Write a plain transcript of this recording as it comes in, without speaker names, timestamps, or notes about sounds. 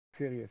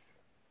serious.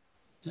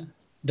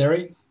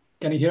 Derry,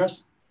 can you hear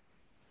us?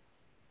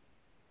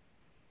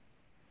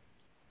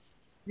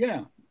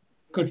 Yeah.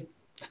 Good.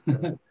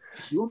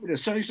 You want me to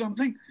say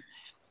something?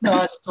 No,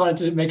 I just wanted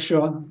to make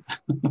sure.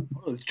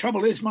 Well, the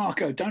trouble is,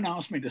 Marko, don't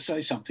ask me to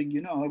say something.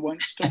 You know I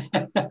won't stop.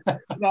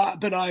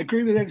 but I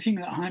agree with everything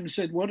that Heim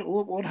said.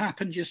 What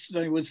happened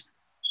yesterday was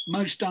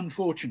most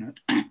unfortunate.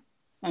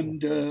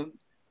 And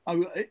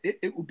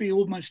it would be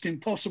almost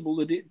impossible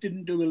that it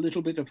didn't do a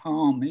little bit of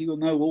harm, even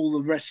though all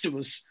the rest of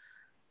us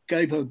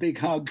gave her big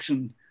hugs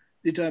and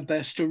did our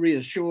best to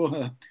reassure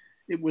her.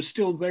 It was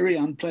still very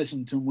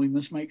unpleasant, and we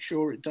must make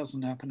sure it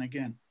doesn't happen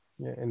again.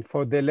 Yeah, and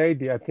for the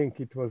lady, I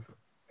think it was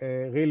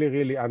really,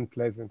 really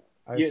unpleasant.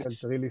 I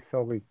felt really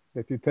sorry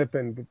that it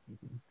happened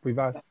with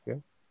us.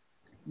 Yeah.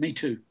 Me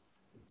too.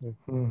 Yeah.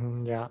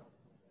 Mm-hmm, yeah.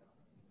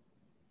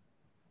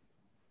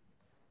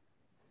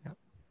 Yeah.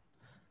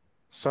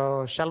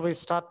 So shall we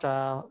start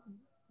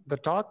the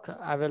talk?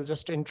 I will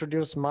just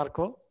introduce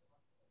Marko,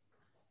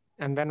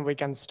 and then we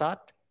can start.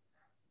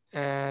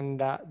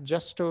 And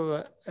just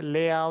to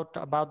lay out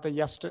about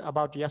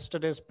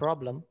yesterday's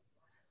problem,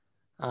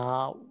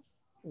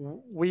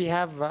 we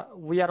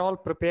are all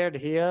prepared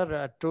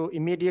here to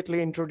immediately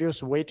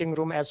introduce waiting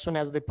room as soon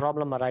as the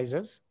problem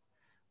arises.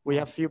 We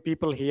have few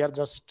people here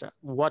just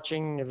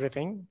watching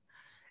everything,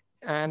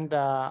 and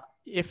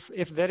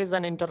if there is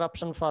an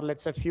interruption for,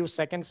 let's say, a few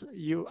seconds,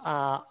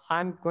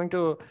 I'm going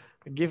to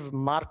give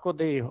Marko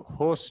the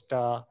host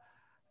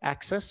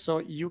access, so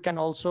you can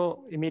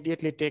also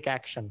immediately take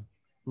action.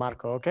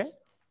 Marko, okay?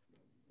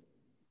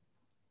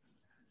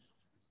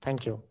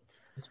 Thank you.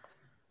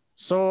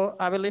 So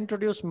I will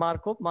introduce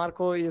Marko.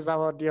 Marko is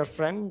our dear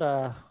friend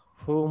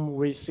whom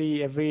we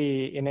see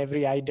in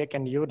every Idec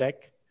and Udec.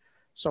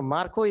 So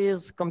Marko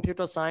is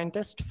computer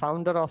scientist,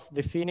 founder of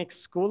the Pheonix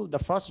School, the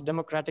first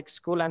democratic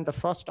school and the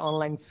first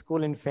online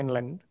school in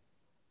Finland.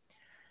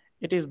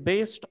 It is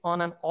based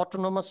on an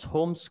autonomous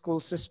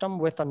homeschool system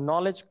with a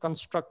knowledge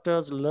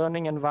constructor's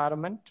learning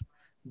environment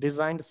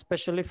designed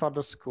specially for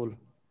the school.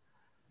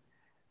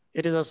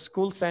 It is a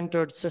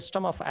school-centered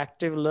system of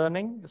active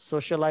learning,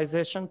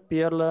 socialization,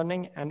 peer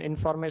learning, and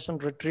information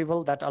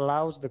retrieval that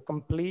allows the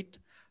complete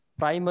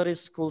primary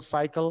school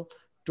cycle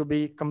to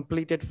be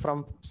completed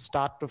from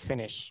start to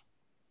finish.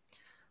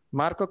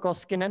 Marko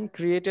Koskinen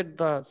created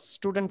the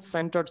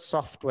student-centered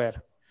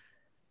software.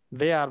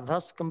 They are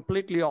thus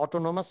completely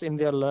autonomous in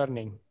their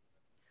learning.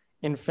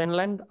 In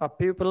Finland, a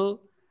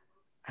pupil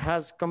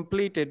has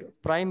completed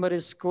primary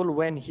school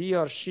when he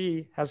or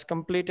she has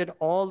completed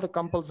all the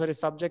compulsory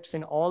subjects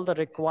in all the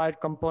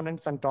required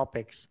components and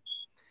topics.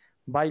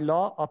 By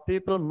law, a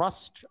pupil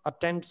must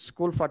attend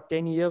school for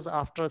 10 years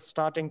after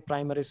starting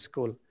primary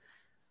school.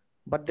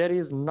 But there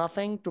is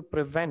nothing to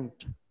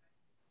prevent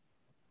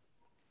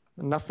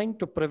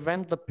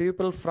the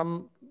pupil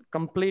from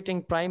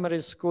completing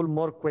primary school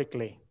more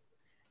quickly.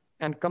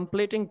 And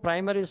completing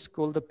primary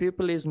school, the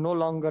pupil is no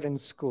longer in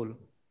school.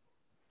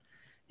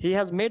 He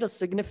has made a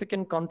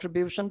significant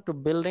contribution to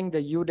building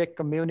the Udec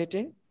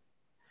community,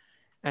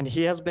 and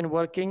he has been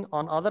working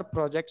on other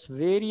projects,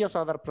 various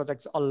other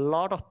projects, a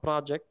lot of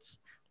projects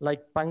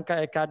like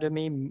Panka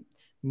Academy,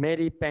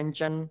 Mary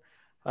Pension,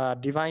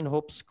 Divine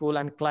Hope School,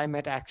 and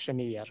Climate Action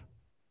Year.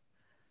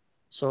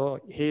 So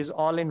he's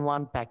all in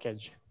one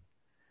package.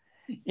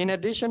 In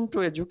addition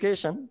to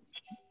education,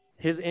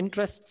 his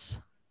interests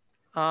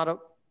are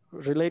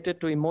related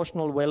to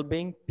emotional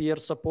well-being, peer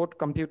support,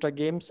 computer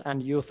games,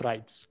 and youth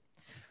rights.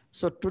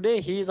 So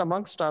today he is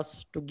amongst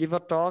us to give a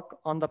talk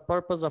on the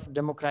purpose of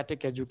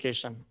democratic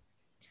education.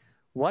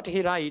 What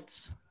he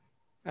writes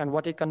and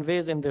what he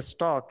conveys in this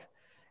talk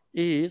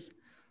is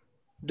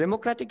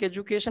democratic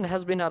education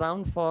has been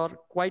around for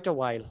quite a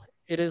while.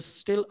 It is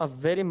still a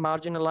very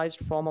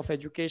marginalized form of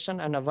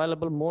education and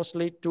available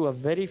mostly to a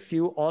very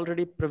few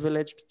already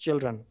privileged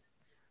children.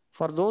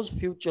 For those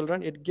few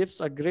children, it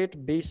gives a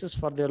great basis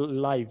for their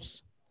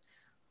lives.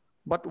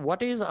 But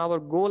what is our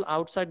goal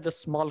outside the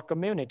small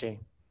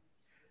community?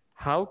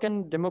 How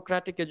can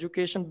democratic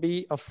education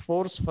be a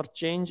force for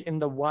change in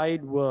the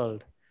wide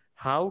world?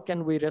 How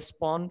can we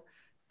respond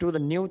to the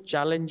new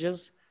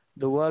challenges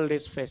the world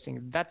is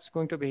facing? That's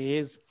going to be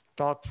his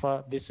talk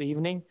for this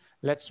evening.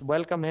 Let's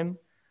welcome him.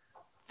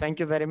 Thank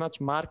you very much,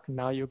 Mark.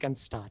 Now you can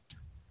start.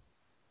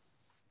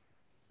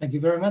 Thank you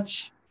very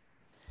much.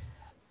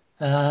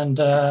 And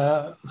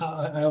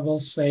I will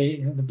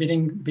say in the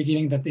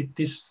beginning that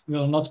this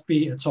will not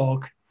be a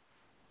talk.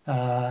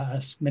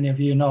 As many of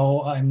you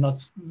know, I'm not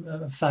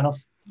a fan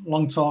of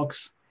long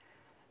talks,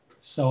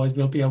 so it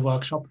will be a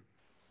workshop.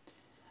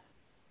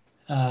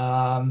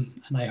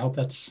 And I hope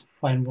that's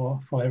fine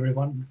for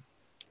everyone.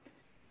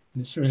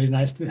 And it's really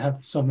nice to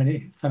have so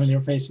many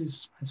familiar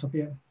faces. Hi,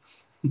 Sophia.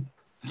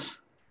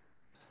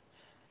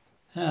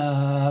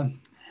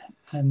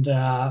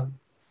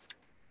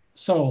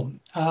 So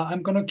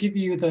I'm going to give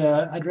you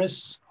the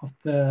address of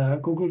the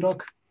Google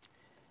Doc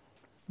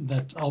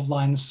that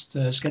outlines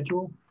the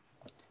schedule,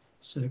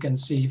 so you can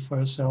see for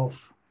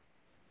yourself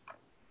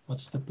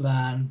what's the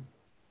plan.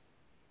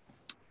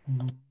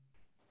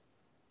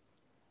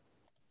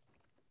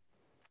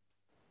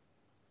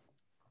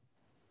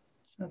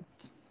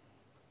 that.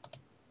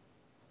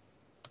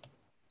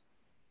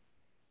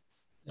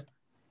 Yeah.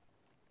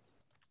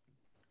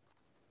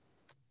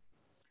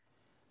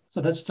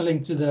 So that's the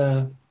link to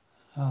the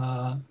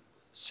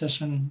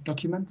session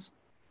document.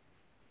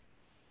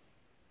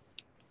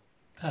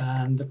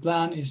 And the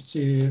plan is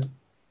to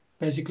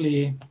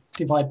basically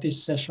divide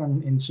this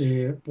session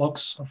into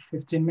blocks of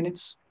 15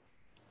 minutes.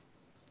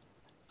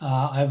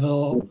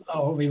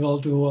 We will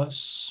do a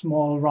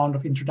small round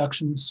of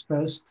introductions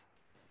first.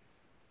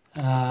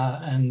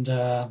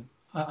 I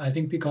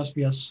think because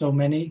we are so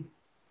many,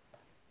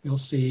 we'll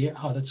see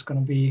how that's going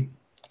to be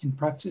in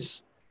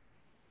practice.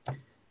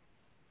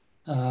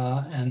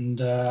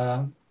 Then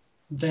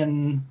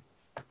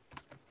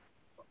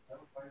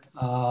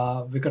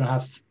we're going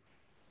to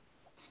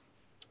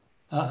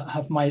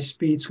have my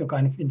speech, a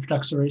kind of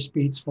introductory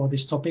speech for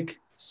this topic,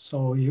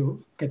 so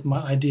you get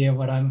my idea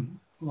what I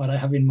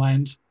have in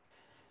mind.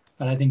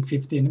 But I think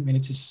 15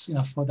 minutes is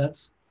enough for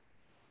that.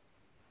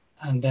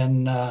 And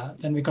then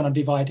we're gonna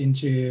divide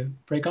into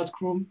breakout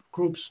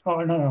groups.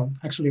 Oh no,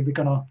 actually we're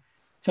gonna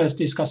first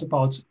discuss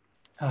about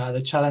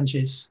the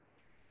challenges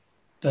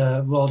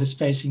the world is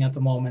facing at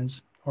the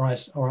moment, or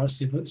our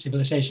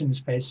civilization is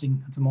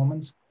facing at the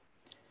moment,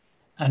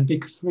 and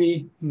pick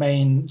 3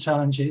 main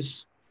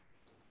challenges.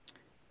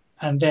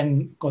 And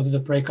then go to the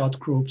breakout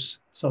groups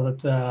so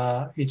that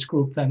each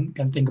group then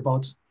can think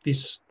about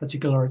this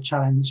particular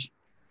challenge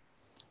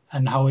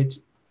and how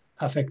it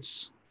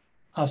affects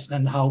us,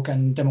 and how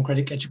can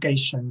democratic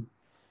education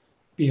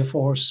be a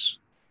force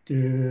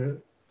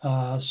to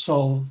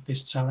solve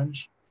this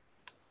challenge.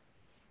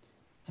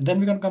 And then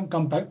we're going to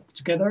come back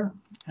together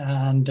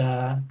and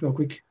do a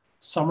quick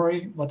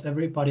summary, what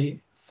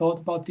everybody thought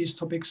about these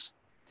topics.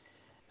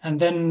 And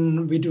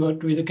then we do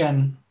it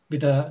again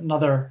with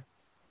another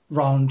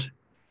round,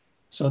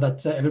 so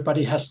that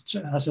everybody has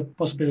a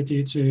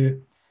possibility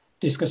to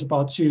discuss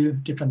about 2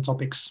 different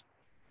topics,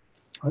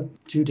 or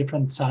 2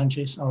 different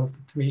challenges out of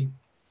the 3.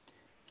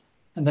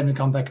 And then we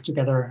come back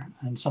together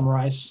and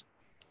summarize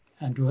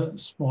and do a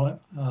small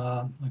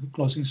like a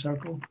closing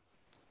circle.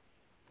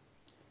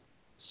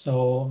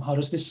 So how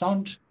does this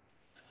sound?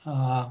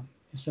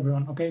 Is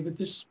everyone okay with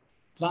this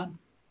plan?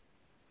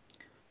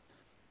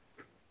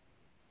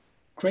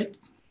 Great.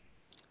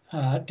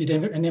 Did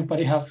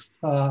anybody have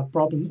a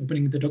problem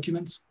opening the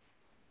document?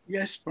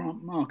 Yes,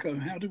 Marko,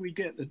 how do we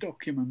get the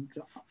document?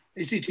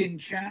 Is it in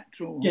chat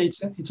or? Yeah,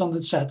 it's on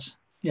the chat.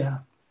 Yeah.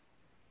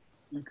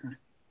 Okay.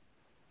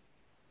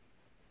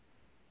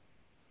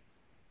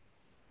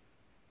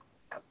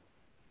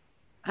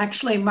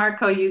 Actually,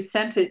 Marko, you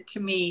sent it to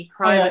me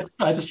privately.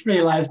 I just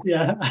realized,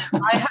 yeah.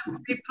 I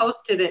have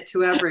reposted it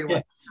to everyone.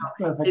 Yeah. So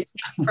Perfect.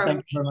 Thank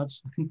you very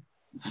much.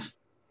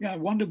 Yeah, I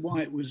wondered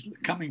why it was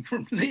coming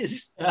from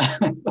Liz. Yeah.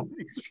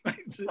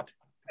 Explains it.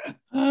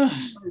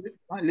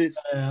 Hi, Liz.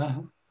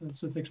 Yeah,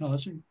 that's the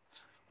technology.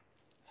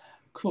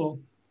 Cool.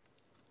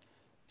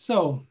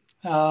 So,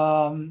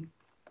 I'm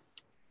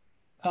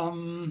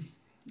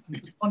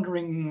just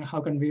wondering how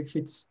can we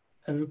fit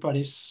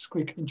everybody's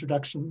quick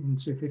introduction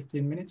into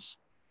 15 minutes.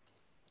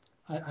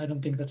 I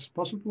don't think that's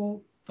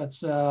possible, but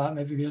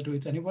maybe we'll do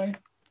it anyway.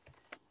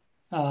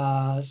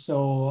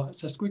 So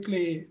just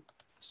quickly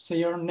say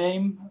your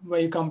name, where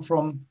you come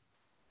from,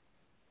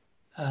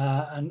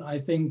 and I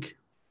think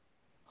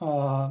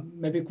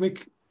maybe a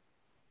quick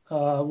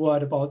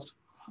word about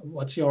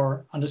what's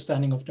your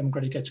understanding of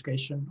democratic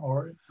education,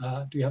 or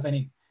do you have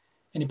any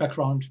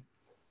background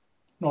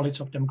knowledge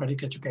of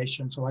democratic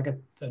education, so I get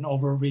an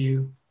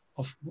overview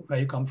of where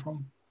you come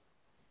from.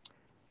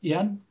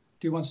 Ian,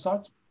 do you want to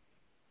start?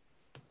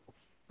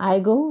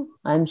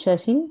 I'm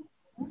Shashi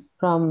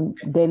from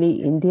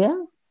Delhi,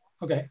 India.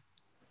 Okay.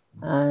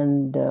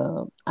 And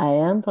I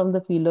am from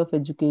the field of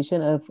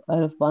education.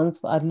 I've once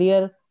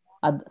earlier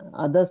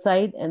other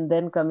side, and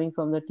then coming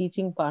from the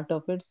teaching part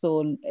of it.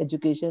 So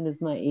education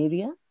is my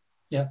area.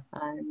 Yeah.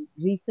 And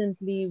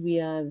recently we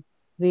are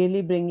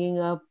really bringing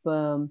up,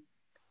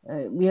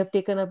 we have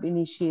taken up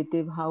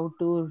initiative how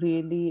to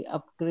really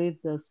upgrade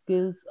the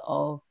skills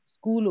of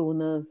school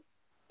owners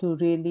to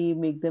really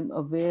make them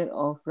aware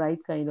of right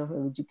kind of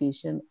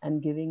education,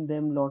 and giving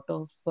them lot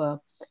of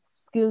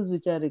skills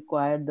which are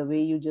required. The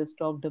way you just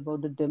talked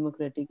about the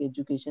democratic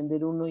education, they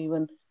don't know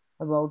even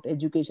about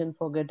education,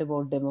 forget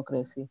about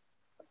democracy.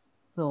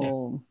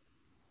 So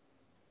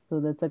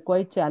that's a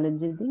quite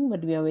challenging thing,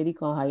 but we are very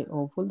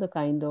hopeful. The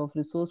kind of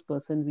resource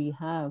person we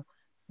have,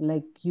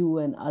 like you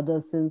and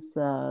others, since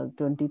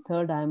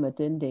 23rd I am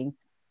attending.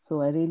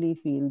 So I really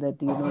feel that,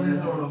 we have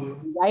the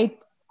right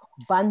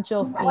bunch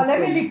of people.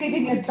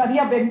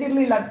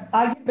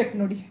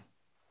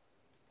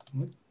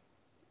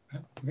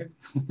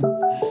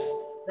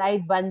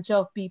 Right bunch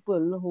of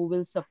people who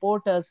will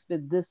support us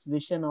with this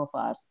vision of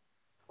ours.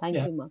 Thank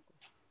you, Marko.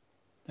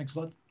 Thanks a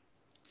lot.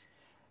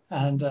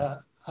 And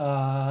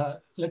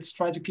let's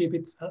try to keep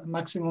it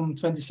maximum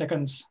 20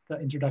 seconds, the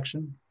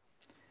introduction.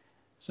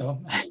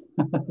 So,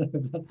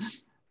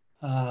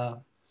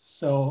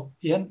 so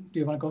Ian, do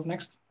you want to go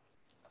next?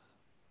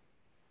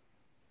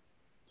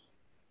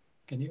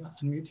 Can you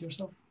unmute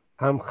yourself?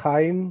 I'm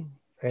Chaim.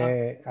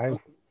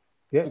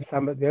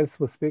 Somebody else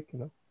will speak, you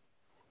know.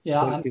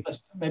 Yeah, and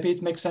maybe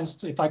it makes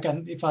sense if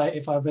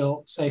I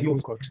will say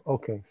who.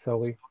 Okay,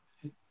 sorry.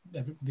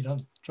 We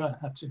don't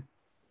have to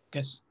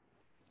guess.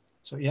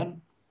 So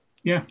Ian.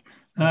 Yeah,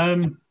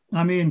 I'm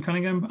Ian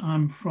Cunningham.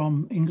 I'm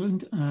from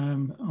England,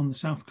 on the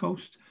south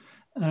coast.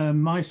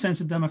 My sense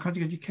of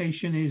democratic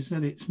education is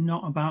that it's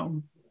not about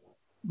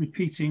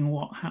repeating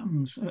what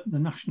happens at the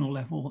national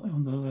level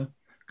under the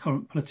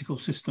current political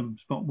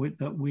systems, but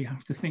that we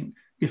have to think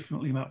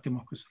differently about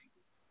democracy.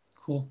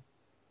 Cool.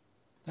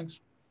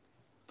 Thanks.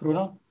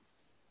 Bruno?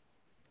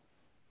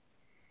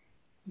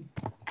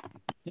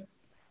 Yeah.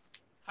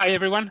 Hi,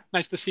 everyone.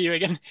 Nice to see you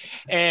again.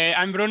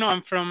 I'm Bruno.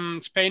 I'm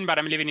from Spain, but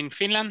I'm living in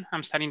Finland.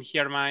 I'm studying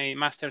here my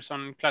master's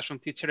on classroom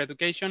teacher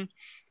education.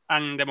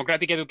 And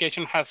democratic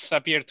education has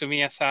appeared to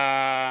me as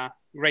a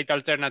great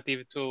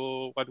alternative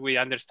to what we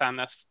understand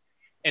as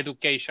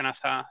education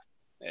as a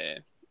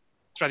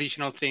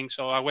traditional thing,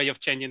 so a way of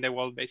changing the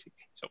world,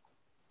 basically. So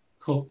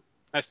cool.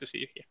 Nice to see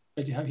you here.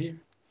 Great to have you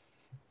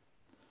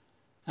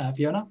here.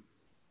 Fiona?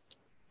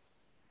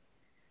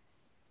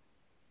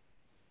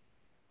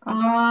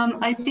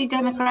 I see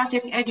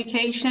democratic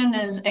education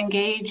as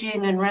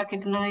engaging and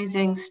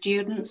recognizing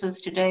students as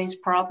today's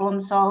problem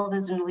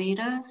solvers and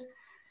leaders,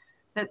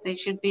 that they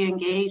should be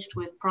engaged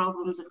with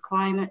problems of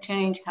climate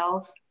change,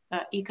 health,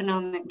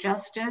 economic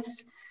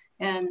justice,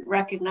 and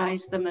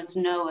recognize them as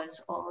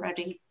knowers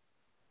already.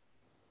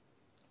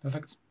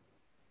 Perfect.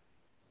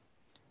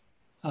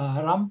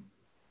 Ram?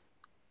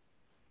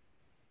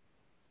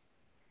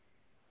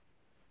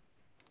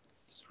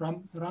 Is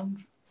Ram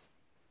around?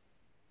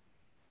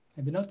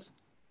 Maybe not.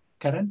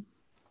 Karen?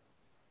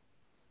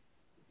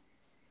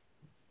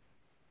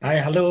 Hi,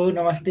 hello,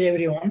 namaste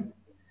everyone.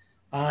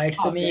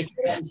 It's me,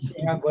 Karen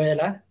Singh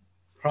Goyala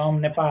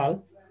from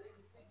Nepal.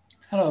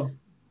 Hello.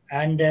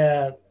 And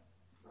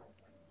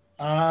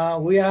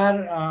we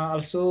are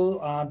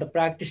also the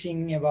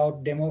practicing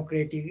about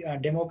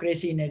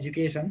democracy in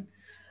education.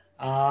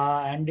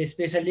 And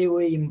especially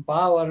we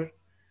empower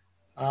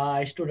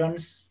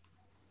students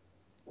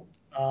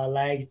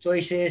like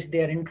choices,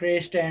 their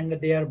interest and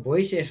their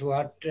voices,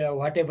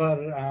 whatever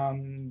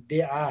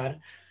they are,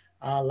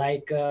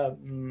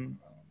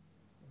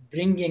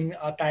 bringing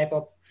a type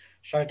of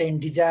certain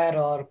desire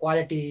or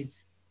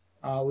qualities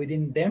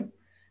within them.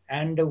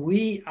 And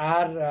we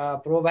are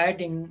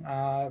providing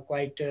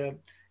quite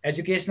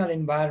educational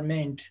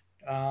environment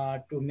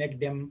to make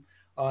them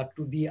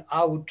to be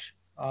out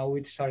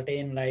with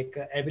certain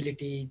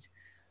abilities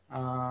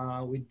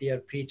with their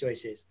free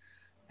choices.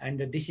 And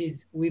this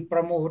is, we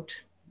promote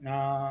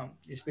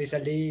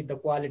especially the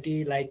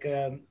quality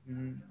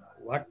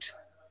what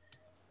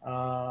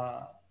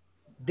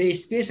they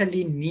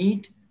especially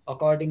need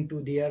according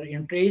to their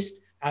interest,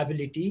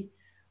 ability,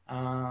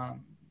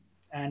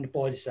 and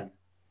position.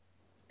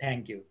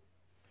 Thank you.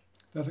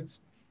 Perfect.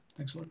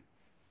 Thanks a lot.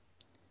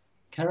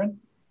 Karen?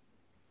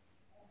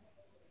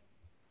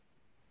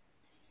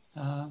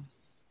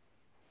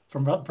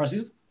 From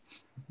Brazil?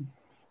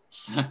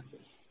 Okay.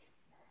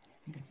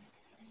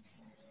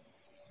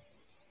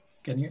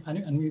 Can you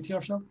unmute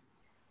yourself?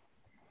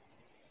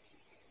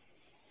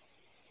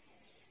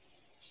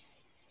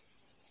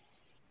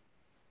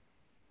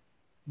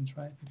 And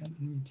try if you can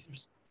unmute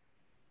yourself.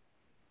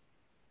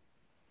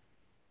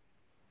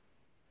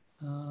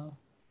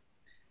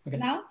 Okay.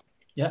 Now?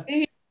 Yeah.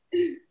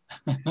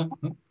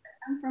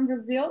 I'm from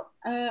Brazil.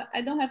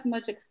 I don't have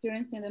much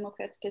experience in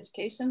democratic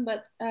education,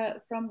 but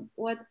from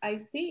what I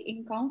see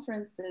in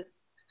conferences,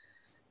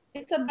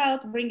 it's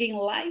about bringing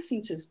life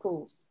into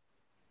schools.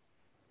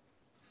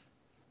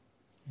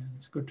 Yeah,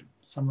 that's a good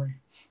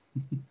summary.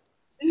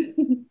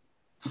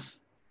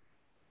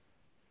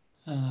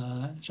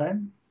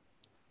 Sharon?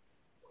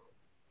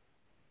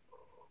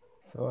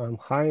 So I'm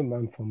Chaim,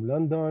 I'm from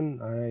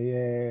London.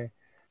 I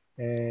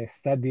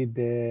studied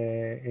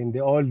in the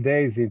old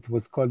days, it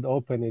was called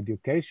open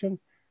education.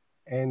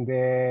 And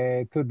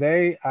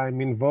today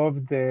I'm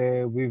involved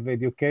with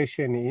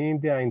education in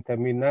India, in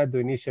Tamil Nadu,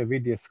 in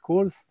Webidec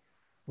schools,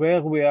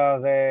 where we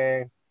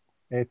are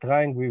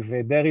trying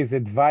with, there is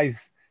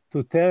advice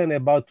to turn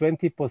about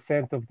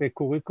 20% of the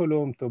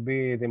curriculum to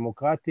be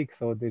democratic.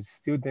 So the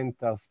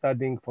students are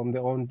studying from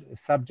their own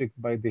subjects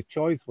by the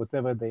choice,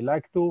 whatever they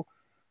like to.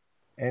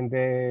 And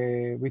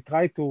we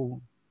try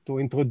to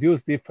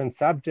introduce different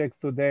subjects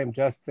to them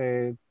just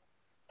to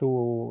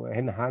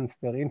enhance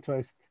their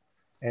interest.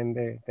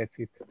 And that's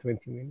it,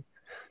 20 minutes,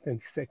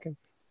 20 seconds.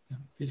 Yeah,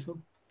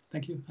 beautiful.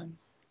 Thank you.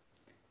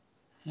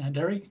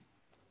 Derek?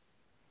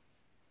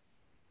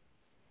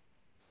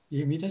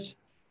 You're muted.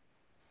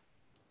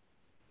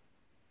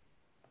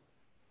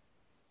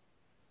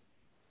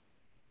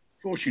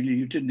 Fortunately,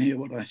 you didn't hear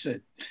what I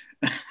said.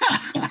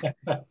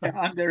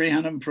 I'm Derry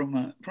Hannam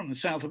from the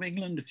south of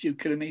England, a few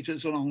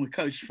kilometres along the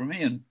coast from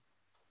Ian.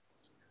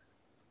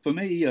 For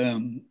me,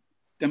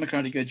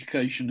 democratic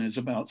education is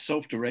about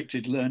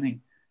self-directed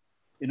learning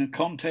in a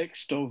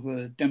context of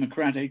a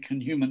democratic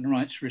and human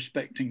rights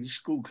respecting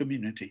school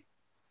community.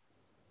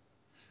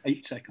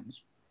 8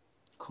 seconds.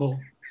 Cool.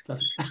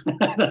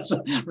 That's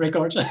a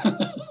record.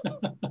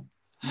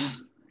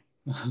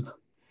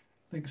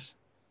 Thanks.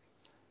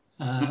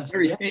 I'm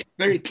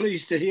very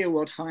pleased to hear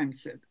what Chaim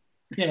said.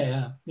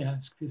 Yeah,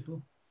 it's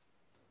beautiful.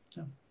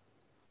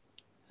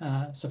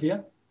 Yeah.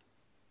 Sophia?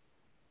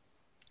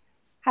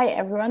 Hi,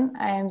 everyone.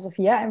 I am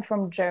Sophia. I'm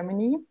from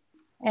Germany.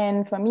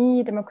 And for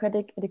me,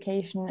 democratic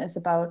education is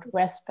about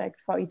respect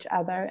for each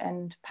other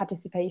and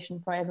participation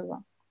for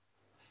everyone.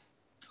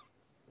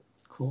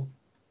 Cool.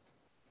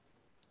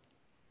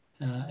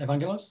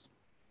 Evangelos?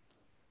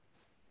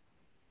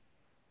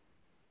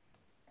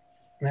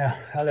 Yeah,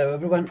 hello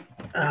everyone.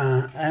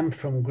 I'm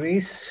from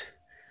Greece.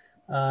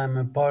 I'm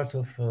a part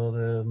of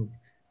the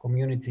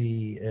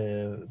community,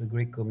 the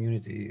Greek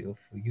community of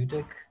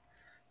Idec,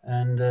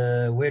 and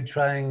we're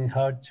trying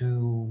hard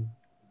to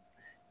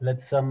let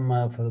some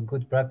of the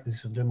good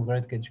practice of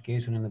democratic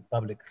education in the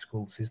public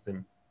school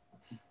system.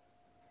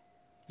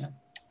 Yeah,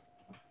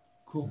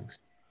 cool.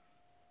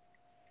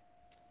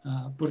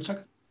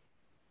 Burçak?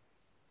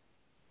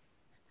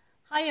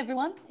 Hi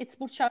everyone, it's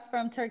Burçak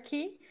from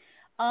Turkey.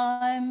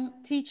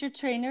 I'm teacher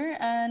trainer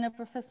and a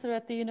professor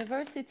at the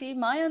university.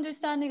 My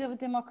understanding of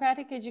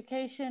democratic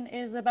education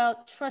is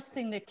about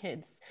trusting the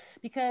kids,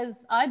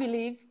 because I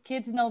believe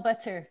kids know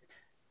better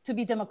to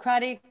be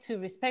democratic, to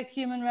respect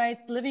human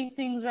rights, living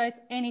things rights,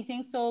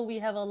 anything. So we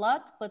have a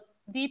lot, but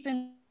deep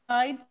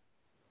inside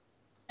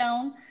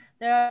down,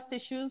 there are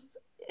issues,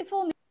 if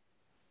only.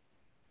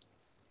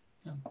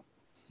 Yeah.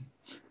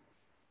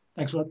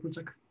 Thanks a lot,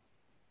 Burçak.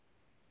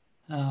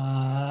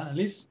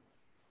 Liz?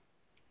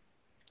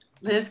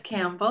 Liz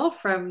Campbell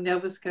from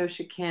Nova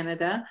Scotia,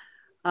 Canada.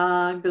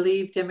 I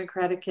believe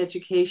democratic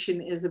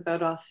education is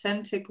about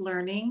authentic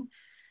learning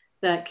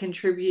that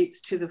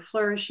contributes to the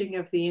flourishing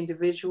of the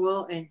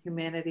individual and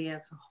humanity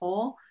as a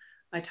whole.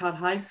 I taught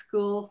high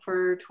school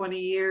for 20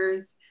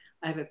 years.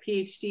 I have a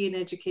PhD in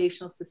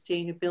educational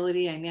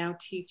sustainability. I now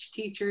teach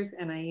teachers,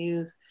 and I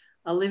use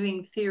a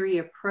living theory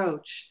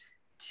approach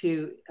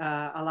to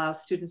allow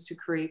students to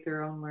create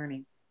their own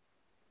learning.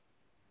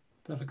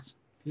 Perfect,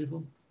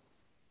 beautiful.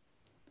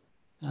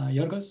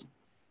 Yorgos?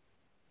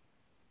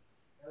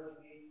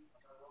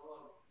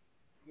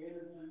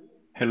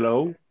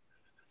 Hello,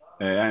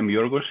 I'm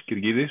Yorgos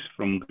Kirgidis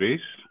from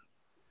Greece,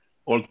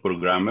 old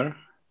programmer,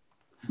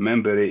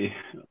 member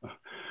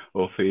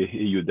of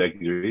Idec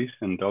Greece,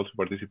 and also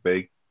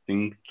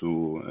participating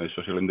to a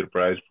social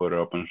enterprise for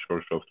open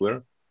source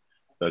software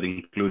that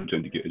includes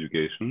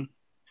education.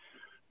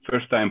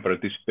 First time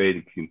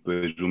participating into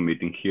a Zoom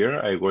meeting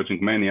here, I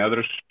watching many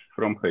others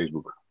from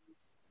Facebook.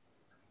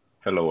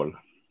 Hello all.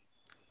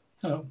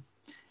 Hello.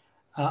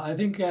 I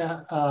think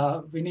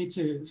we need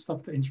to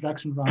stop the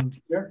introduction round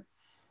here,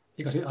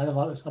 because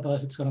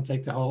otherwise it's going to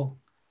take the whole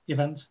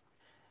event.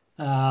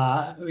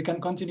 We can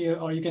continue,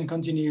 or you can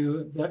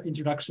continue the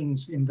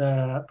introductions in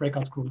the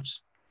breakout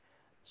groups.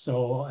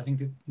 So I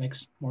think it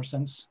makes more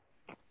sense.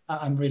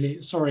 I'm really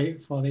sorry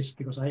for this,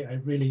 because I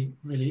really,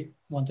 really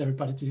want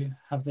everybody to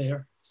have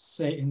their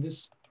say in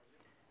this.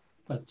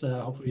 But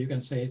hopefully you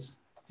can say it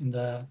in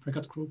the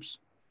breakout groups.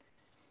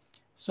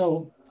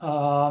 So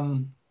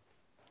I'll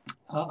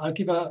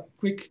give a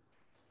quick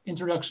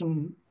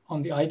introduction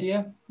on the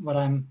idea, what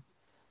I'm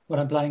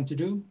planning to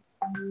do,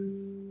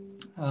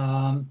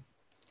 or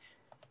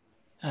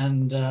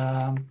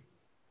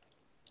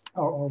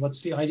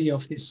what's the idea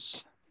of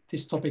this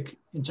topic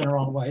in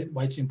general,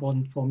 why it's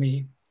important for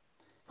me.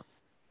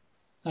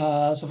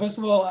 So first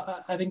of all,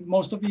 I think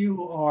most of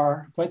you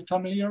are quite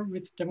familiar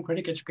with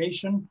democratic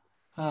education,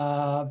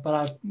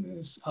 but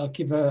I'll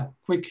give a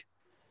quick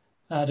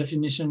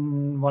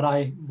definition what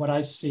I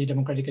see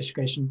democratic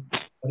education,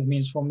 what it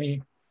means for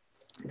me.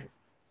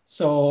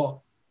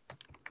 So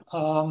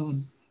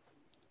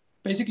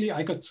basically,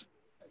 I got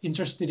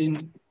interested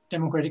in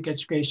democratic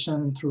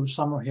education through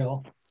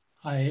Summerhill.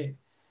 I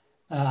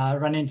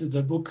ran into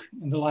the book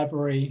in the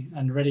library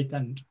and read it,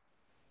 and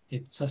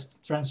it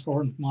just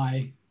transformed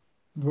my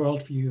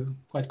worldview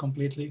quite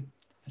completely,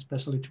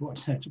 especially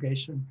towards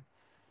education.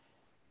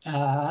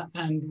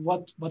 And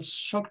what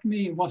shocked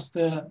me was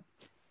the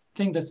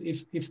thing that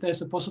if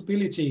there's a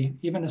possibility,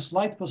 even a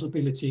slight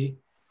possibility,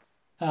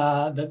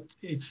 that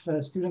if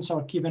students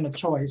are given a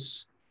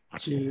choice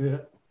to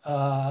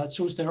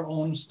choose their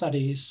own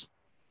studies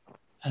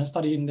and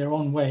study in their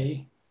own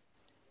way,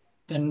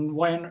 then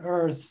why on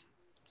earth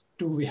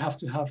do we have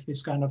to have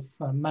this kind of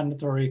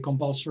mandatory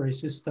compulsory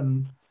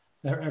system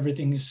where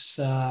everything is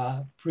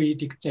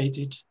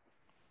pre-dictated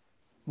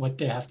what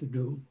they have to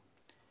do?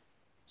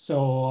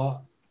 So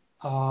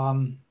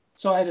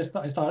so I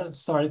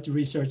started to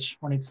research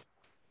on it,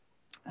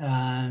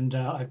 and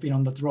I've been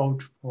on that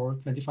road for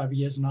 25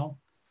 years now,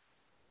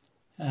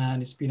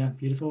 and it's been a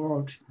beautiful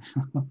road.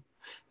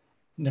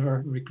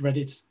 Never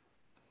regretted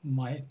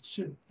my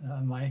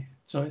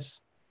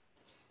choice.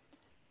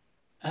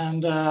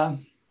 And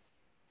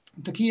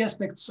the key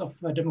aspects of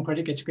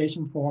democratic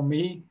education for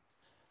me,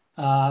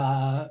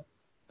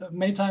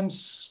 many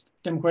times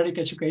democratic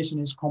education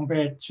is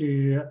compared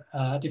to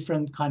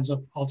different kinds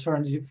of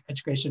alternative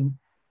education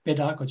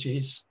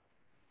pedagogies.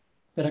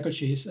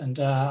 pedagogies and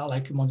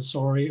like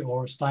Montessori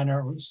or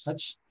Steiner or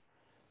such.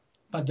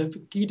 But the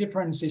key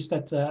difference is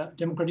that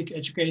democratic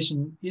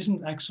education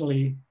isn't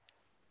actually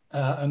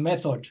a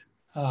method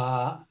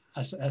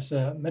as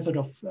a method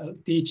of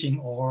teaching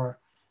or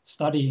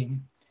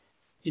studying.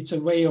 It's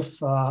a way of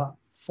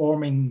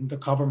forming the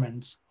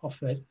government of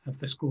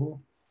the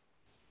school.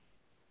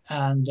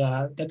 And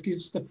that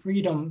gives the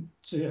freedom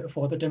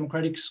for the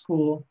democratic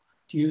school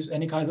to use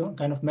any kind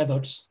of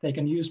methods. They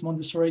can use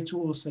Montessori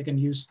tools, they can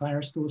use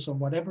Steiner's tools, or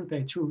whatever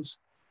they choose,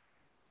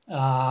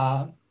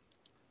 but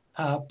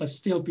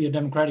still be a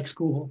democratic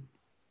school.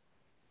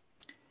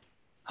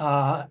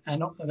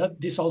 And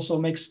this also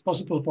makes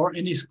possible for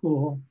any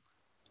school,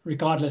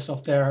 regardless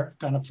of their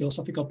kind of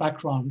philosophical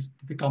background,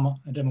 to become a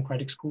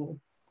democratic school.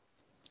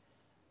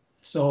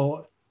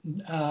 So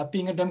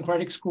being a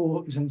democratic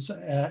school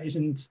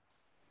isn't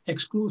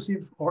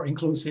exclusive or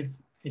inclusive.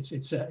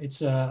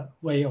 It's a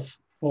way of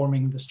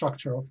forming the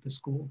structure of the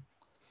school.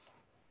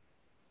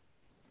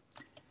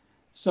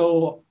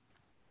 So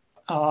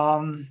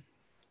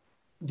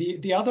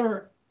the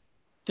other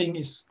thing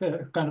is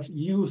the kind of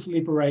youth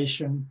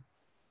liberation.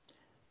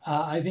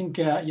 I think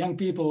young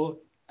people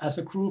as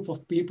a group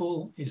of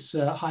people is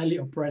highly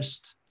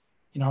oppressed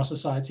in our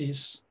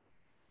societies.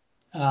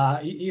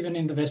 Even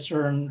in the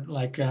Western,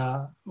 like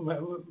or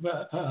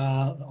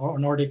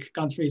Nordic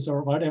countries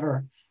or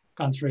whatever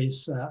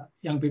countries,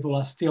 young people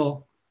are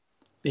still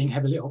being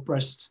heavily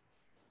oppressed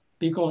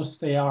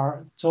because they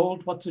are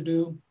told what to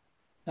do.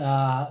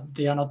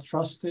 They are not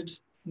trusted.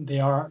 They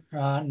are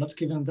not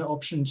given the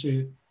option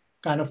to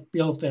kind of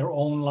build their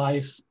own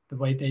life the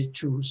way they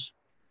choose,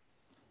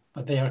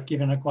 but they are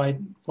given a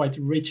quite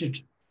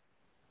rigid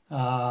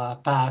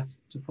path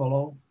to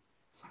follow.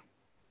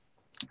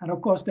 And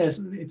of course,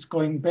 it's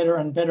going better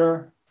and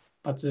better,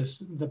 but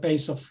the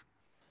pace of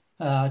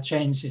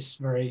change is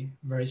very,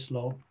 very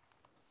slow.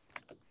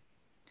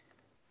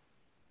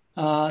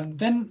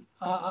 Then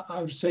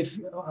I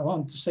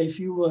want to say a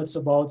few words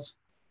about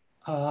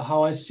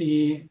how I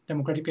see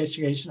democratic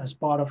education as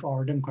part of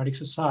our democratic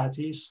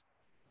societies.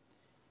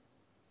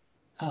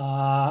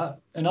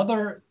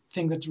 Another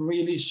thing that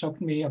really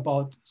shocked me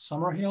about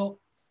Summerhill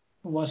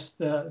was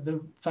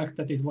the fact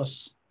that it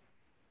was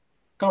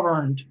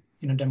governed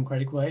in a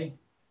democratic way.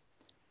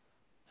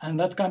 And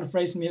that kind of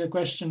raised me the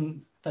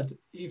question that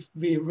if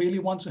we really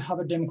want to have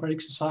a democratic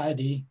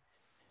society,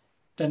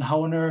 then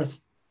how on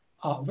earth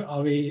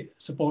are we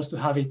supposed to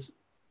have it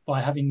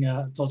by having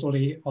a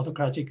totally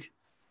autocratic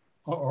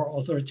or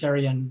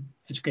authoritarian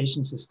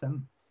education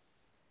system?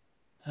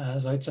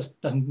 So it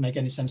just doesn't make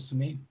any sense to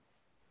me.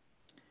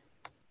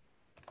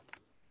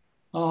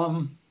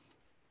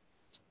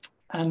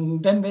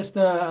 And then there's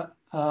the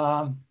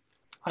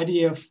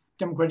idea of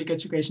democratic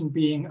education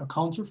being a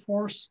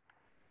counterforce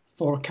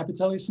for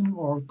capitalism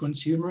or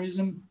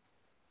consumerism.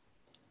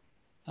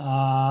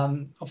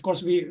 Of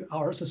course,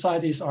 our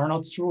societies are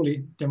not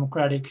truly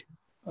democratic.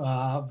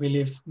 We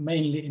live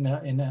mainly in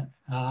a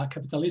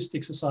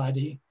capitalistic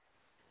society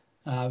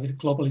with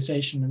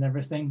globalization and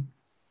everything.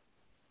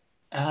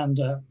 And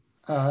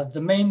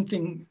the main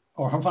thing,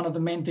 or one of the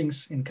main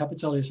things in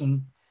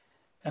capitalism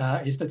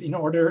is that in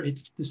order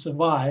to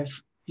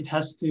survive, it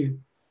has to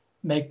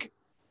make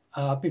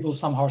people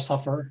somehow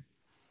suffer.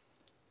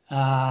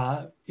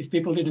 If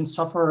people didn't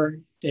suffer,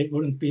 they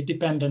wouldn't be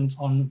dependent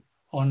on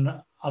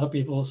other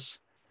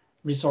people's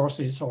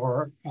resources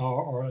or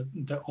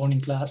the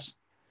owning class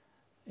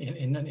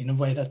in a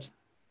way that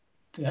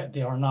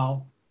they are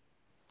now.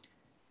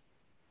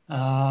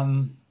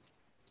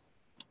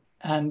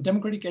 And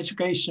democratic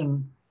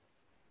education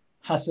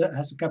has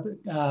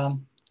a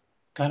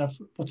kind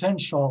of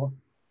potential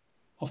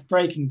of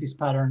breaking this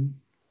pattern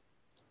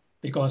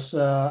because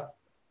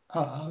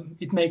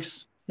it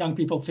makes young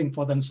people think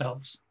for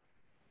themselves.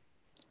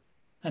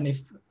 And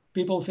if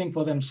people think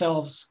for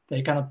themselves,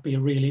 they cannot be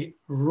really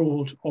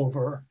ruled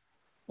over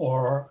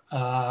or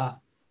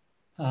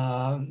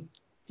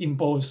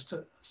imposed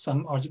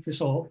some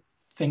artificial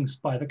things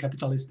by the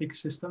capitalistic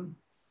system.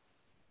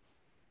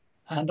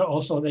 And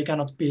also they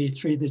cannot be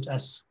treated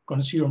as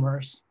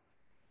consumers,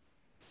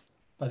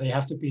 but they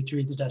have to be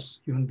treated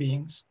as human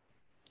beings.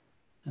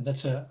 And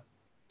that's a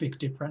big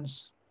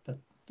difference that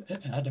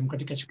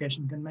democratic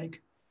education can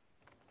make.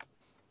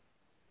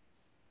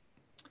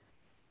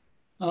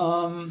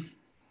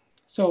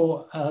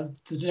 So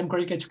the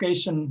democratic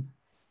education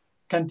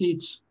can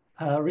teach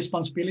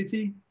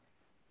responsibility.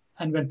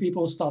 And when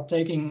people start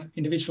taking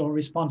individual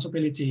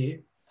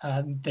responsibility,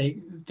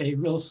 they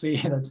will see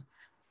that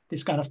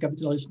this kind of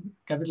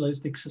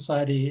capitalistic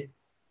society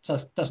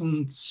just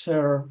doesn't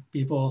serve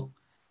people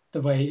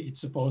the way it's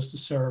supposed to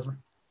serve.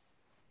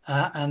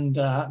 And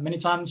many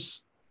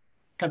times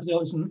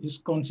capitalism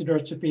is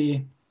considered to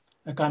be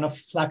a kind of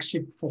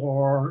flagship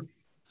for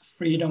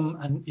freedom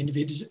and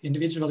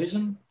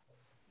individualism.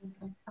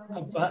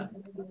 But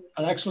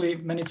actually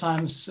many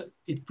times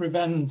it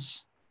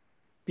prevents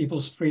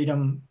people's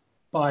freedom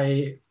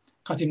by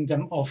cutting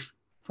them off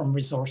from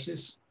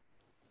resources.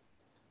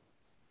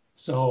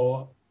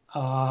 So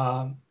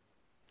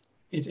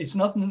it's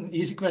not an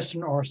easy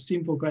question or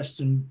simple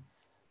question.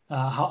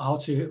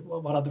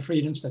 What are the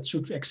freedoms that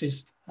should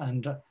exist,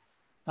 and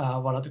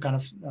what are the kind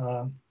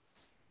of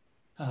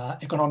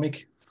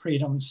economic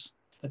freedoms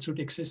that should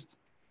exist?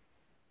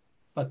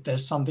 But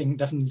there's something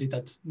definitely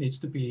that needs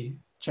to be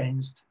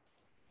changed.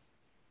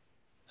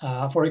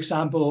 For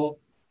example,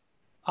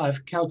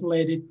 I've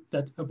calculated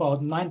that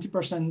about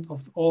 90%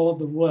 of all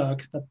the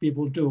work that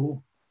people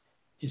do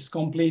is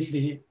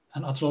completely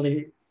and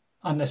utterly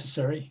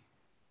unnecessary.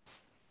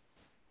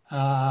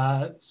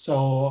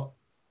 So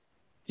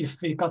if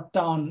we cut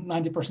down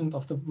 90%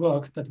 of the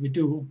work that we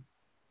do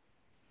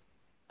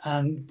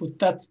and put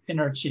that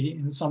energy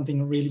in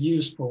something really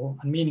useful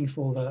and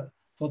meaningful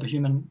for the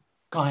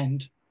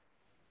humankind,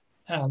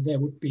 there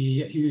would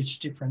be a huge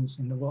difference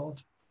in the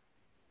world.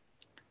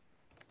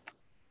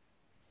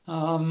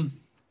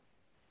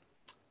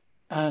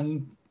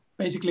 And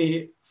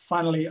basically,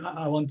 finally,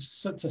 I want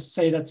to just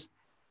say that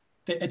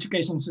the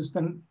education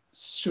system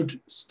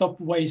should stop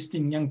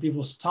wasting young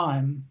people's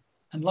time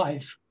and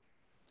life.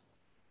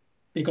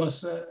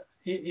 Because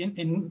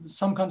in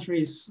some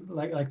countries,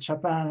 like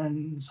Japan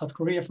and South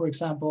Korea, for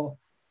example,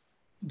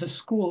 the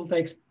school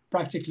takes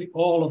practically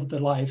all of the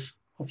life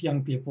of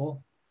young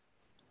people.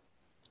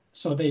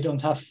 So they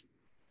don't have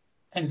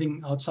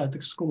anything outside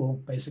the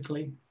school,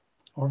 basically,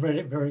 or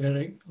very, very,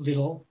 very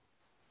little.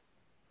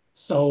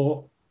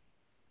 So,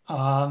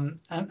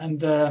 and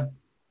the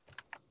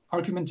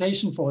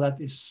argumentation for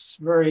that is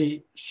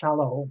very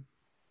shallow,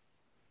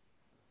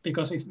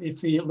 because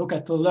if we look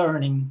at the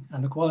learning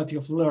and the quality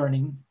of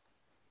learning,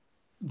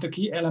 the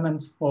key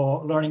element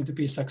for learning to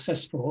be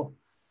successful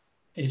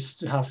is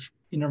to have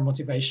inner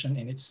motivation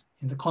in it,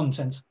 in the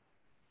content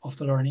of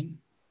the learning.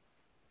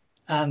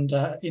 And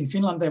in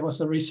Finland, there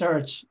was a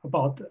research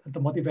about the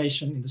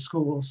motivation in the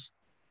schools.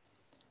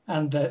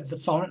 And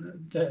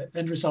the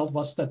end result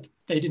was that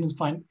they didn't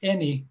find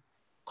any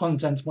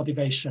content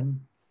motivation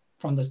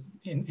from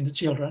in the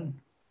children.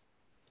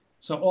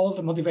 So all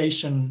the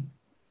motivation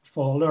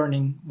for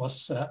learning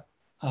was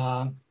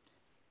kind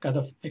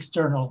of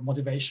external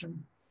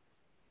motivation.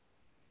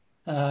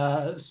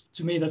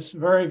 To me, that's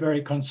very,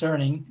 very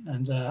concerning,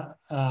 and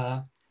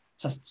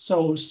just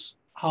shows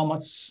how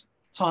much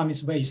time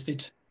is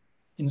wasted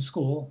in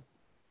school.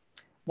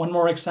 One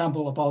more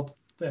example about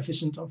the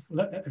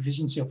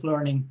efficiency of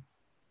learning.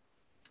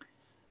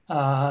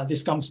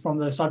 This comes from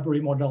the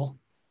Sudbury model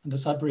and the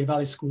Sudbury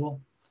Valley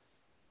School,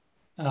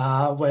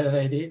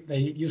 where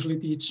they usually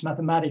teach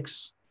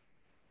mathematics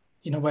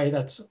in a way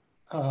that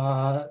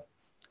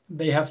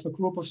they have a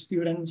group of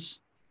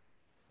students,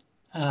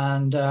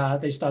 and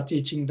they start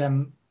teaching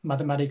them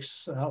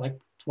mathematics like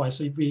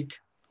twice a week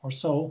or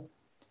so.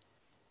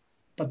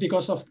 But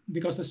because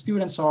the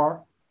students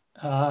are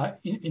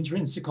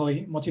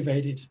intrinsically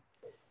motivated,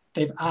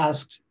 they've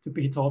asked to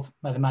be taught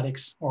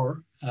mathematics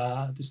or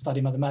to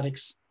study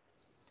mathematics.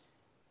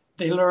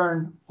 They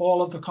learn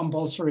all of the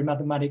compulsory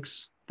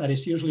mathematics that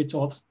is usually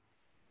taught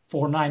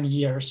for 9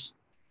 years,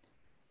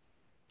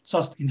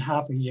 just in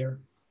half a year,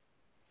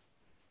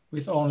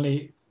 with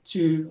only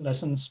 2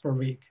 lessons per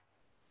week.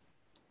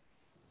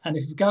 And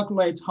if you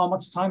calculate how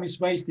much time is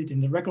wasted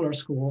in the regular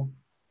school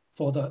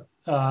for the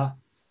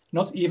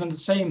not even the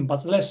same,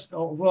 but less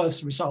or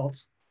worse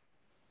results,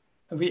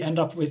 we end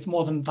up with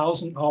more than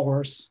 1,000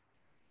 hours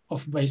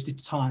of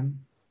wasted time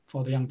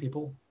for the young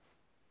people.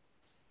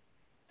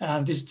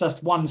 And this is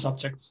just one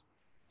subject.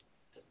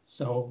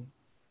 So,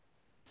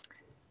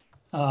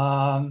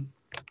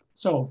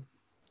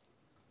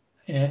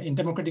 in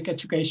democratic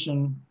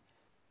education,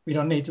 we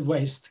don't need to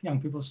waste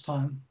young people's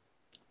time.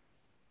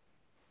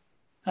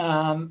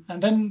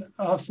 And then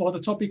for the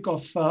topic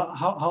of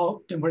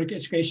how democratic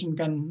education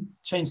can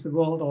change the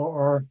world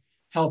or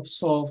help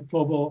solve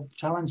global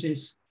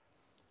challenges,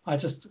 I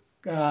just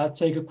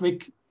take a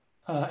quick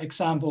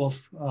example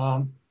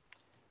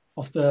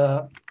of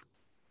the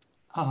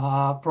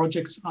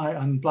projects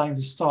I'm planning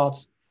to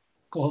start,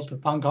 called the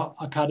Panga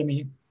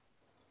Academy.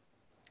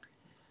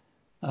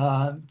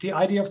 The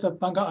idea of the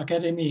Panga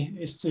Academy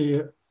is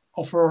to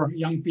offer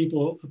young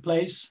people a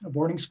place, a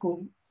boarding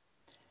school,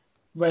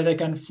 where they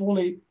can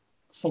fully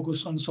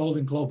focus on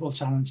solving global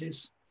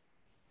challenges.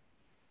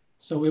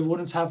 So we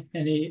wouldn't have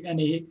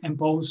any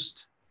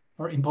imposed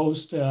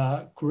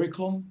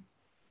curriculum,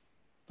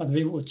 but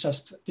we would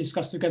just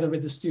discuss together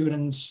with the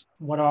students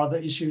what are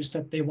the issues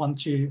that they want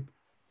to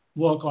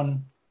work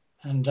on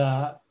and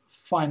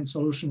find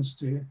solutions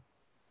to,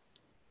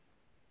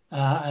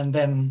 and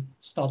then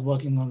start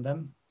working on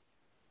them.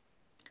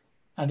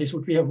 And this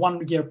would be a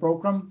 1-year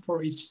program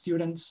for each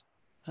student,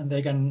 and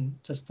they can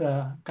just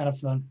kind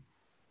of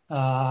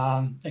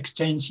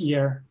exchange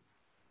year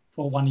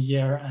for 1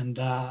 year and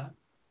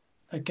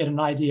get an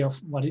idea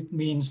of what it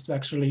means to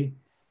actually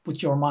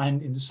put your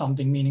mind into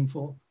something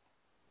meaningful.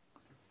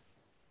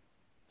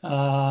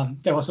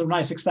 There was a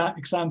nice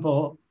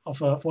example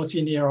of a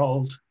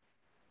 14-year-old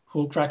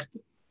who cracked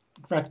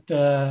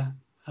the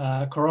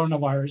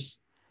coronavirus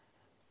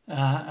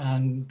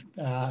and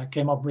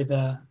came up with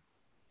a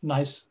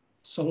nice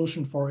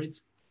solution for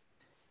it.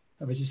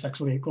 which is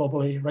actually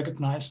globally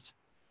recognized.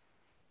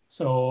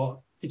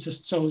 So it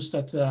just shows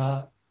that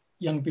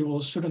young people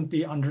shouldn't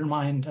be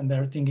undermined and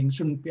their thinking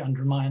shouldn't be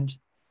undermined.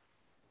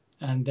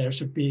 And there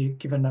should be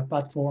given a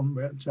platform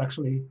where to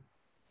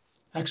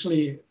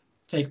actually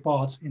take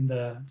part in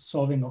the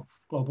solving of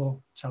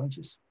global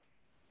challenges.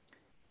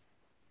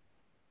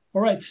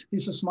 All right,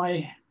 this was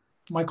my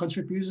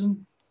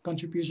contribution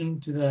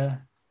to the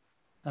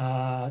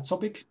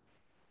topic.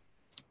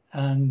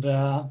 And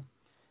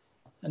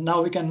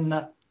now we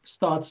can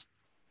start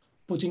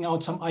putting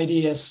out some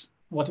ideas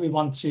what we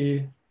want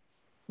to,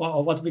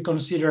 or what we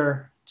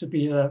consider to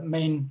be the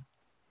main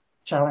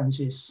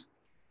challenges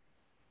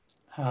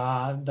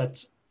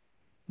that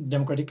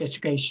democratic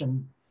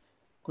education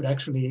could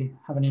actually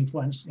have an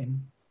influence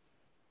in.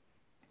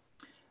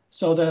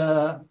 So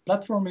the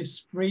platform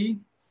is free.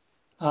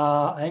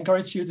 I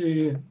encourage you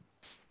to,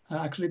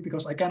 actually,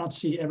 because I cannot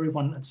see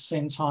everyone at the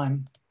same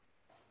time,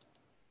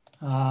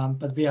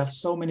 but we have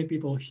so many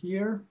people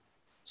here.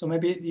 So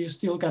maybe you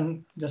still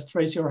can just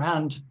raise your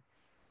hand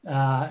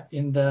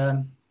in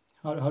the,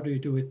 how do you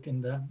do it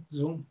in the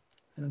Zoom?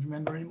 I don't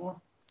remember anymore.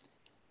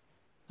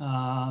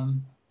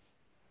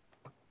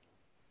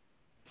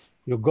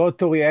 You go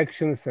to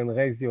reactions and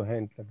raise your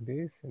hand like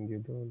this, and you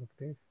do like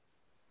this.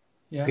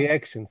 Yeah.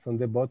 Reactions on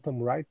the bottom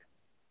right.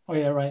 Oh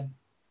yeah, right.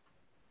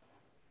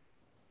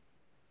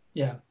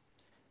 Yeah.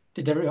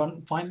 Did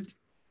everyone find it?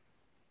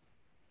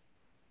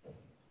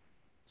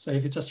 So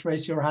if you just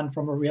raise your hand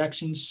from the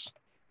reactions,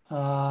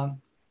 and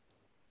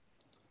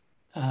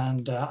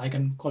I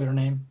can call your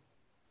name.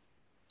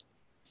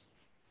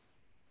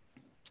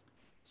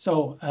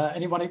 So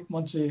anyone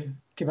want to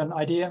give an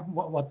idea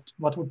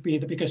what would be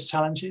the biggest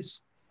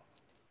challenges?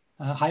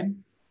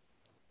 Haim?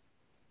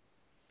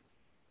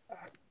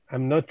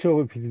 I'm not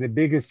sure if it's the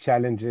biggest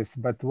challenges,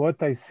 but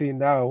what I see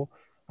now,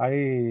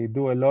 I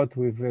do a lot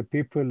with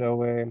people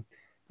or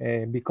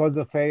because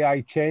of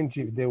AI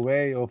changes the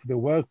way of the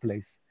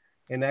workplace.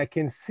 And I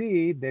can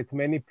see that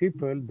many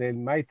people, they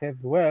might have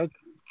work,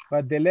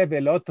 but they have a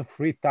lot of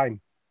free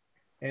time.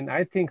 And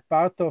I think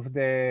part of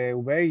the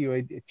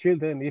way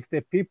children, if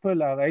the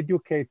people are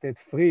educated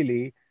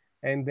freely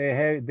and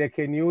they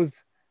can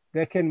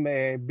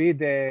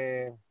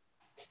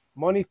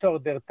monitor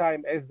their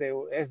time as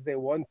they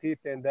want it,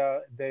 and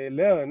they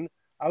learn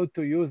how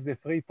to use the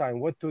free time,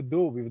 what to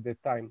do with the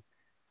time.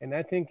 And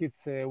I think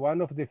it's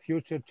one of the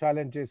future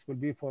challenges will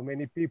be for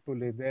many people.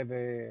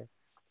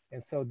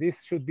 And so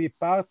this should be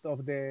part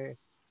of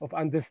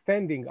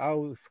understanding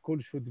how school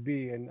should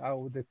be and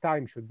how the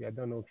time should be. I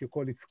don't know if you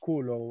call it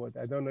school or what.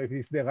 I don't know if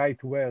it's the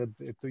right word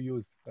to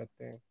use, but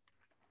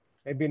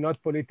maybe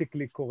not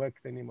politically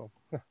correct anymore.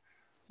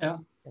 Yeah.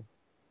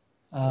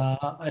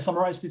 I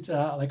summarized it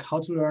like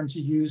how to learn to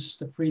use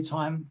the free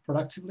time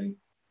productively.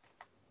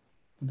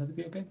 Would that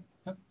be okay?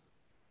 Yeah.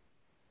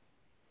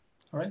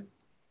 All right.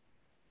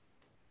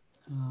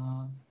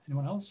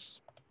 Anyone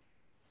else?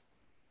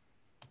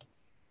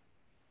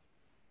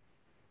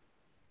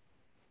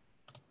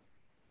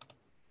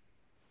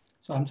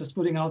 So I'm just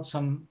putting out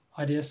some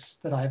ideas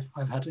that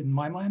I've had in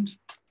my mind.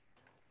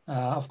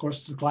 Of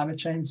course, the climate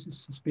change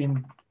has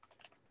been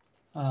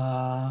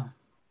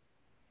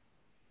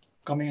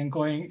coming and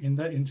going in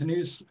the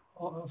news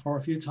for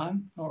a few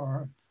time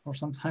or for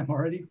some time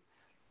already.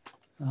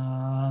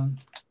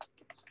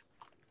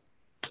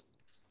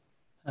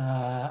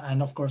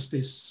 And of course,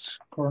 this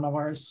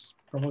coronavirus,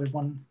 probably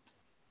one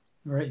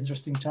very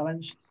interesting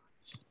challenge.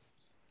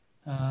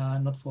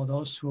 Not for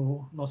those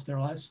who lost their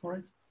lives for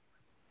it,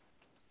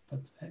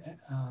 but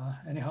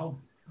anyhow,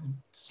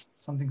 it's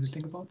something to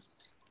think about.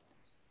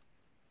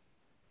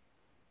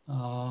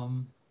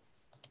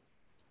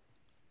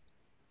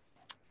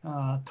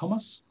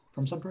 Thomas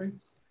from Sudbury.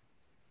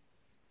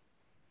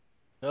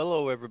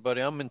 Hello,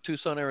 everybody. I'm in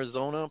Tucson,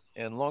 Arizona,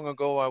 and long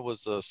ago I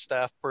was a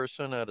staff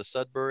person at a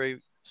Sudbury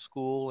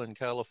school in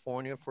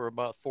California for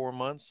about 4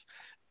 months.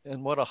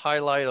 And what a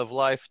highlight of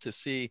life to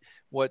see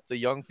what the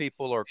young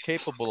people are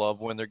capable of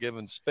when they're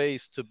given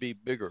space to be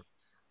bigger,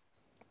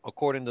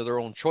 according to their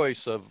own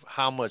choice of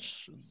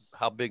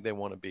how big they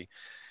want to be.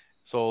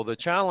 So the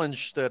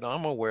challenge that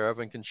I'm aware of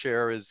and can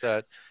share is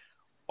that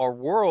our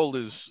world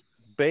is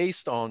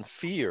based on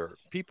fear.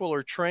 People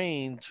are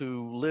trained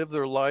to live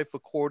their life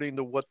according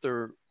to what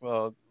they're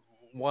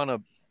want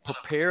to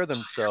prepare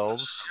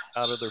themselves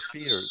out of their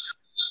fears.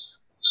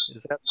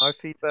 Is that my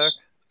feedback?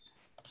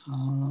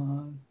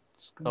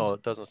 No,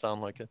 it doesn't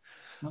sound like it.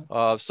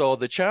 No. So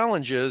the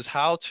challenge is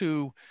how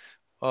to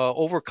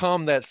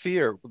overcome that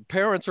fear.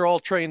 Parents are all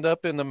trained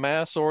up in the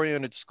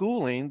mass-oriented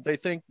schooling. They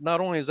think not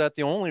only is that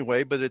the only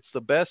way, but it's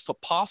the best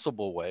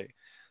possible way,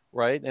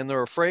 right? And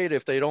they're afraid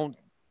if they don't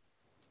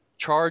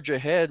charge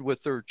ahead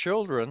with their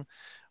children,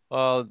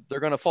 they're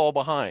going to fall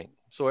behind.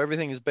 So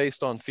everything is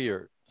based on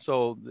fear.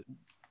 So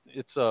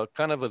it's a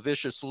kind of a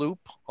vicious loop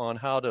on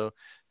how to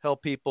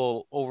help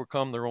people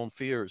overcome their own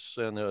fears.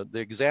 And the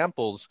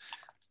examples,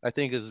 I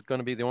think, is going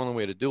to be the only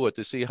way to do it,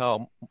 to see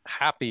how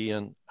happy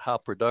and how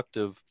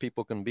productive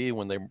people can be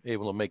when they're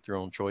able to make their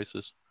own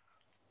choices.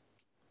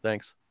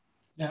 Thanks.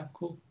 Yeah,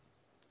 cool.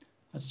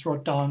 just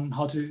wrote down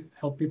how to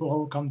help people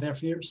overcome their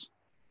fears.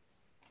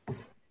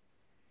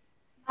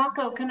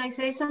 Marko, can I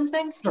say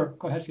something? Sure,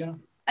 go ahead, Fiona.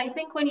 I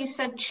think when you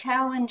said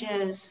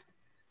challenges,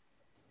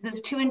 there's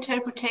two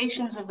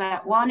interpretations of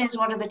that. One is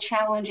what are the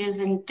challenges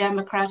in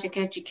democratic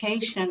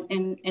education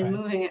in right.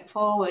 moving it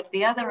forward.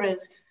 The other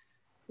is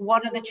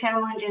what are the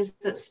challenges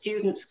that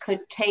students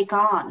could take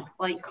on,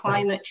 like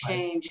climate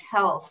change,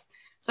 health.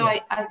 So yeah.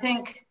 I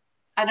think,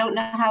 I don't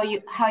know how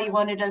you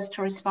wanted us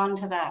to respond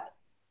to that.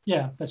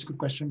 Yeah, that's a good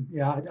question.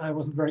 Yeah, I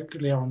wasn't very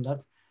clear on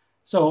that.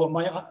 So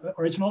my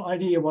original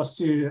idea was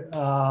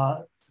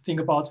to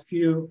think about a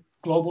few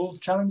global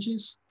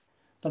challenges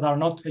that are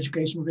not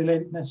education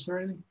related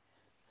necessarily,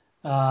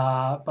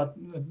 but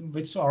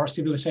which our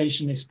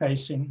civilization is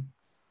facing.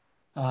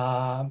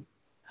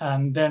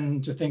 And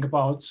then to think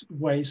about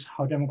ways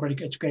how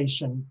democratic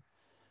education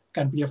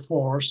can be a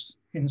force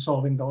in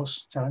solving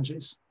those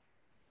challenges.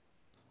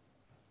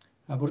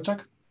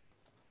 Burçak?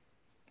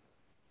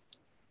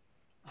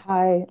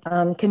 Hi,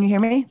 can you hear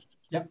me?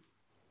 Yep.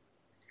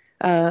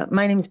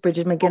 My name is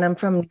Bridget McGinn. I'm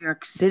from New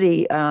York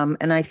City,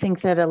 and I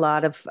think that a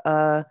lot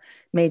of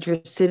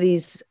major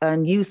cities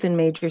and youth in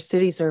major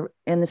cities are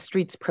in the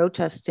streets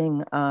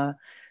protesting.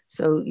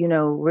 So, you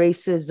know,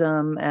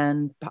 racism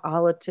and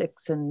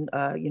politics and,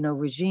 you know,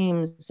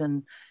 regimes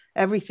and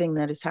everything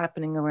that is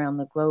happening around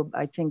the globe.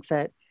 I think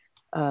that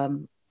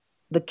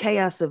the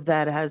chaos of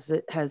that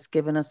has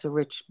given us a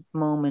rich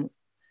moment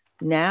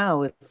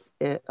now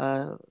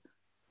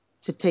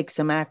to take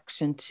some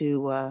action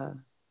to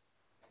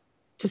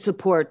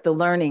support the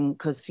learning,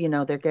 because, you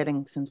know, they're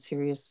getting some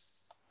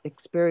serious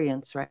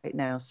experience right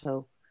now.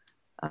 So,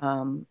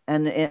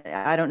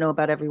 I don't know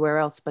about everywhere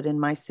else, but in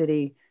my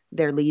city,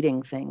 they're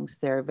leading things.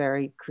 They're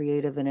very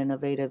creative and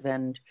innovative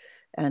and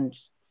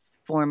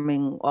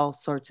forming all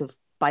sorts of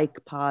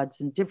bike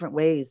pods and different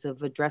ways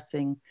of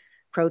addressing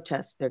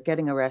protests. They're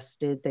getting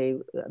arrested.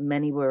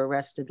 Many were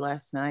arrested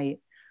last night.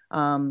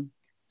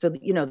 So,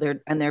 you know,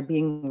 they're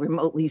being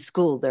remotely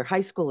schooled. They're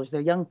high schoolers,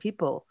 they're young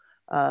people.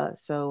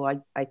 So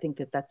I think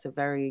that that's a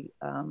very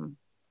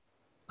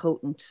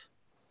potent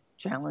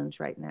challenge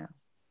right now.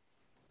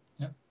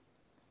 Yeah.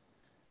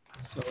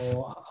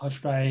 So how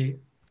should I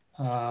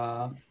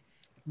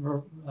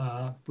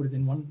put it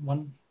in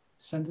one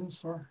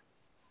sentence or?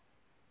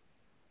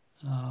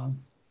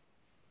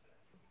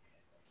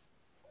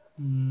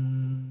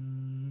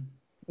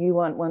 You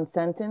want one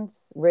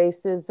sentence?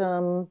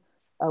 Racism,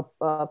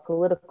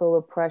 political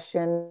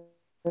oppression,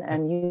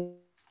 and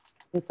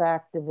youth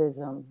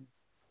activism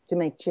to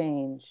make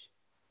change.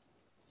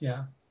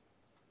 Yeah.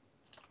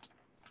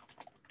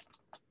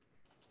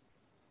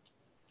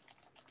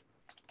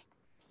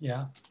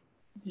 Yeah.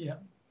 Yeah.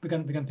 We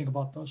can think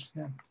about those.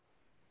 Yeah.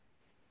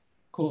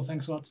 Cool.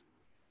 Thanks a lot.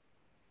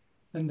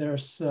 Then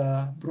there's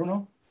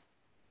Bruno.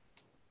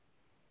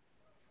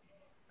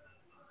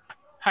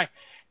 Hi.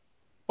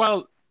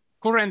 Well,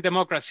 current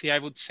democracy, I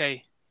would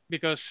say,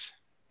 because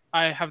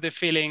I have the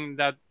feeling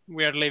that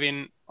we are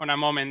living on a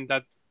moment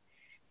that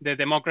the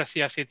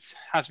democracy as it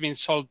has been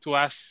sold to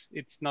us,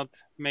 it's not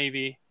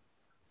maybe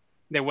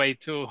the way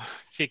to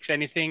fix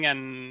anything.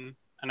 And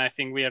I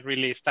think we are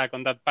really stuck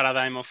on that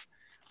paradigm of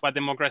what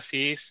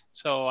democracy is.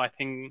 So I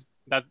think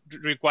that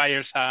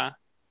requires a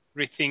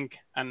rethink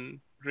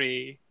and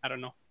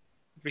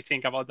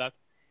rethink about that.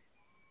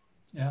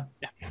 Yeah.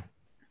 Yeah.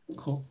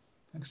 Cool.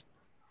 Thanks.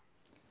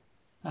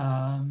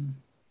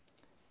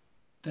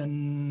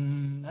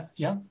 Then,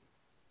 yeah.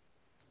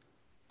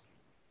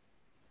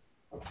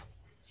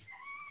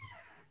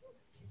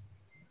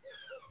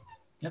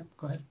 Yep,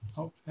 go ahead.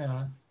 Oh,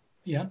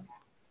 yeah.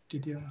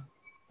 Did you?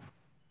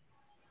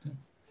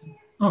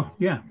 Oh,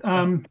 yeah.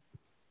 I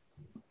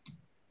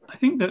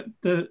think that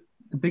the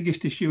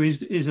biggest issue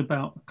is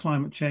about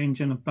climate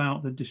change and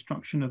about the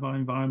destruction of our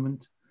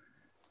environment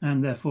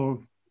and therefore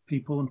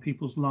people and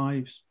people's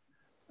lives.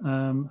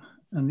 And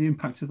the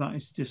impact of that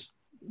is just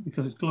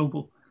because it's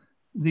global.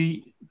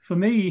 For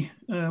me,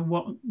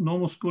 what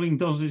normal schooling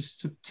does is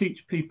to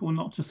teach people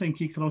not to think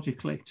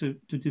ecologically,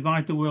 to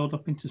divide the world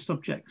up into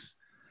subjects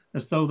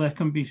as though they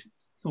can be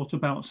thought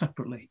about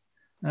separately,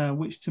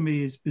 which to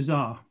me is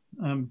bizarre.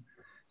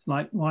 It's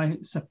like, why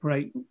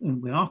separate,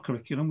 and with our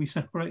curriculum, we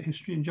separate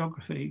history and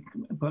geography,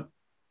 but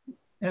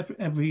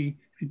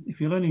if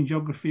you're learning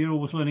geography, you're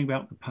always learning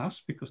about the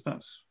past because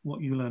that's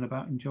what you learn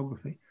about in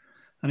geography.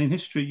 And in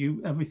history,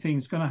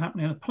 everything's going to happen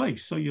in a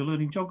place, so you're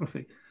learning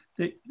geography.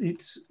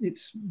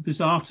 It's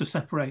bizarre to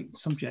separate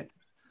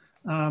subjects.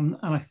 And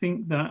I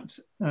think that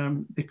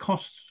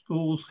because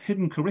schools'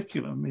 hidden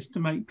curriculum is to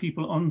make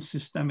people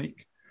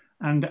unsystemic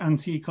and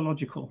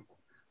anti-ecological,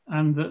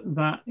 and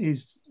that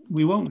is,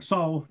 we won't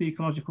solve the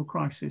ecological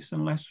crisis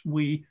unless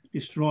we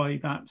destroy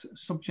that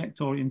subject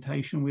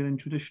orientation within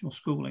traditional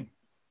schooling.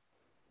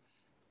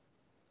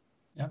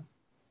 Yeah.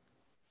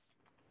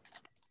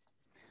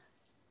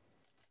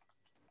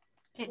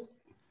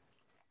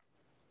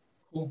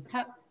 Cool.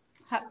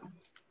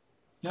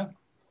 Yeah,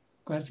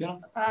 go ahead, Fiona.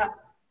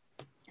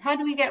 How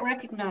do we get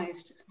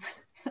recognized?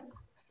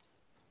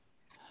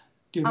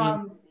 Do you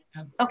mean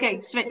Okay,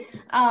 so,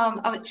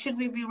 should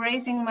we be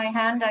raising my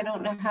hand? I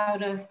don't know how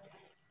to.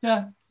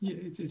 Yeah,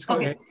 it's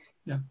okay.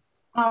 Yeah.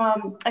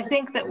 I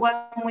think that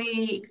when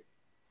we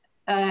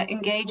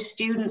engage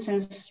students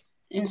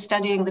in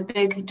studying the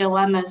big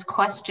dilemmas,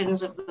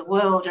 questions of the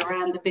world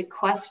around the big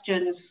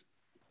questions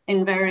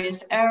in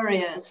various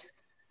areas,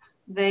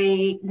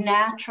 they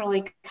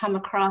naturally come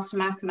across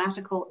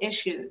mathematical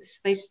issues.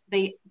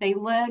 They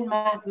learn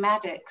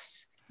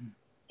mathematics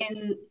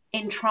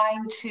in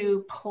trying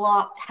to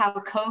plot how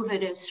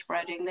COVID is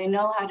spreading. They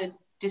know how to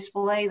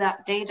display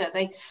that data.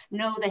 They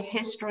know the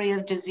history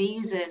of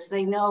diseases.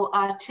 They know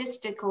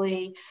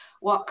artistically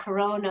what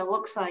corona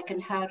looks like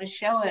and how to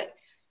show it.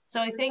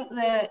 So I think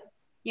that,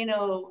 you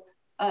know,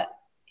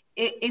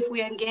 if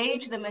we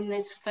engage them in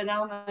this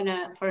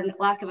phenomena, for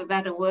lack of a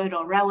better word,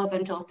 or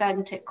relevant,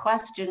 authentic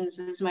questions,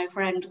 as my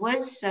friend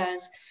Liz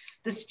says,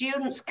 the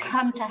students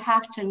come to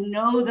have to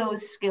know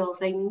those skills.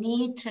 They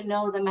need to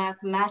know the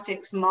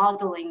mathematics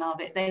modeling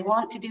of it. They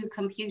want to do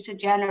computer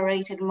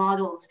generated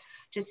models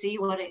to see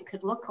what it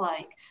could look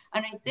like.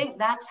 And I think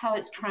that's how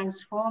it's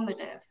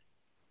transformative.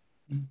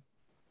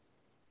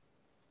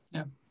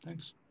 Yeah,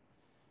 thanks.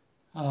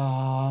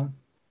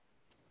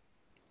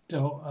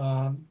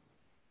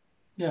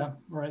 Yeah,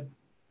 right.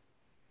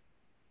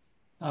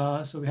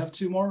 So we have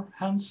 2 more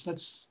hands.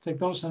 Let's take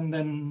those and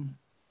then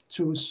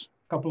choose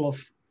a couple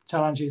of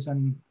challenges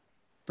and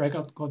go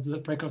to the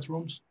breakout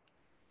rooms.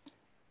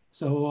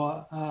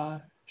 So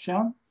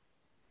Sean?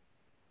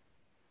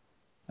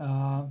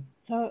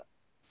 So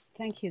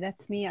thank you,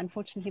 that's me.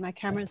 Unfortunately, my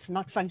camera is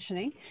not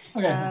functioning.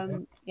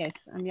 Okay. Yes,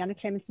 I'm Jana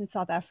Clements in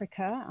South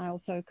Africa. I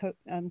also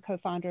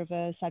co-founder of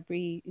a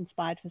Sudbury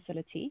inspired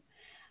facility.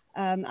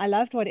 I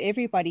loved what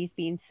everybody's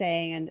been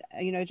saying, and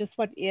you know, just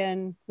what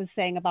Ian was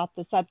saying about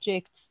the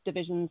subjects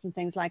divisions and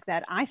things like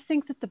that. I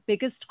think that the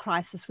biggest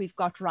crisis we've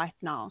got right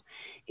now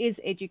is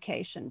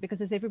education,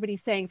 because as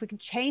everybody's saying, if we can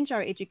change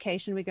our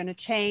education, we're going to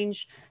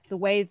change the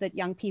way that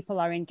young people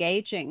are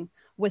engaging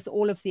with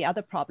all of the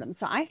other problems.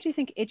 So I actually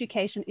think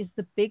education is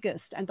the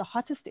biggest and the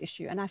hottest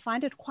issue, and I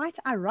find it quite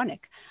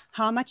ironic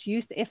how much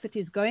youth effort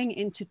is going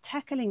into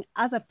tackling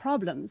other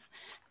problems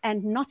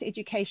and not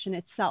education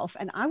itself.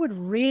 And I would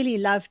really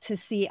love to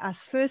see us,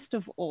 first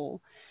of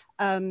all,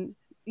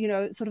 you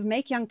know, sort of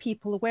make young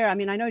people aware. I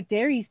mean, I know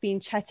Derry's been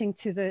chatting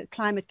to the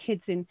climate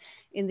kids in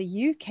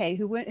the UK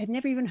who had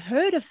never even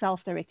heard of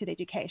self-directed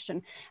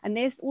education. And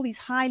there's all these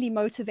highly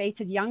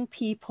motivated young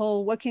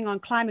people working on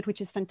climate,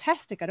 which is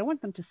fantastic. I don't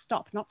want them to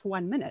stop, not for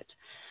 1 minute.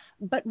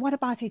 But what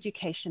about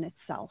education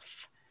itself?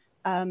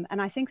 And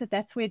I think that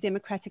that's where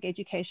democratic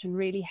education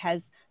really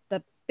has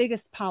the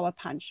biggest power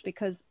punch,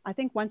 because I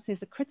think once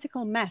there's a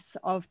critical mass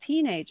of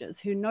teenagers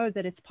who know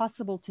that it's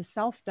possible to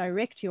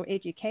self-direct your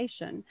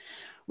education,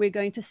 we're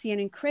going to see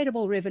an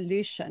incredible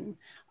revolution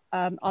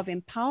of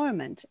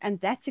empowerment. And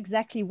that's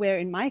exactly where,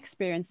 in my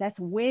experience, that's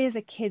where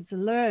the kids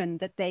learn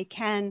that they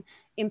can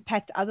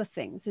impact other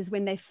things, is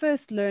when they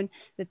first learn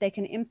that they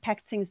can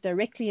impact things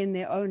directly in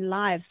their own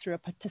lives through a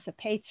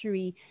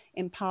participatory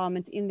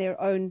empowerment in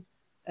their own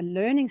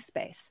learning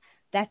space.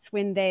 That's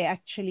when they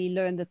actually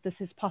learn that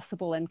this is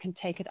possible and can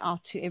take it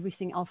out to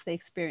everything else they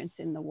experience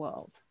in the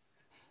world.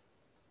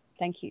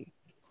 Thank you.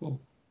 Cool.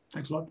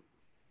 Thanks a lot.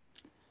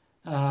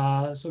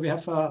 So we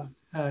have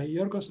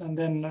Yorgos, and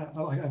then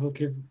I will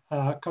give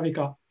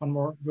Kavika one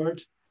more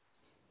word.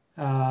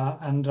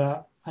 And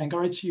I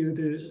encourage you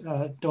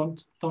to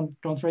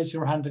don't raise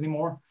your hand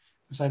anymore,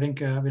 because I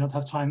think we don't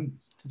have time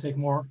to take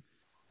more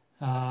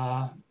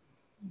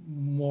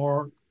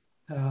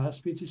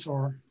speeches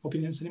or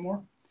opinions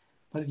anymore.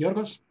 But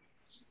Yorgos?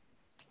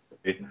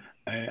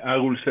 I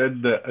will say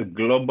a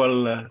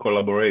global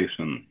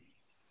collaboration,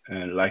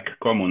 like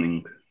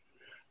commoning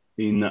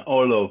in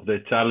all of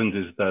the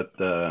challenges that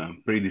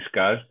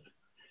pre-discussed.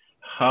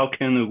 How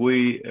can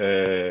we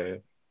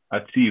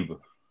achieve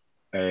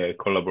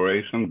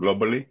collaboration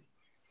globally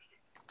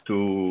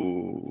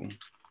to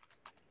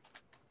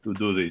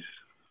do this?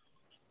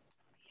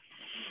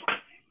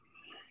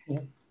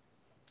 Cool.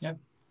 Yeah.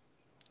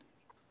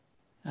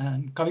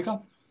 And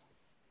Kavika?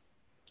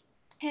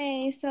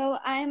 Hey, so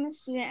I'm a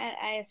student at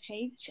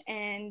ISH,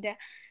 and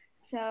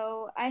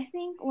so I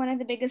think one of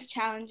the biggest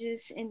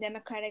challenges in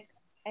democratic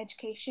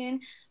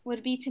education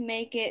would be to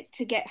make it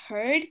to get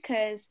heard,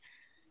 because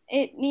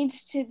it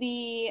needs to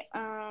be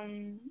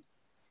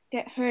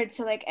get heard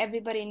so like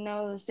everybody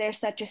knows there's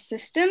such a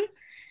system,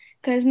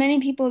 because many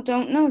people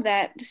don't know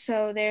that,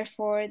 so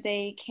therefore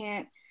they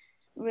can't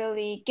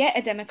really get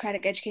a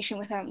democratic education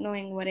without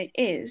knowing what it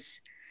is.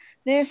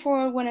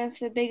 Therefore, one of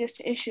the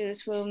biggest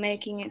issues will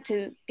making it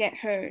to get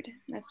heard.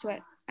 That's what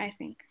I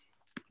think.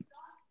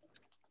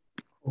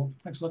 Cool.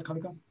 Thanks a lot,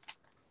 Kavika.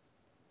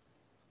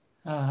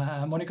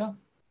 Monica?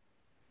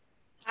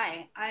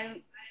 Hi,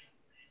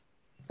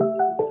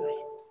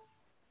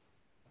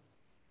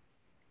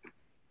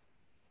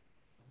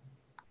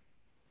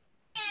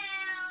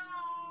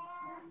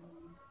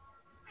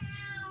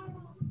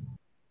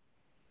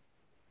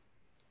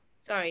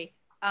 sorry.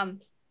 No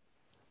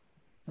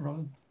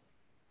problem.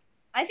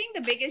 I think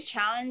the biggest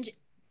challenge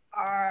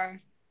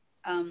are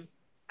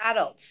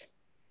adults.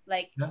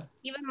 Like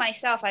even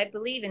myself, I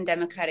believe in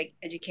democratic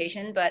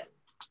education, but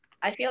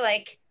I feel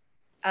like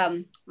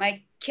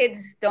my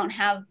kids don't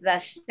have the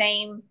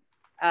same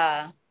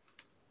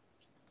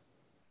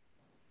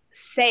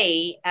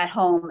say at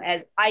home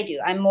as I do.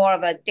 I'm more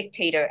of a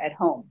dictator at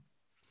home.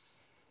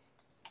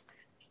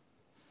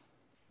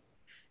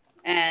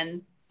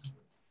 And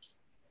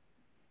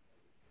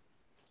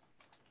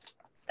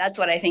that's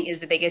what I think is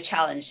the biggest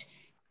challenge.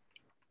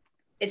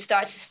 It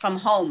starts from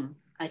home,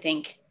 I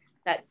think,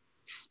 that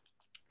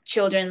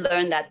children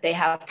learn that they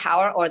have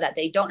power or that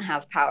they don't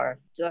have power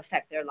to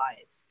affect their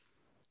lives.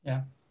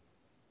 Yeah.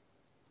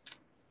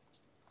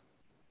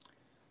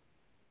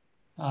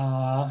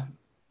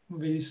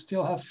 We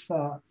still have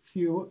a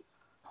few.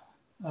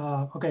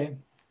 Okay,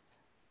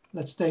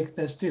 let's take,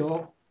 there's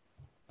still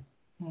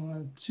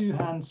 2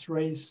 hands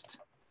raised.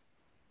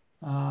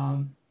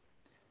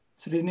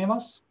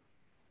 Srinivas?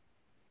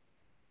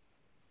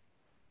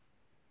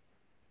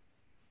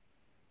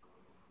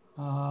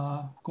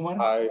 Kumar?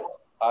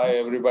 Hi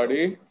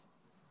everybody.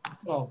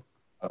 Oh.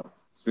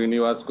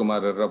 Srinivas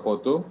Kumar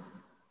Rapotu.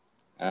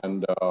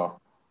 And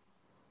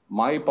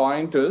my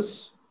point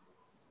is,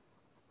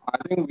 I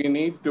think we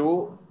need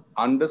to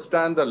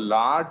understand the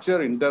larger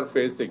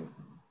interfacing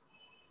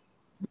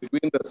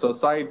between the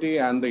society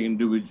and the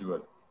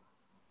individual.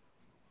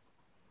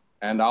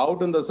 And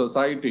out in the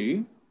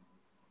society,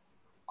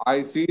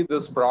 I see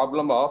this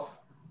problem of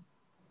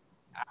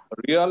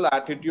real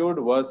attitude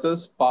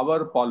versus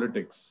power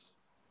politics.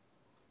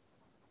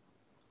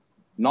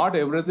 Not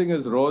everything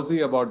is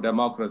rosy about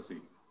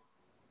democracy.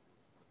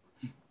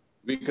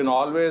 We can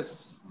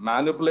always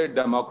manipulate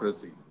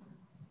democracy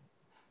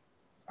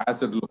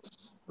as it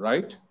looks,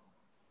 right?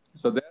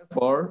 So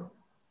therefore,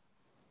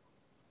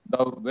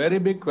 the very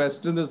big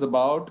question is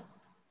about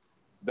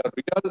the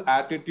real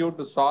attitude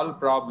to solve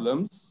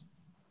problems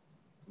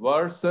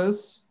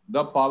versus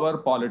the power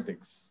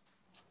politics.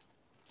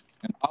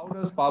 And how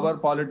does power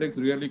politics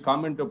really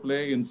come into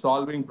play in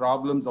solving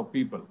problems of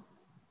people?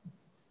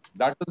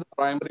 That is the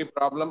primary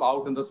problem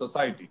out in the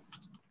society.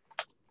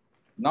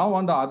 Now,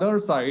 on the other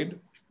side,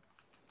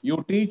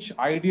 you teach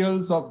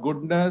ideals of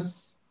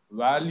goodness,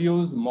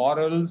 values,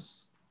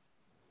 morals,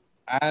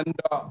 and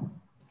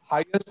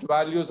highest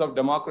values of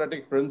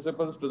democratic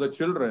principles to the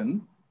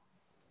children.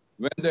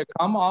 When they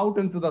come out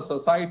into the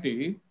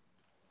society,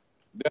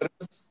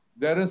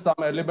 there is some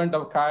element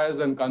of chaos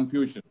and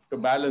confusion to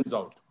balance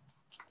out.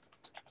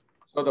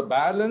 So the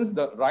balance,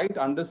 the right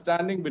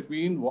understanding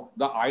between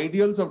the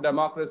ideals of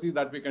democracy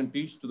that we can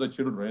teach to the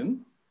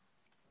children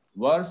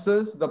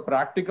versus the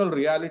practical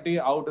reality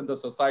out in the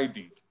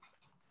society,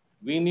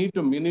 we need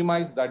to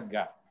minimize that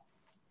gap.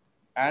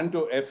 And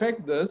to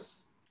effect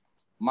this,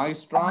 my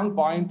strong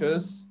point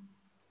is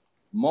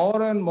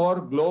more and more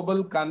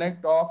global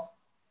connect of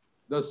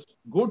the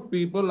good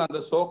people and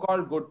the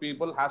so-called good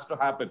people has to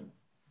happen.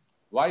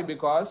 Why?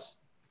 Because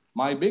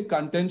my big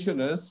contention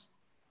is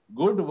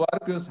good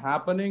work is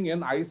happening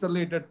in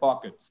isolated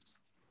pockets.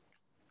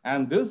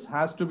 And this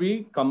has to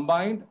be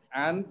combined,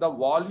 and the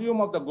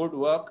volume of the good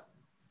work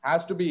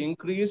has to be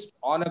increased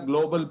on a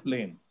global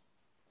plane.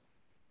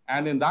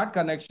 And in that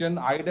connection,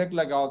 Idec,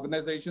 like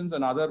organizations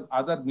and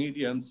other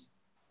mediums,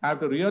 have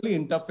to really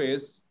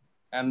interface.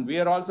 And we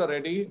are also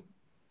ready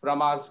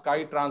from our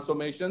Sky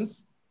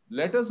transformations.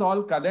 Let us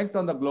all connect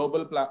on the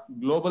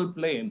global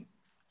plane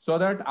so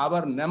that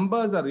our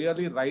numbers are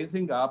really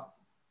rising up,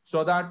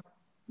 so that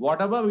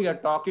whatever we are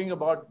talking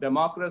about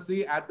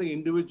democracy at the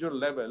individual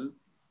level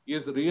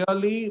is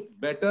really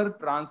better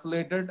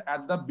translated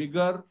at the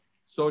bigger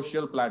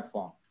social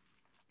platform.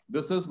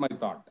 This is my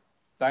thought.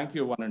 Thank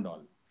you, one and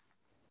all.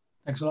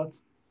 Thanks a lot.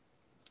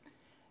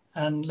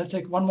 And let's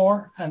take one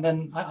more, and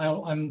then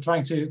I'm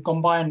trying to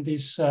combine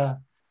these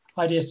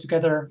ideas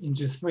together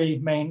into 3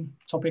 main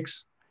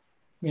topics.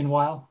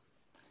 Meanwhile,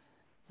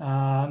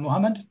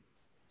 Mohammed?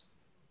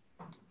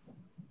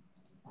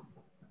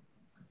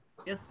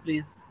 Yes,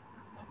 please.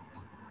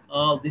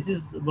 This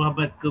is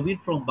Mohammed Kabir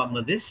from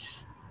Bangladesh.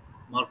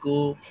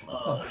 Marko,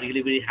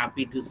 really very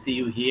happy to see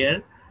you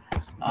here.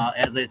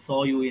 As I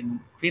saw you in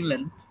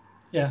Finland.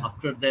 Yeah.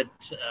 After that,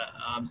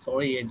 I'm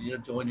sorry I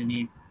didn't join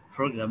any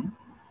program.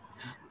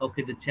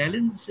 Okay, the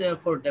challenge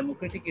for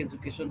democratic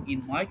education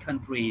in my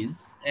country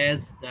is,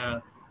 as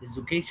the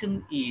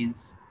education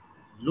is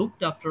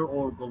looked after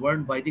or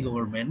governed by the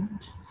government.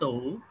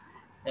 So,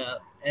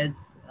 as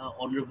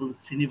Honorable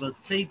Srinivas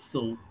said,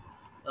 so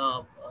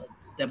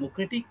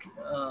democratic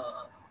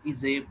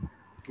is a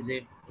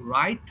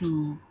right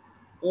to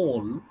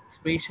all,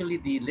 especially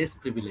the less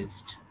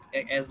privileged,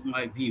 as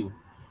my view.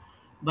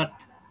 But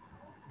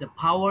the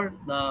power,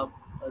 the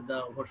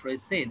what should I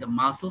say, the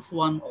muscles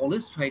one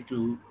always try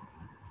to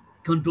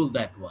control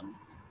that one.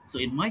 So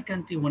in my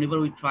country, whenever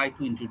we try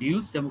to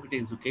introduce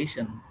democratic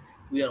education,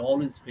 we are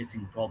always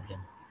facing problem.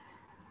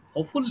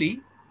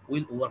 Hopefully,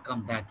 we'll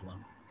overcome that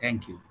one.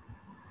 Thank you.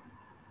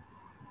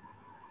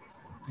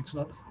 Thanks a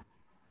lot.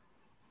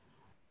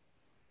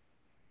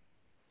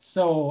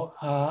 So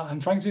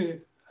I'm trying to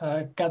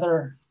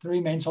gather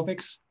 3 main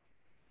topics.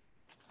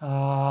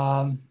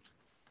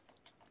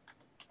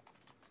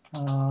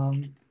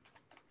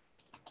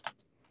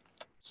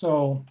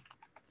 So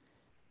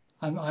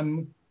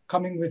I'm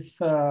coming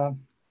with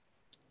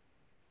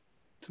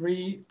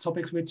 3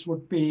 topics, which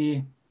would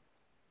be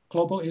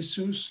global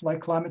issues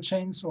like climate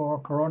change or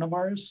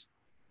coronavirus.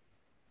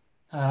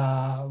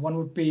 One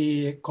would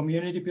be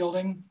community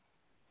building,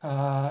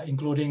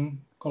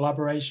 including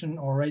collaboration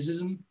or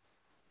racism,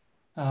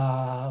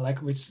 like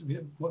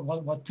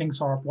what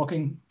things are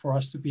blocking for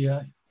us to be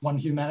one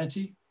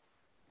humanity.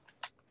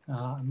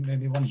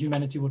 Maybe one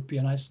humanity would be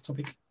a nice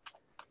topic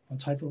or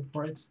title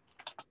for it.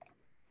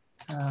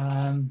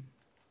 And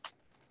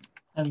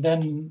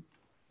then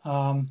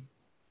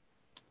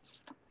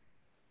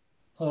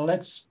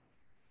let's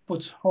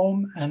put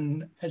home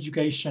and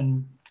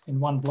education in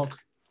one block.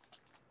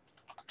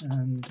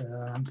 And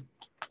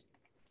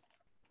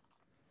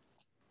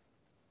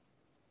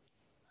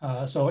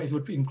so it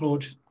would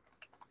include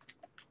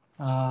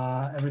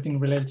everything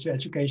related to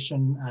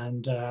education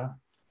and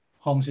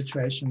home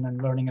situation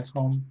and learning at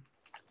home.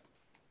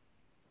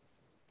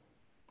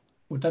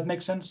 Would that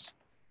make sense?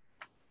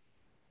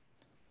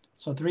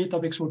 So 3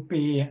 topics would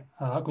be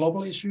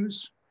global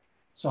issues.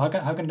 So how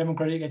can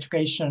democratic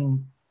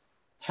education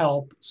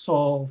help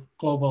solve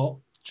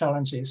global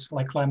challenges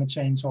like climate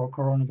change or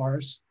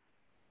coronavirus?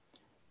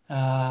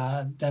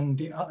 Then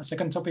the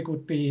second topic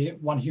would be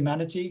one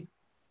humanity.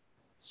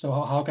 So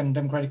how can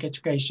democratic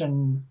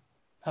education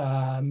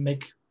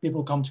make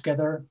people come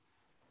together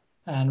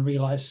and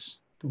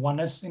realize the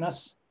oneness in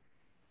us?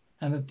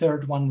 And the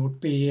third one would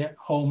be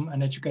home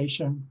and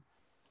education.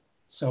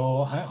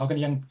 So how can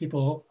young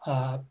people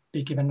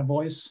be given a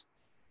voice,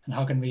 and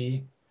how can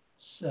we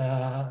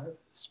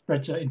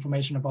spread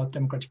information about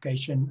democratic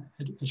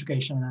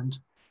education and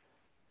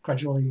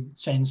gradually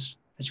change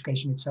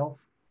education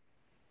itself?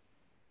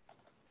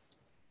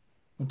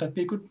 Would that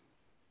be good?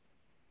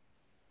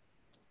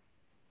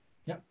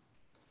 Yeah.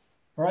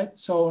 All right.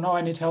 So now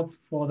I need help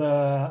for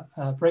the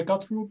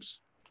breakout groups.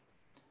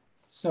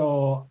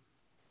 So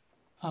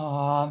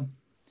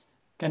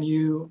can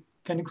you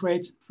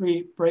create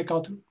 3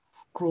 breakout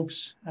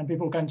groups, and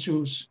people can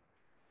choose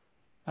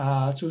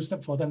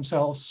them for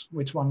themselves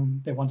which one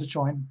they want to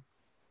join.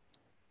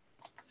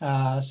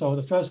 So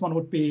the first one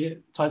would be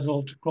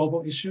titled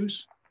Global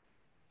Issues.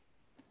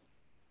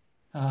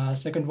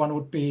 Second one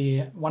would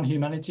be One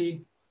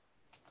Humanity.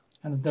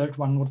 And the third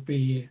one would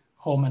be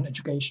Home and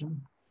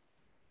Education.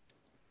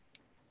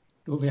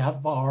 Do we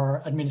have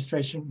our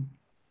administration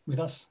with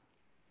us?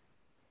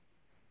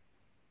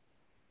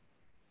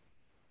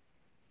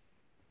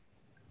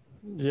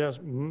 Yes,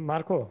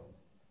 Marco.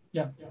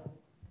 Yeah.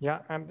 Yeah,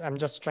 I'm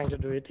just trying to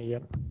do it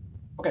here.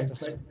 Okay,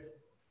 just... great.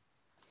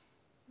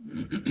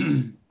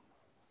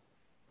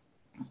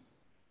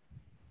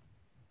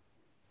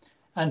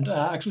 And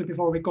actually,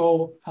 before we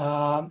go,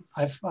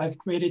 I've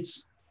created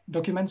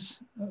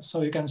documents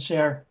so you can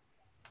share.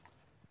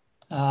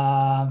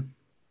 I'll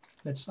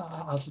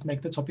just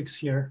make the topics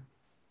here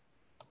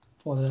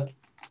for the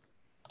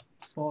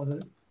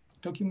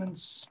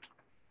documents.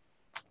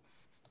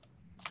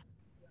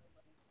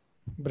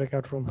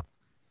 Breakout room.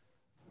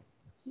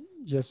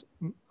 Yes,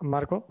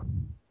 Marco?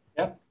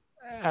 Yep.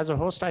 As a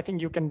host, I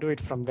think you can do it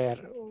from there.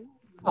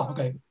 Oh,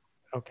 okay.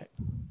 Okay.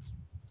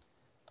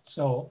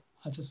 So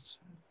I'll just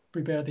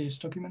prepare these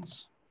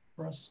documents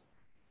for us.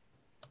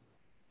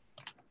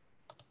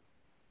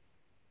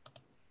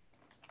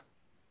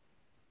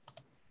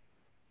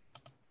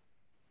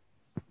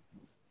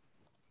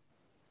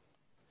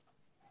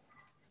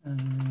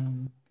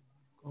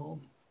 Go.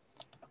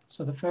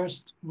 So the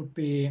first would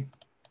be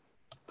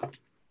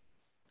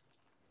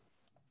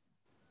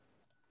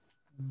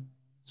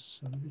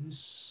so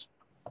this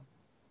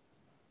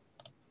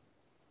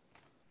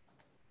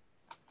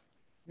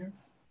here.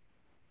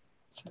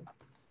 Check.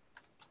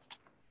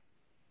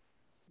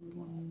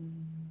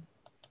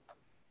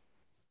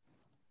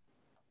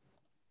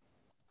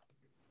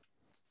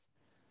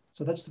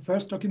 So that's the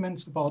first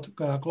document about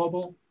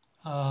global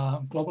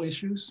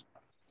issues.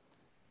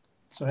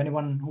 So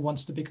anyone who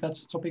wants to pick that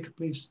topic,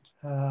 please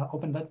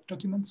open that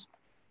document.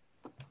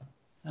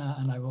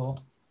 And I will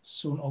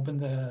soon open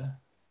the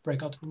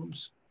breakout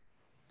rooms.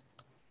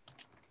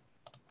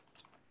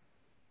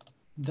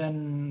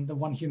 Then the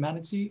One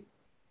Humanity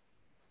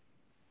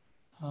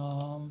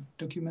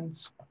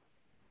documents.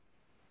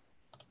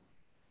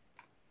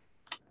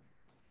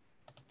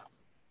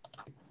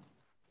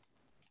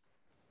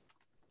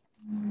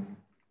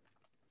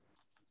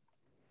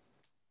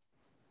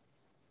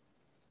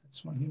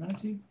 That's One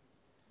Humanity.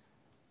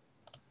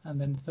 And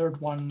then the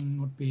third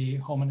one would be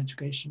Home and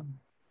Education.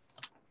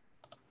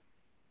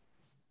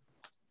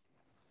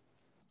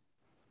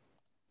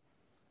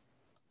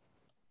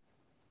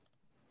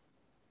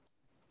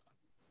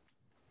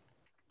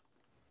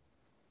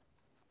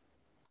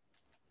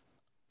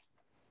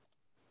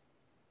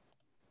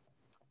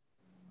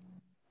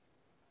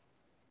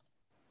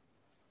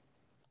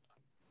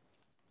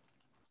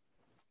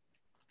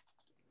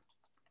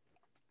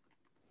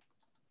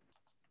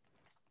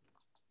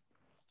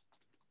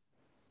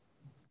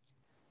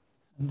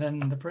 And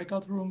then the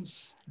breakout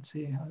rooms, let's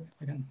see how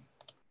I can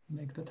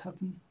make that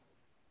happen.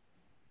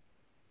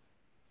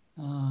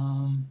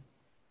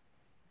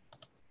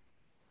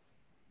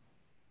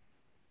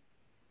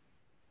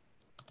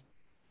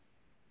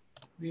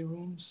 Three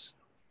rooms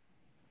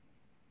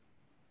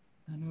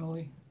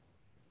manually.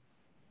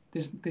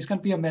 This can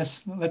be a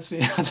mess. Let's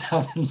see what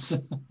happens.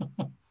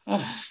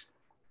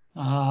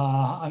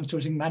 I'm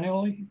choosing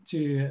manually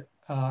to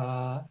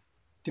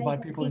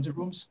divide people into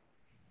rooms.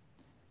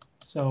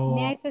 So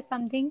may I say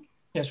something?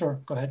 Yeah,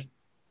 sure. Go ahead.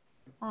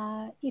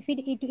 If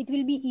it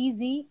will be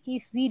easy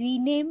if we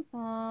rename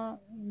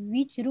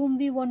which room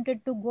we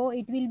wanted to go.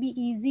 It will be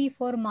easy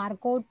for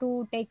Marko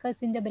to take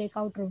us in the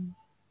breakout room.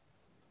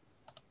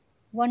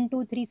 1,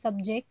 2, 3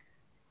 subject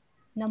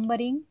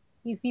numbering.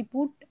 If we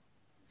put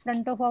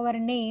front of our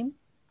name,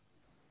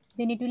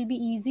 then it will be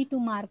easy to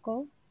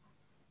Marko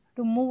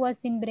to move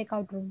us in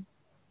breakout room.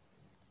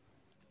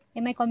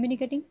 Am I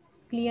communicating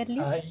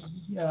clearly?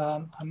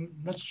 I'm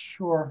not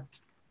sure.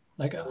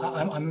 Like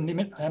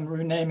I'm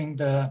renaming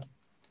the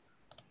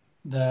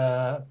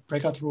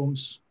breakout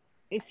rooms.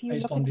 If you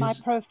look at my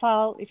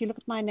profile, if you look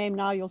at my name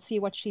now, you'll see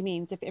what she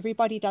means. If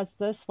everybody does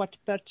this, what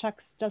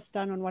Chuck's just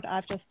done and what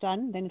I've just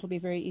done, then it'll be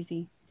very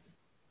easy.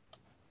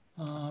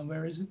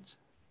 Where is it?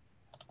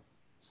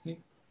 See.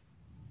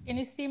 Can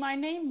you see my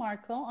name,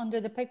 Marko,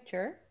 under the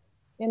picture?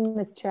 In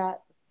the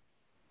chat.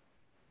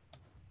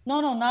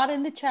 No, not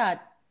in the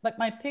chat, but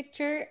my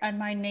picture and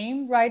my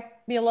name right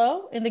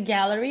below in the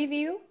gallery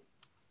view.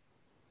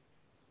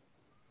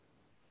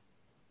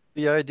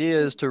 The idea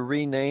is to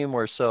rename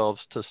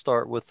ourselves to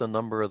start with the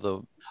number of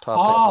the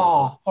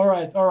top. All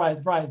right.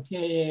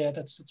 Yeah.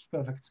 That's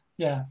perfect.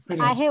 Yeah,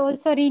 brilliant. I have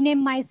also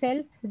renamed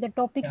myself the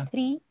topic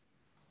 3.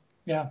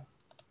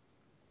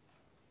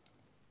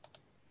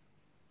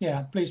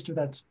 Yeah, please do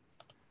that.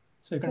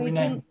 So you can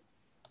rename.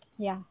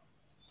 Yeah.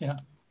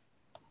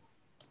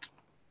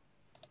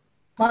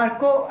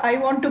 Marko, I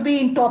want to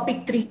be in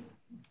topic 3.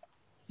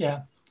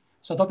 Yeah.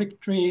 So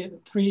topic 3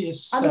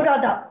 is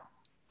Anuradha.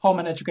 Home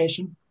and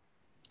education.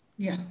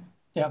 Yeah.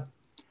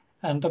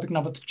 And topic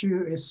number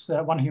 2 is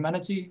One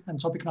Humanity, and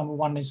topic number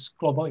 1 is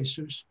global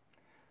issues.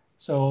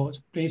 So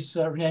please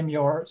rename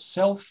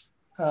yourself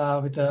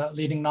with the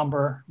leading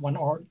number 1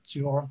 or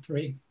 2 or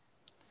 3,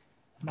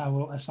 and I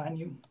will assign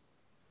you.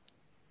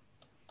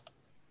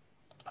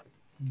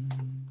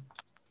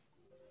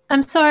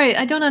 I'm sorry,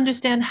 I don't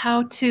understand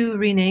how to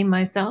rename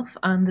myself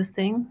on this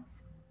thing.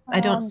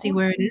 I don't see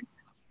where it is.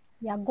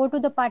 Yeah, go to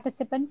the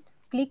participant,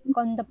 click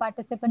on the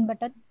participant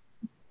button.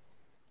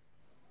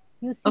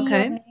 You see your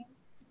name.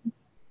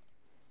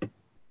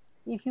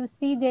 If you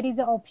see there is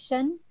an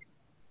option,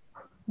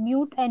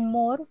 mute and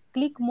more,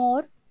 click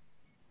more.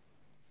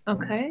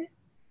 Okay.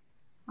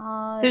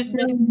 There's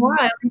no more,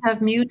 I only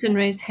have mute and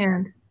raise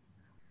hand.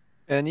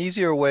 An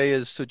easier way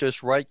is to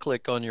just right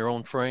click on your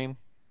own frame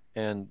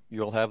and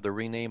you'll have the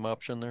rename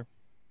option there.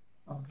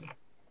 Okay.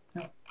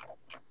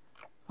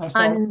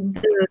 On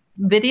the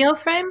video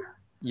frame?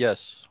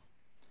 Yes.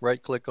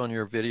 Right click on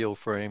your video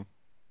frame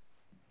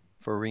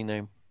for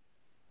rename.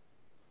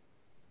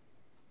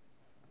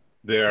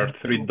 There are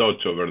 3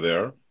 dots over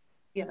there.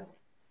 Yeah.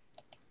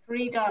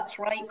 3 dots,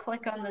 right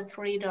click on the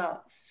 3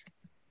 dots.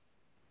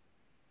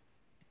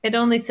 It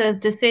only says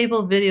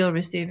disable video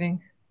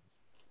receiving.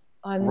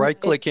 Right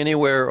click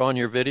anywhere on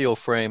your video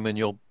frame and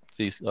you'll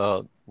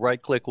right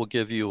click will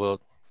give you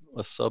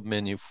a sub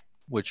menu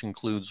which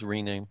includes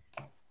rename.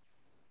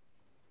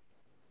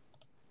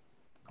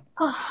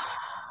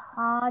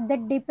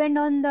 That depend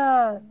on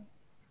the.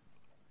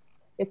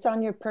 It's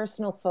on your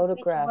personal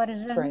photograph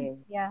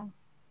frame. Yeah.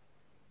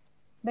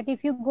 But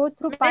if you go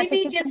through Maybe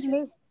participant just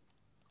list,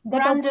 that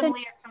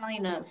randomly option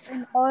assign us.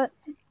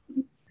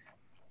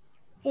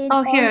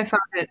 Here I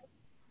found it.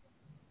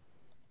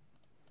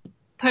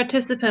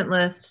 Participant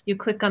list. You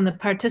click on the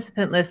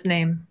participant list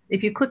name.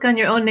 If you click on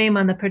your own name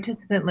on the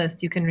participant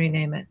list, you can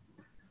rename it.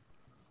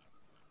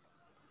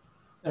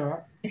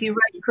 If you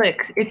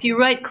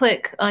right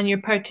click on your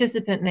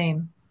participant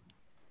name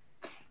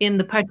in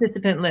the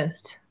participant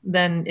list,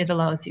 then it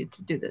allows you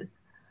to do this.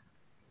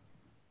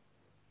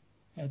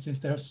 And since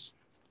there's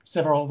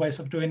several ways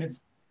of doing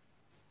it,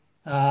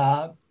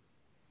 I'll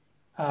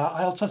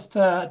just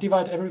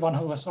divide everyone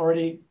who has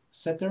already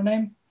set their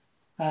name,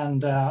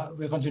 and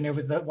we'll continue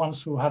with the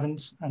ones who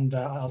haven't, and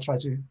I'll try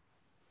to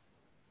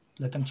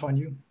let them join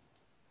you.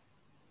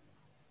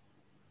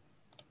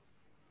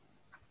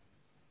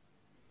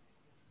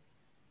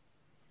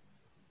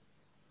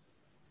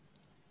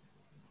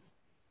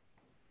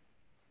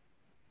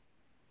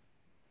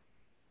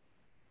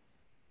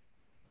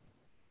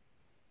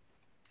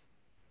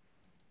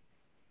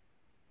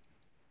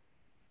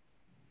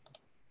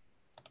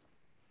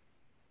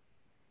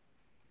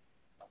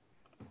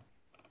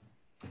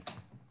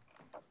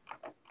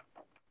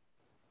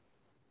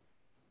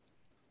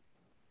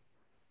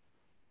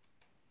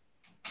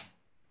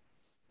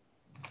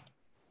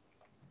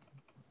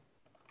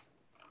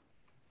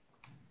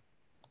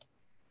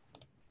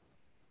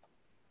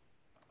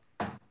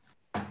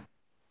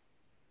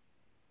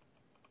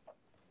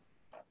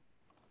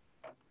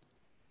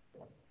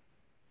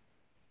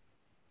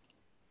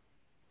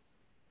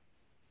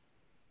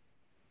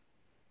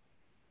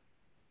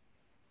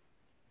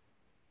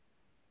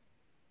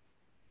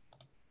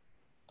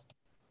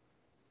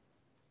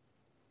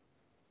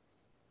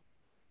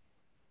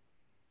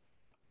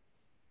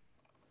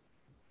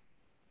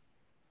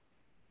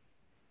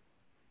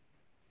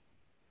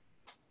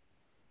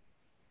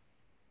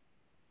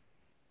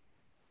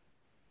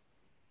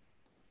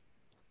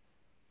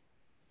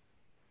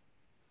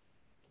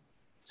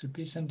 should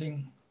be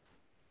sending.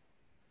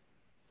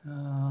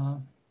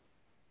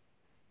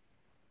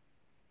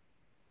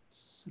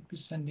 Should be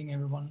sending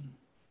everyone.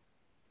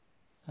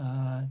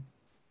 I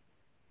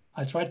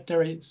tried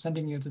Terry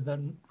sending you to the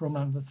room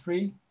number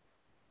 3.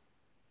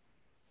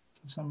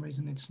 For some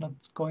reason, it's not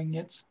going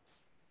yet.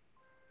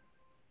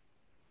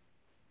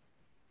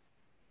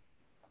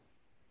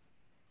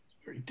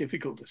 Very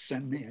difficult to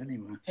send me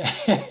anywhere.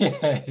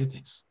 Yeah, it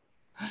is.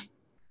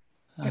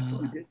 I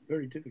find it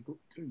very difficult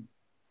too.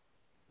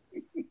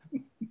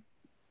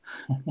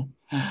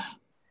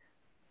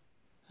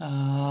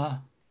 Let's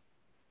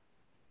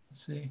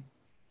see.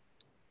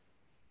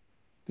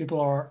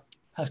 People are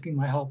asking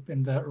my help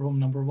in the room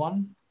number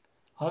 1.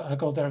 I'll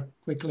go there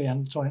quickly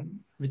and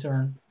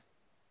return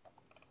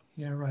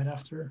here right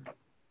after.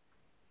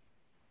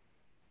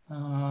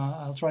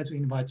 I'll try to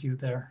invite you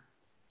there,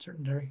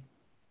 Derry.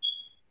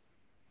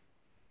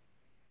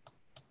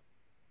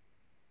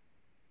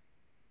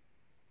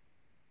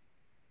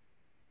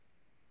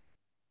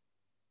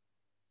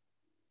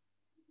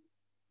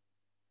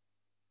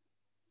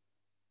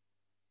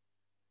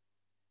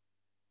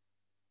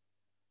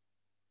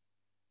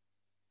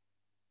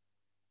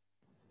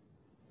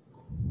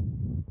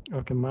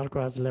 Okay, Marko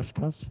has left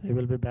us. He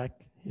will be back.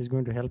 He's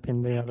going to help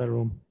in the other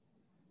room.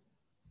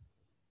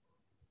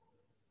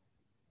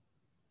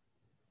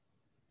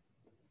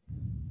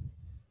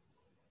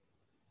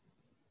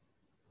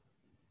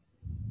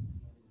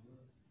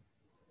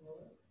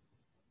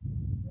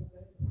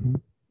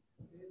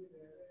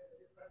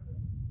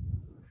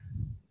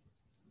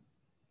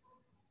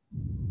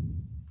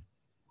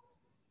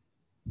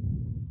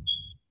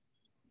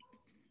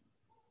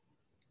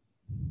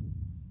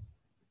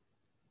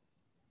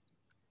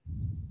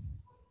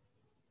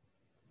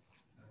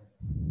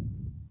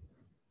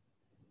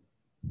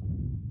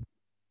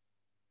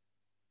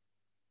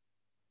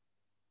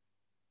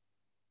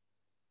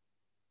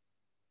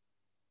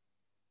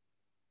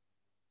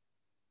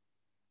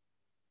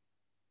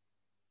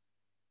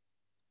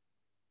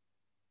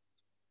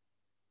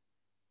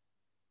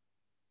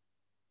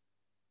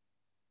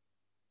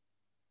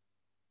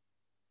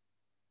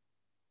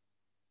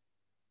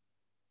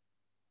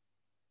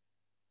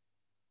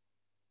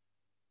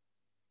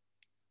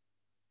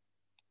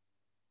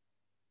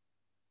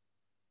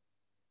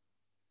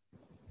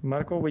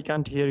 Marko, we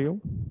can't hear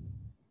you.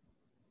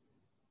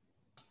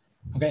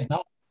 Okay,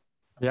 now?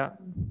 Yeah.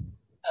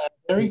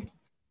 Derry,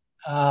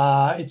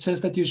 it says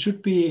that you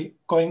should be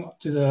going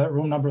to the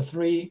room number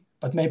 3,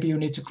 but maybe you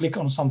need to click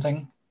on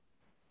something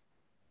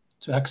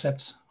to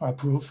accept or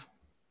approve.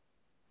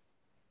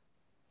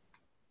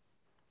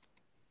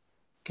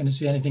 Can you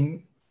see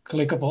anything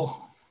clickable?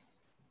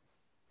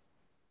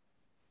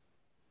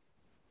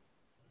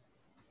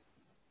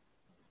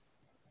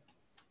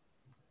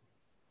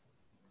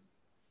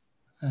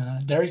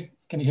 Derry,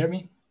 can you hear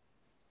me?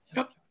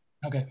 Yep.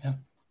 Okay, yeah.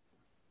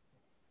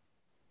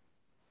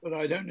 But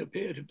I don't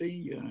appear to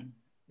be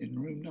in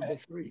room number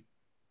 3.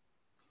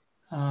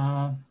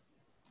 Try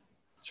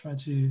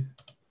to.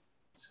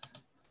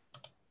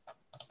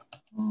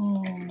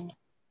 I'll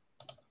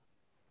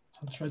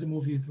try to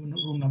move you to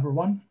room number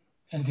 1.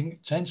 Anything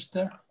changed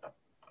there?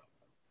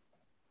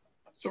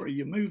 Sorry,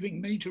 you're moving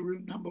me to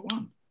room number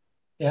 1.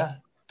 Yeah.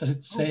 Does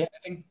it say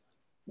anything?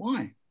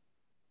 Why?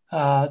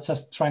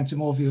 Just trying to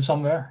move you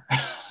somewhere.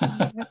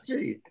 Let's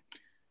see.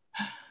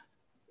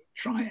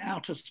 Try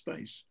outer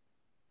space.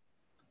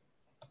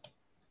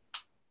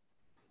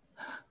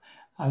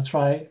 I'll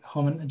try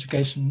home and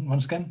education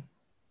once again.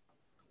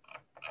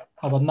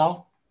 How about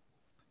now?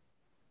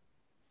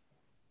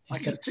 I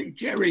can see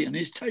Jerry and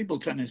his table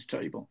tennis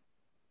table.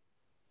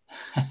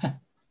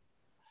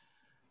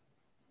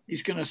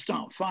 He's going to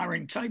start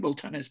firing table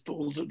tennis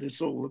balls at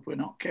us all if we're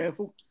not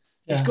careful.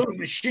 Yeah. He's got a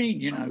machine,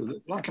 you know,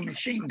 like a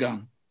machine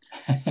gun.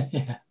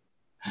 Yeah.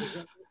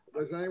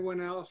 Does anyone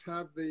else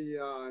have the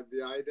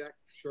Idec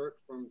shirt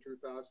from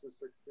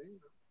 2016?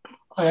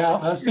 Oh, yeah,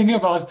 I was thinking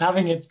about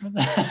having it.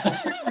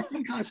 I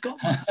think I've got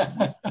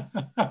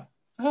that.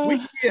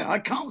 Which year? I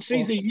can't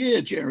see the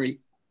year, Jerry.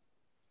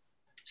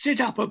 Sit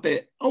up a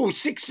bit. Oh,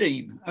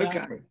 16.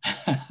 Okay.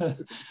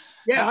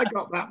 Yeah, I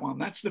got that one.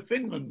 That's the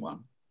Finland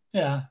one.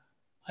 Yeah,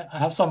 I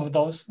have some of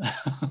those.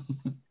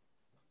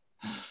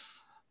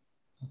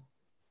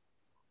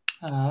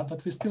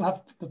 But we still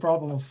have the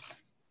problem of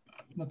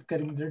not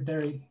getting their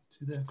Derry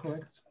to the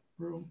correct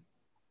room.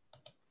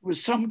 There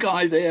was some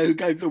guy there who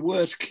gave the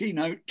worst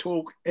keynote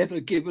talk ever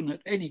given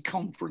at any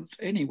conference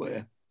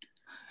anywhere.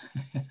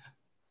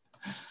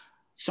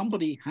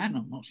 Somebody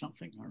Hannum or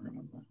something, I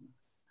remember.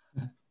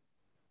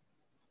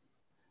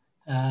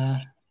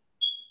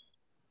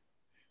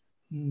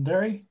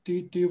 Derry,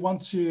 do you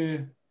want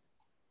to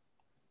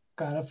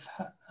kind of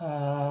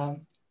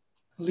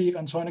leave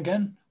and join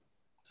again?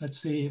 Let's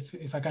see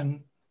if I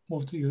can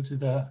move you to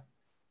the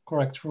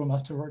correct room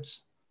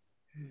afterwards.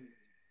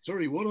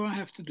 Sorry, what do I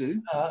have to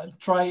do?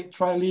 Try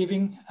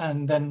leaving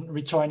and then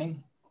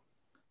rejoining.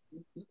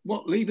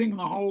 What, leaving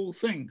the whole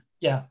thing?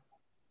 Yeah.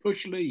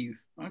 Push leave.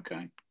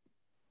 Okay.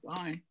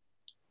 Bye.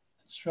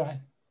 Let's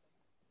try.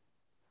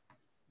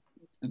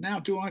 And now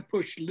do I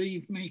push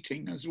leave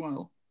meeting as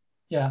well?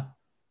 Yeah.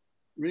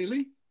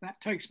 Really? That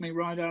takes me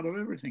right out of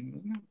everything,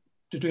 doesn't it?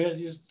 Did you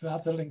use to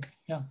have the link?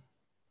 Yeah.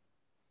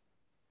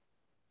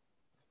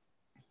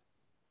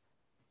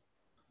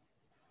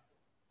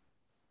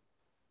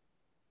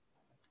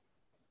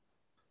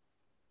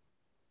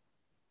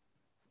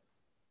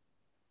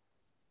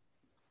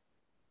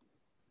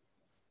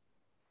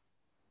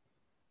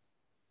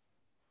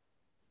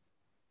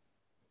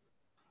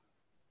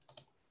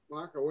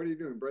 Marko, what are you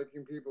doing?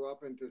 Breaking people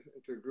up into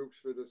groups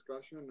for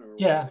discussion? Or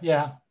Yeah, what?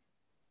 yeah.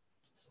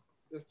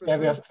 Yeah,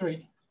 we have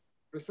 3.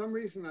 For some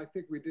reason, I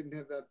think we didn't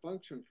have that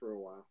function for a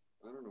while.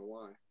 I don't know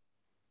why.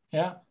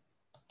 Yeah.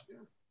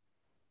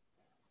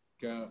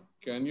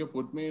 Can you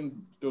put me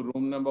into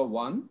room number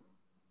 1?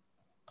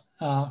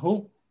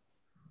 Who?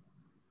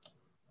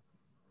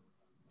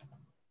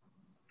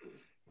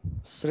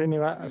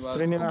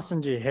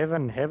 Srinivasanji,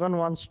 Heaven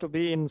wants to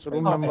be in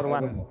room number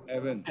 1.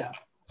 Heaven. Yeah,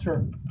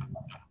 sure.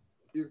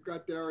 You've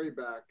got Derry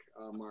back,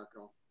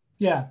 Marko.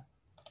 Yeah.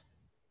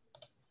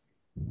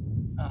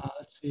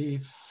 Let's see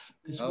if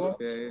this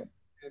works. Okay,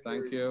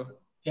 thank you.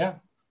 Yeah.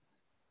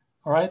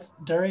 All right,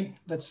 Derry,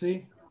 let's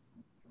see.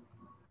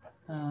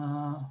 We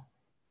can't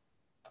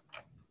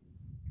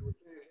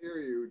hear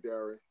you,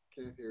 Derry.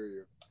 Can't hear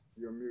you.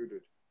 You're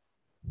muted.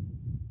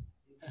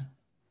 Yeah.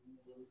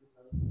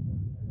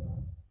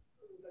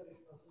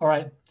 All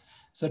right.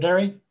 So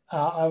Derry,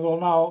 I will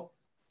now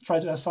try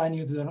to assign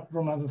you to the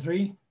room number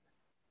 3.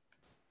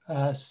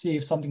 See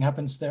if something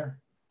happens there.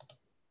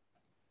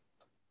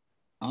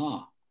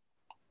 Ah.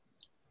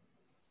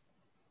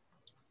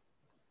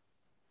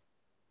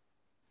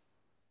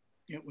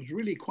 It was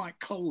really quite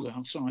cold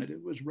outside.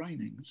 It was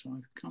raining, so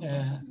I can't.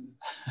 Yeah.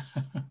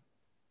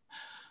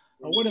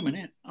 Oh, wait a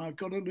minute. I've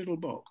got a little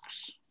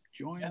box.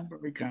 Join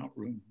breakout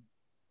room.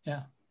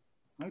 Yeah.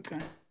 Okay.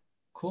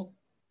 Cool.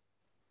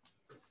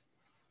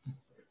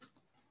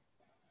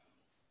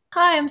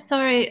 Hi, I'm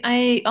sorry.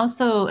 I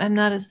also am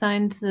not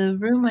assigned the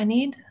room I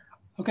need.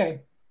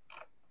 Okay.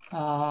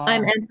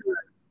 I'm Angela.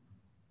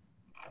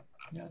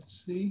 Let's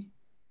see.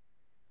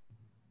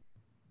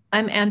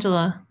 I'm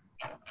Angela.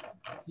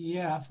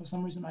 Yeah, for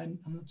some reason I'm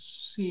not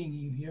seeing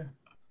you here.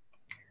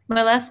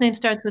 My last name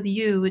starts with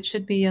U, which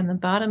should be on the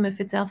bottom if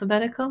it's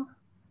alphabetical.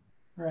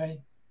 Right.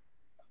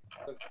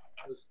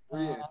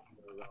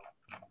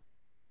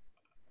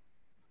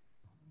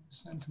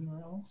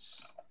 Somewhere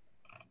else?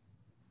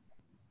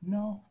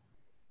 No.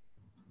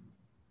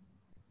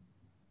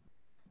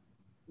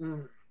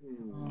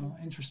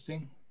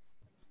 Interesting.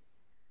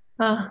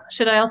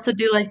 Should I also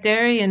do like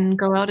Derry and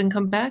go out and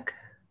come back?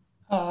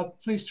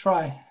 Please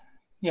try.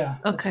 Yeah.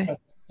 Okay.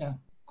 Yeah,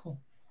 cool.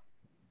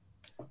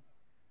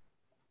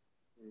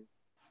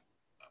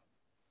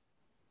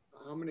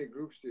 How many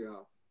groups do you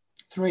have?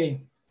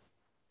 3.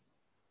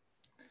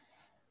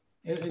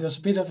 It was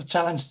a bit of a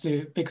challenge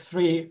to pick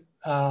 3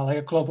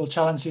 like global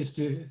challenges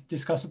to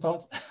discuss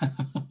about.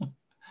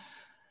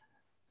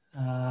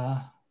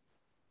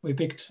 We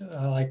picked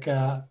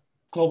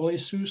global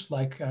issues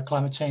like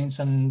climate change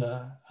and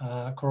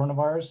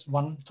coronavirus,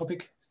 one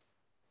topic.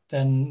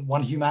 Then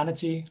one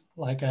humanity,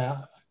 like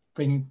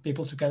bringing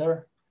people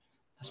together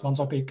as one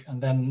topic,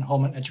 and then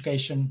home and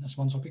education as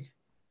one topic.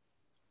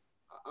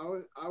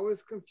 I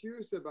was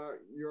confused about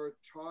your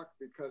talk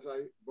because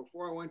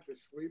before I went to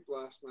sleep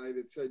last night,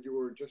 it said you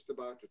were just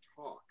about to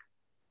talk.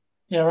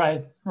 Yeah,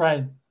 right.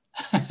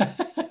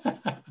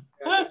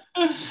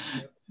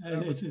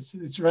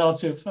 It's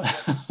relative.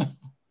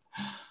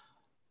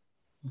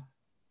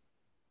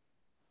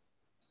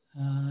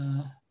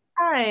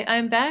 Hi,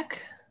 I'm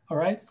back. All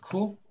right,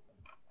 cool.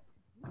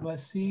 Do I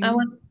see? I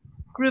want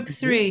group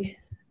 3.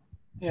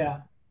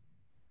 Yeah.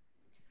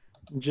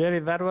 Jerry,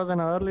 that was an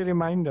early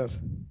reminder.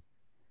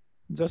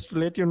 Just to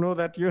let you know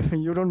that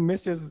you don't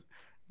miss his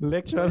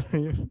lecture.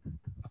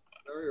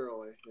 Very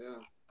early,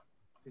 yeah.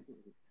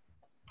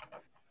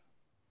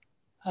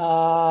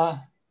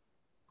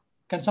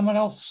 Can someone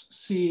else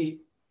see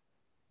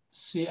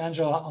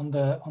Angela on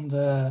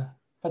the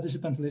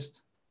participant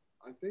list?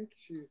 I think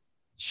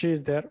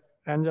she's there.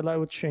 Angela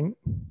Uching.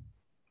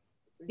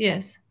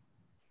 Yes.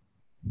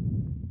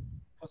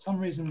 For some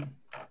reason,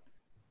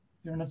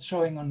 you're not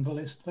showing on the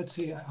list. Let's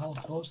see. I'll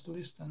close the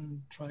list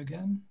and try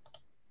again.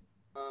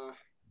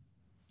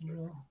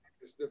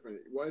 It's different.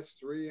 It was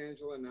 3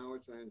 Angela, now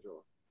it's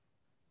Angela.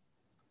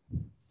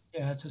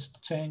 Yeah, it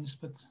just changed,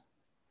 but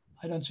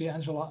I don't see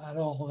Angela at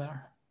all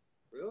there.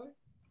 Really?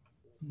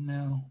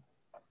 No.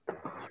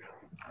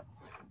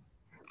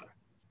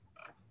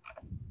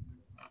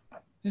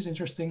 It's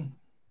interesting.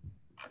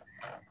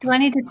 Do I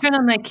need to turn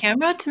on my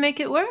camera to make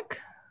it work?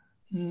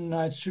 No,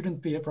 it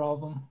shouldn't be a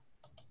problem.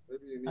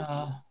 Maybe you need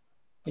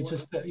it's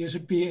just that you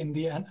should be in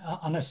the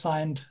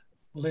unassigned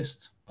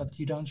list, but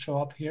you don't show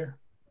up here.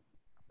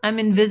 I'm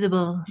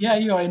invisible. Yeah,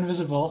 you are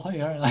invisible.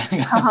 You're like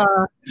I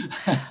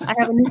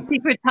have a new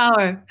secret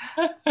power.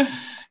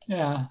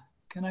 Yeah.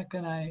 Can I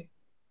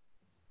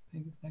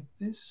think it's like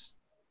this?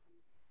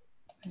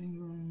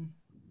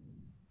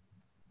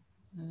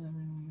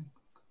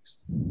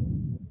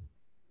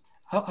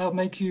 I'll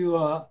make you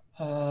a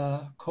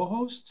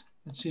co-host.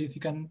 Let's see if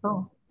you can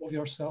move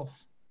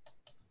yourself.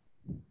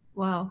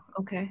 Wow.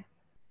 Okay.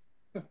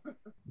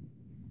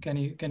 Can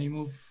you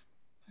move?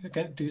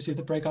 Do you see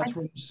the breakout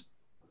rooms?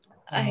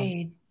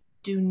 I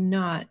do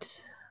not.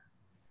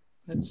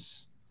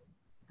 That's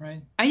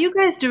right. Are you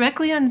guys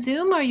directly on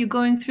Zoom or are you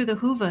going through the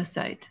Hoover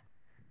site?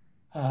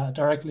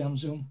 Directly on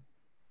Zoom.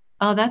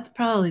 Oh, that's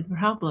probably the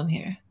problem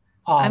here.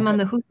 I'm on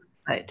the Hoover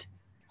site.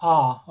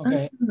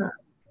 Okay.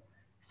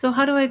 So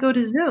how do I go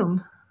to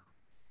Zoom?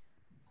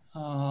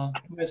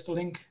 Where's the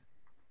link?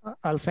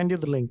 I'll send you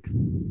the link.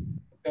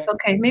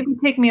 Okay, maybe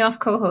take me off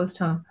co-host,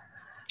 huh?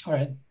 All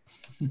right.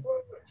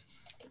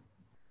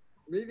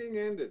 Meeting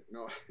ended.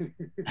 No.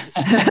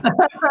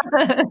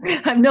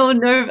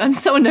 I'm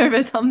so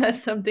nervous I'll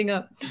mess something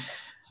up.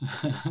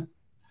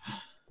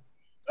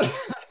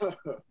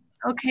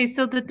 Okay,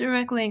 so the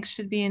direct link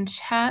should be in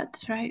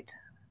chat, right?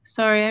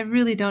 Sorry, I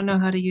really don't know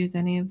how to use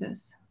any of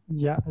this.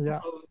 Yeah.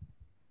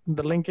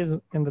 The link is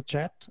in the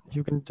chat.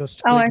 You can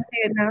just I click.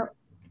 see it now.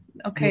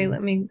 Okay,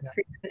 let me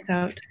figure this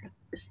out.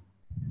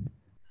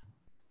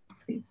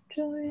 Please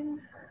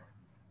join.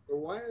 So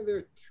why are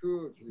there two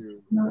of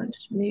you?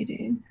 Launch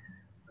meeting.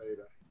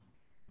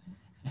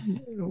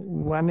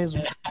 One is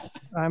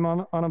I'm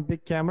on a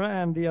big camera,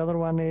 and the other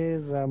one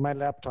is my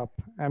laptop.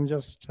 I'm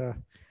just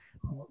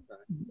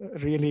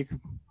really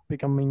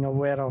becoming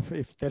aware of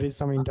if there is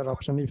some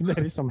interruption, if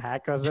there is some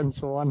hackers and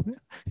so on.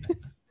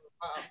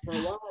 For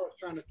a while, I was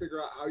trying to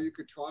figure out how you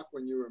could talk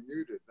when you were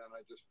muted. Then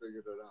I just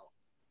figured it out.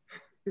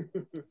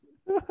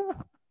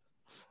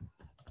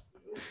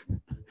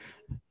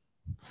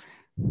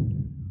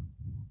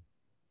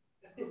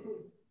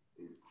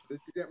 Did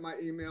you get my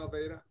email,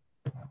 Veda?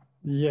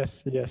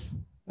 Yes,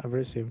 I've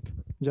received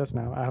just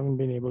now. I haven't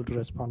been able to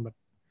respond, but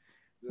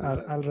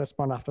I'll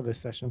respond after this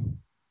session.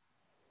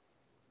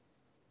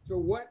 So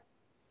what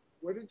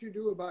did you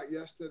do about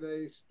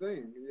yesterday's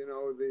thing? You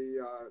know,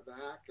 the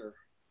hacker.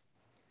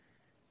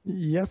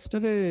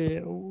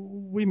 Yesterday,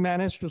 we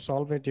managed to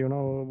solve it. You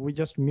know, we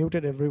just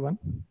muted everyone,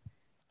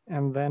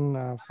 and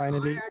then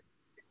finally.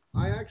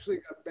 I actually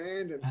got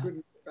banned and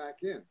couldn't get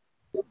back in.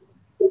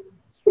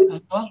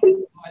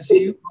 I see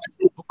you.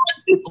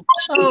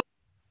 Oh.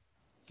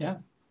 Yeah.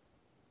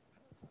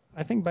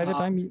 I think by the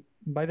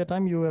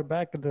time you were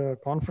back, the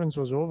conference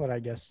was over, I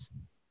guess.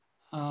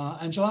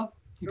 Angela,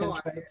 you can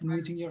try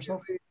unmuting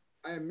yourself.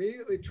 I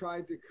immediately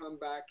tried to come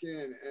back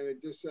in, and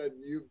it just said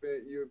you've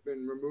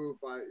been removed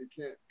you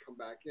can't come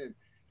back in.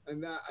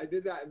 And that I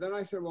did that, and then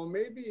I said, well,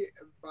 maybe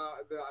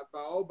the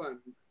Baoban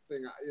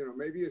thing, you know,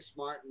 maybe a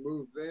smart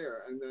move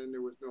there, and then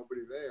there was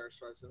nobody there,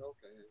 so I said,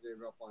 okay, I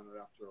gave up on it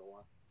after a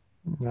while.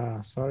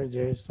 Sorry,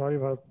 Jay. Sorry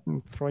for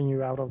throwing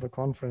you out of the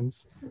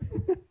conference.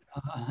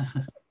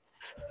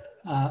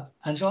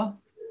 Angela,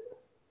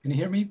 can you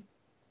hear me?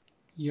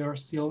 You're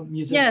still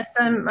muted. Yes,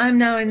 I'm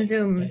now in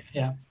Zoom.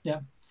 Yeah.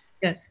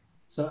 Yes.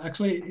 So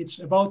actually, it's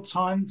about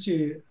time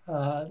to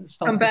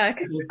start. Come back.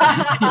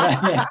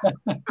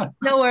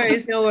 No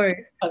worries.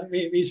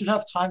 We should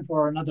have time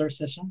for another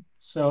session.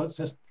 So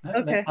just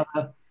let's have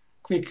a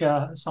quick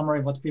summary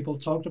of what people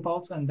talked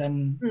about, and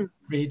then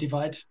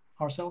redivide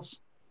ourselves.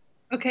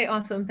 Okay,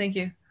 awesome. Thank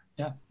you.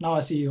 Yeah, now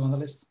I see you on the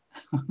list.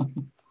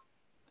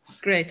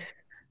 Great.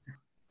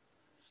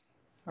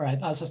 All right,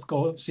 I'll just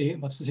go see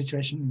what's the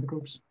situation in the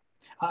groups.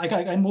 I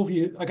can move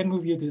you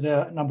to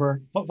the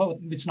number.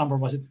 Which number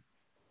was it?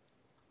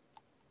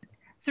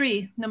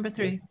 3, number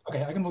 3.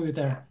 Okay, I can move you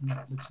there.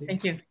 Let's see.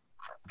 Thank you.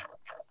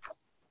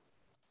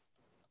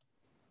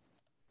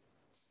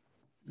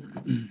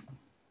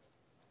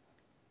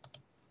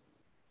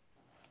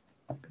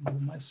 I can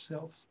move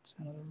myself to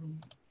another room.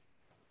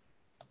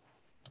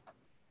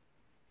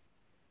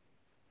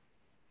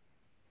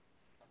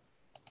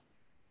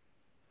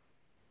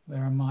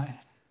 Where am I?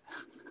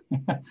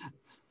 How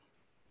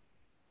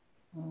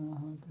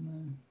can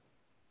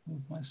I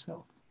move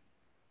myself?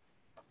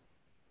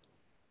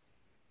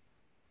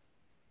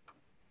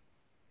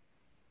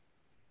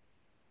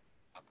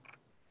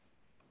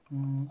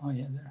 Oh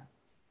yeah, there.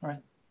 All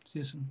right, see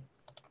you soon.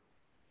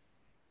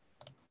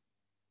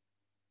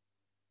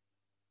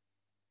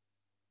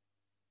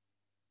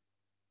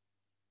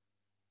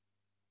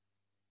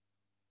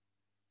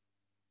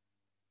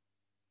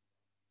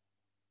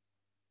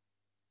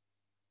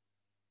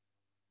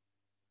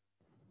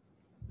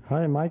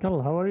 Hi,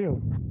 Michael. How are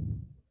you?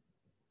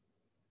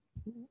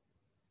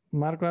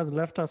 Marko has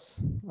left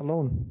us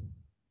alone.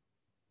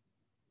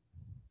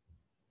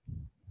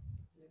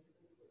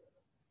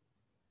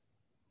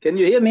 Can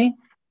you hear me?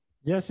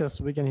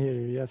 Yes, we can hear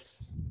you.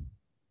 Yes.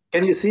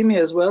 Can you see me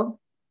as well?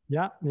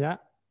 Yeah.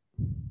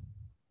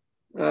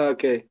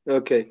 Okay.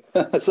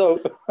 So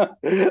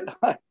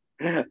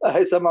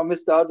I somehow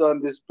missed out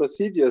on this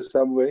procedure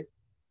some way.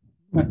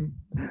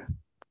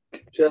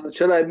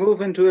 Shall I move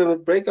into a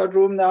breakout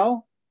room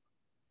now?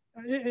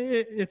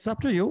 It's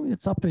up to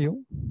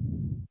you.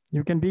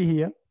 You can be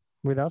here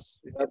with us.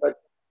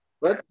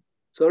 What?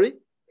 Sorry?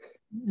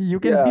 You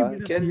can be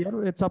with us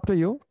here. It's up to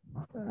you.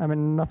 I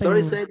mean, nothing.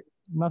 Sorry, say.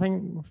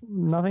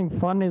 Nothing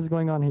fun is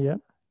going on here.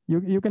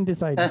 You can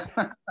decide.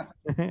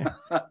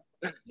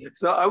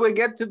 So I will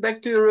get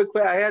back to your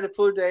request. I had a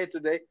full day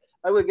today.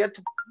 I will get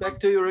back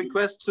to your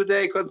request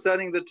today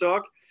concerning the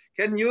talk.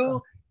 Can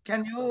you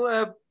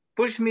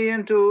push me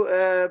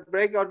into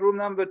breakout room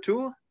number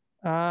 2?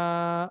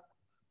 I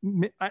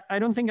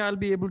don't think I'll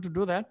be able to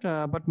do that.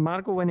 But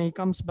Marko, when he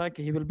comes back,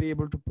 he will be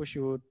able to push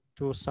you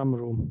to some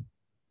room.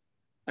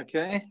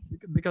 Okay.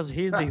 Because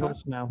he's the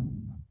host now.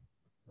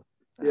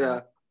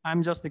 Yeah.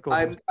 I'm just the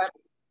co-host.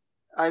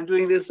 I'm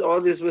doing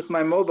all this with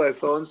my mobile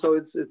phone, so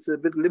it's a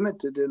bit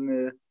limited in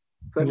the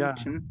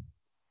connection.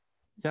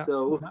 Yeah.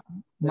 So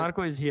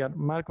Marko is here.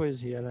 Marko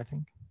is here, I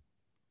think.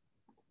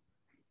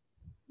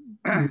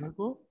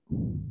 Marko?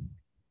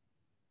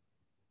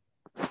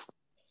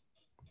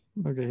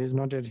 Okay, he's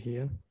not yet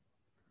here.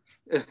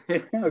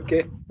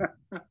 Okay.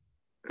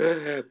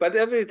 But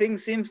everything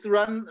seems to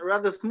run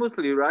rather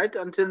smoothly, right?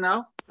 Until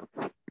now?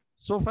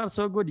 So far,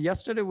 so good.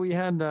 Yesterday, we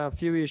had a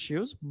few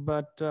issues,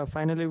 but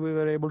finally we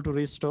were able to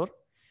restore.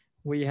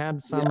 We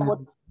had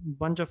some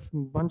bunch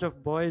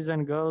of boys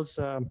and girls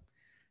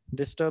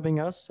disturbing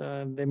us.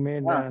 They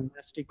made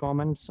nasty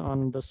comments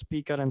on the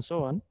speaker and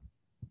so on.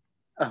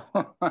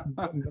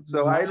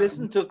 So I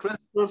listened to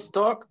Crystal's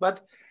talk,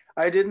 but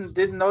I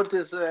didn't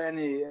notice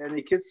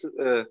any kids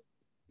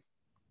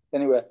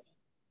anywhere.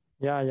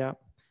 Yeah.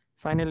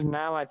 Finally,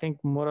 now I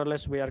think more or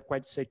less we are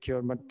quite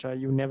secure, but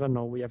you never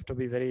know. We have to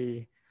be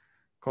very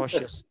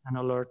cautious and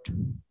alert.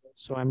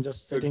 So I'm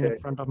just sitting in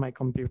front of my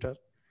computer.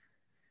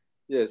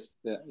 Yes,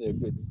 yeah,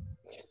 good.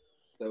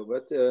 So,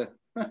 but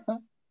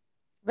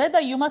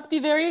Veda, you must be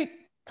very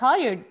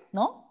tired,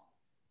 no?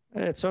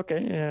 It's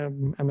okay.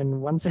 I mean,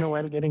 once in a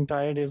while, getting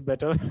tired is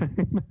better.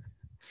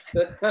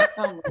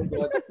 Oh my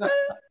God.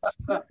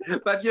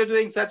 But you're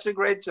doing such a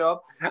great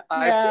job.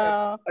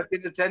 Yeah. I've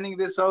been attending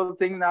this whole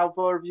thing now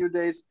for a few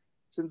days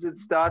since it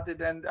started,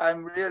 and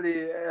I'm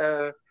really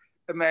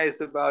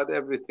amazed about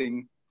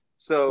everything.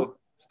 So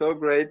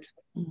great.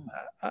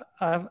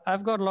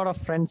 I've got a lot of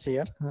friends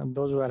here,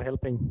 those who are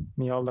helping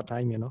me all the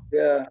time, you know.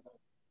 Yeah.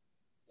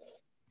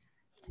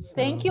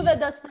 Thank you,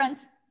 Veda's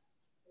friends.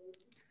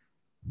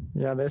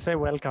 Yeah, they say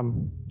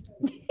welcome.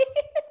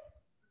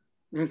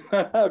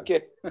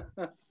 Okay.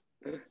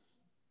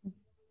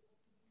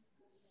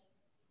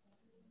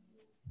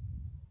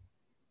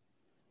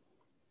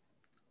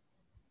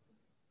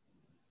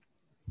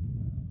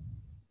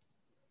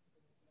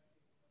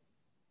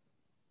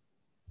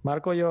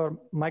 Marko, your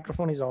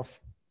microphone is off.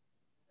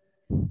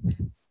 All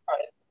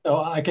right. So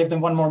I gave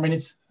them 1 more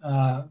minute.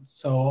 No.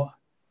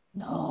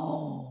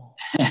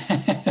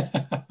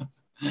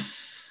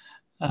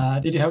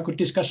 Did you have a good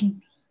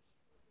discussion?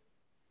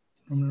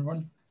 Room number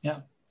 1?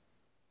 Yeah.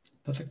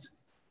 Perfect.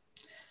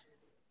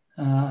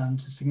 I'm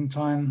just taking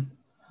time.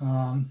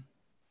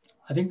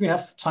 I think we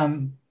have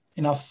time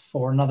enough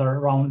for another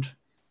round,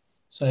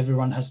 so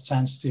everyone has a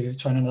chance to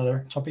join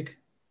another topic.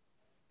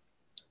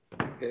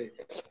 Okay.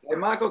 Hey,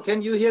 Marko,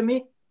 can you hear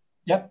me?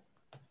 Yep.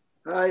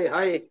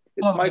 Hi.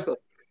 It's Michael.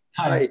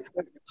 Hi.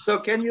 So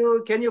can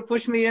you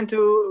push me into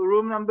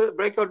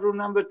breakout room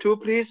number 2,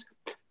 please?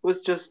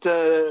 Was just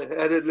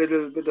had a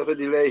little bit of a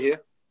delay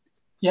here.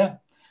 Yeah.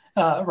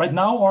 Right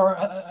now or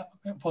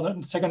for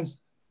the second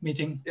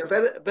meeting? Yeah,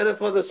 better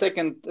for the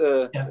second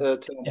turn.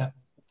 Yeah.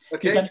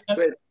 Okay,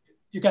 great.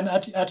 You can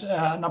add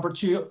number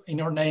 2 in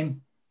your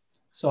name,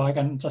 so I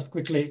can just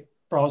quickly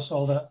browse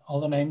all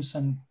the names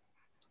and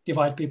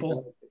divide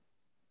people.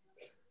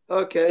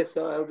 Okay,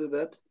 so I'll do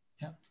that.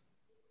 Yeah.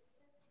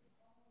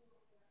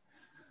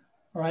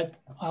 All right,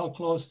 I'll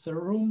close the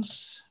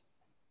rooms.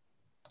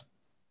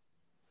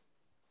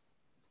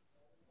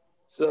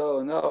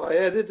 So now I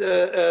added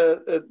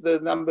the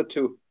number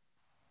 2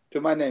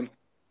 to my name.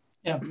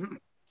 Yeah.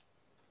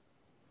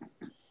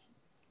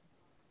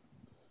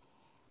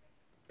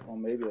 Or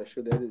maybe I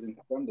should add it in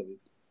front of it.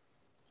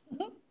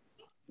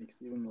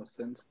 Makes even more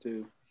sense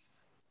to.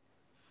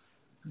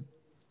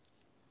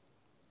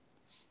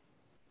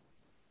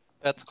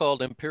 That's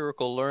called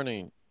empirical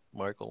learning,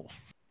 Michael.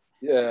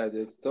 Yeah,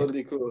 that's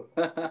totally cool.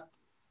 I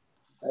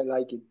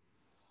like it.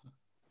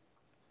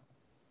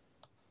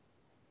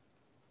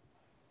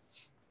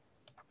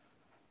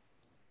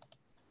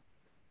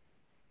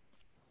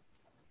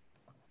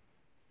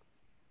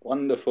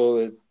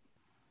 Wonderful.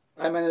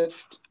 I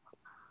managed.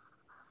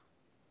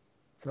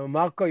 So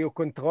Marko, you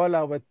control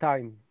our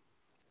time.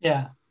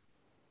 Yeah.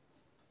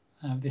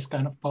 I have this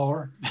kind of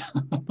power.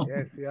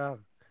 Yes, yeah.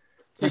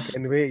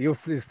 You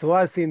throw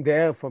us in the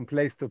air from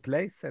place to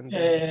place, and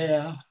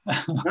yeah.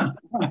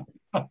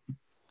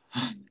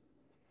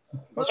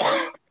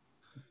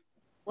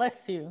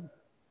 Bless you.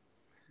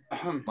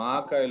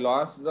 Mark, I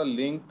lost the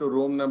link to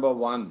room number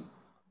 1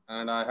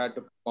 and I had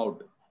to come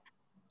out.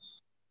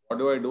 What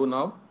do I do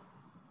now?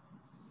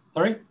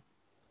 Sorry?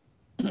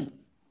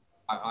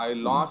 I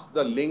lost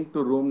the link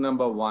to room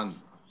number 1.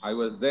 I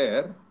was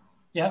there.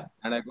 Yeah.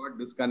 And I got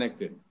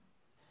disconnected.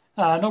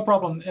 No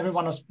problem.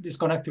 Everyone was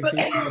disconnected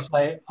because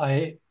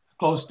I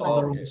closed all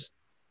the rooms.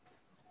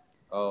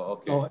 Oh,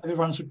 okay. So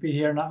everyone should be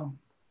here now.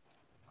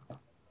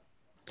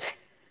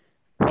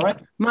 right.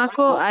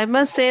 Marko, I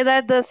must say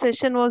that the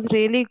session was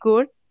really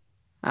good.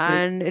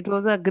 And it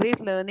was a great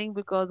learning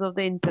because of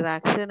the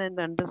interaction and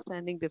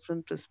understanding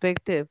different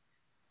perspective.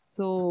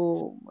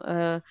 So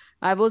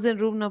I was in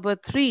room number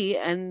 3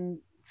 and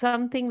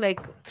something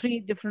like 3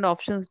 different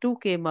options do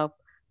came up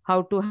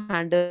how to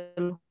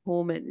handle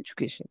home and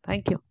education.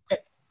 Thank you.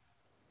 Okay.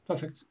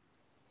 Perfect.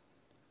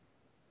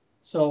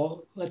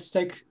 So let's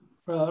take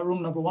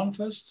room number 1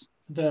 first,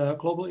 the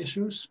global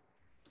issues.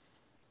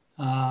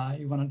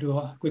 You want to do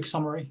a quick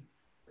summary?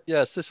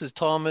 Yes, this is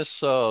Thomas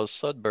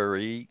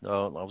Sudbury. I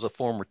was a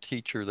former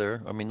teacher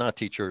there. I mean, not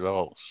teacher at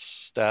all,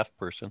 staff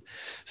person.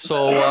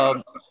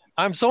 So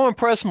I'm so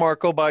impressed,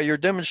 Marko, by your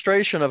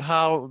demonstration of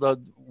how the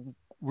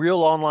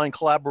real online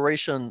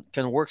collaboration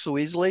can work so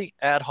easily,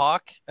 ad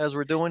hoc, as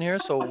we're doing here.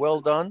 So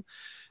well done.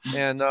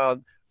 And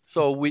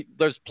so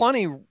there's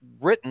plenty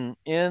written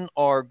in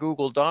our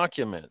Google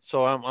document.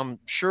 So I'm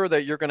sure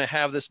that you're going to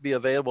have this be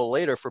available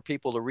later for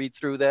people to read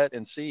through that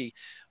and see.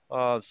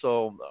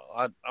 So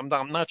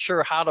I'm not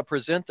sure how to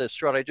present this.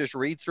 Should I just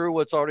read through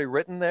what's already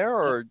written there,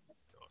 or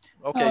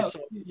okay? So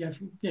yeah,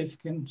 if you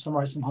can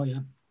summarize somehow,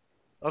 yeah.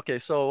 Okay,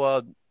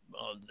 so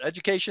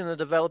education in a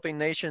developing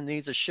nation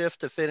needs a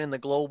shift to fit in the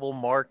global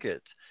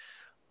market.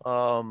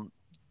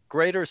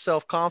 Greater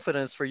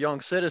self-confidence for young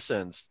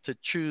citizens to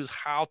choose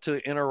how to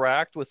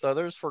interact with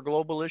others for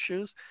global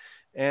issues,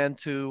 and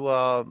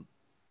to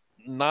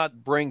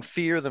not bring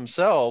fear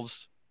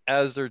themselves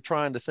as they're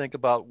trying to think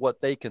about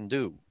what they can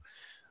do.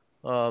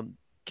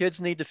 Kids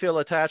need to feel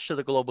attached to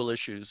the global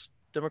issues.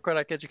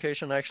 Democratic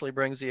education actually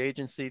brings the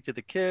agency to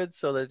the kids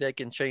so that they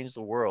can change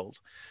the world.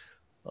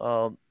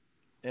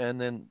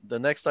 And then the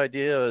next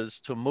idea is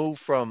to move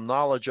from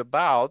knowledge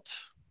about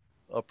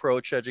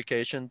approach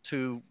education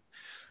to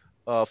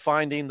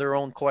finding their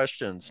own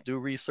questions, do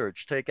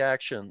research, take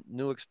action.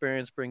 New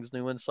experience brings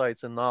new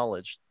insights and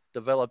knowledge,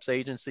 develops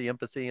agency,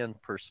 empathy,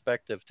 and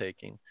perspective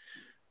taking.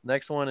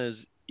 Next one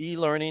is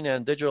e-learning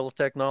and digital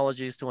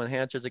technologies to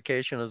enhance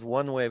education is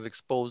one way of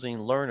exposing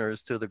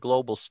learners to the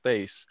global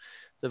space.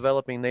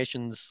 Developing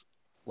nations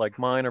like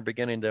mine are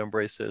beginning to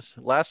embrace this.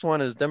 Last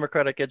one is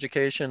democratic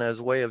education as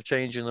a way of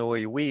changing the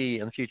way we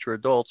and future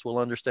adults will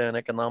understand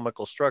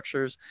economical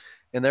structures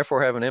and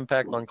therefore have an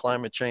impact on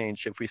climate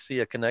change if we see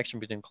a connection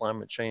between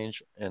climate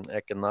change and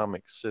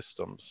economic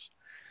systems.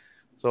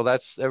 So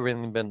that's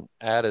everything been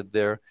added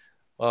there.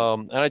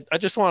 And I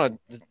just want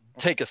to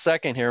take a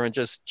second here and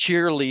just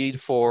cheerlead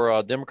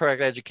for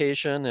democratic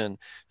education and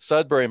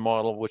Sudbury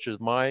model, which is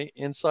my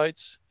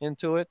insights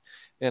into it,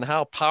 and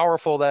how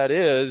powerful that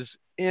is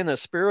in a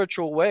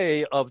spiritual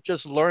way of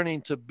just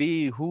learning to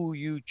be who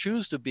you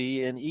choose to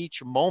be in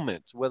each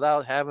moment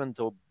without having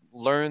to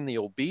learn the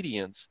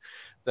obedience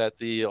that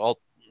the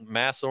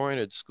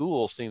mass-oriented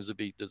school seems to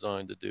be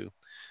designed to do.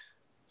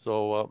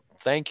 So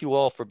thank you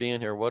all for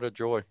being here. What a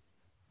joy.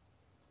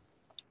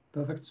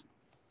 Perfect.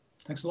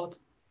 Thanks a lot.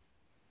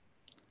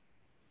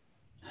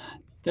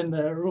 Then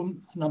the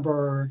room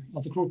number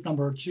of the group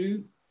number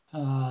 2,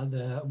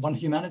 the One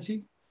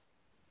Humanity.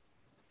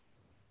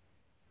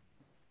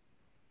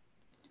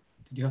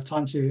 Did you have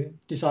time to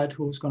decide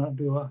who's going to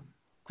do a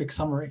quick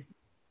summary?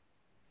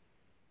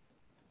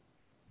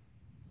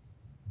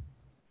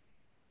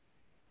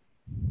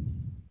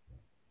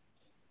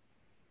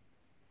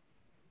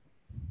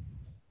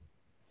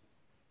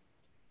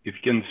 If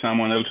you can,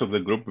 someone else of the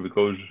group,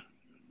 because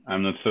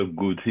I'm not so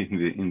good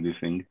in this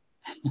thing.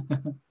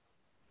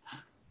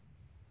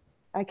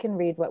 I can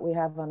read what we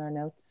have on our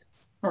notes.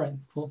 All right,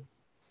 cool.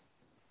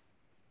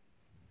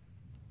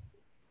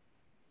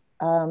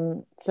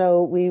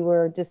 So we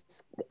were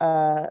just,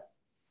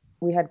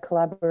 we had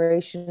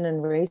collaboration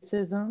and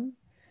racism,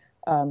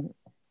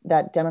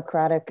 that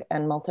democratic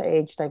and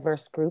multi-age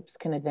diverse groups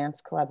can advance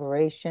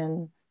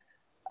collaboration.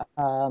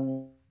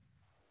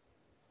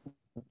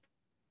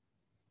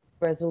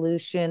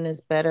 Resolution is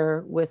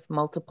better with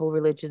multiple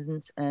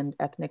religions and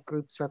ethnic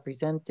groups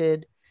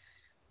represented.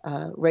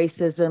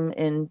 Racism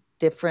in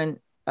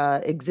different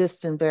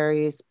exists in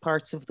various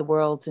parts of the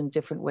world in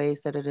different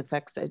ways that it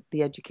affects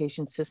the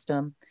education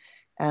system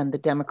and the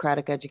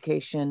democratic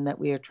education that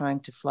we are trying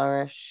to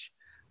flourish.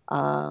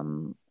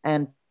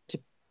 And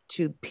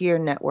to peer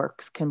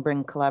networks can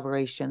bring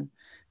collaboration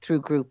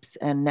through groups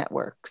and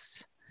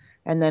networks.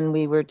 And then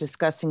we were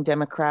discussing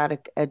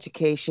democratic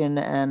education,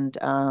 and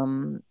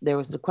there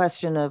was the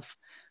question of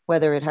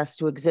whether it has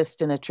to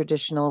exist in a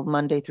traditional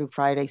Monday through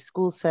Friday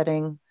school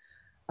setting.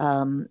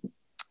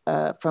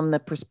 From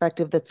the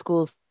perspective that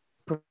schools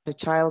provide a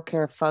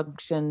childcare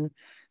function,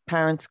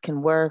 parents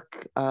can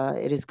work.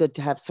 It is good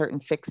to have certain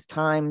fixed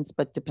times,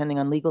 but depending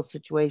on legal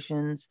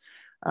situations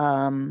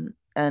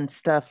and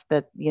stuff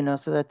that, you know,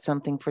 so that's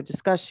something for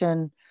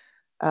discussion.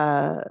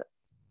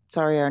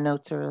 Sorry, our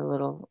notes are a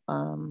little,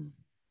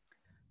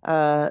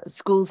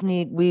 schools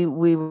need, we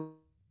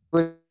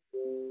were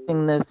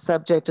in the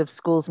subject of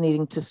schools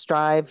needing to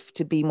strive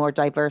to be more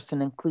diverse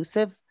and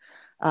inclusive.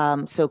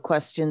 So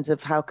questions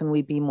of how can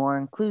we be more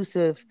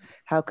inclusive?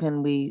 How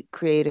can we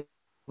create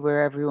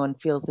where everyone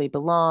feels they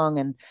belong,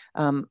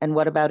 and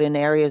what about in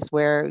areas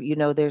where, you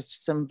know, there's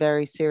some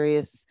very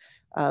serious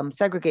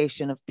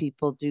segregation of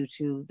people due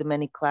to the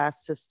many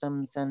class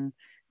systems and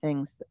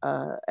things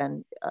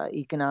and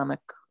economic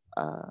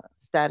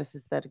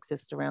statuses that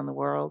exist around the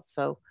world.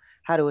 So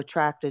how to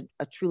attract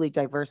a truly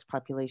diverse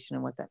population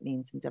and what that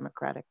means in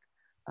democratic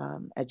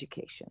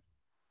education.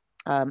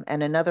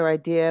 And another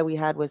idea we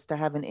had was to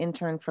have an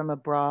intern from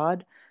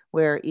abroad,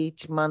 where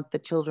each month the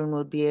children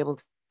would be able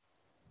to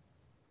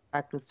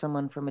interact with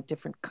someone from a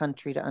different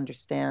country to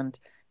understand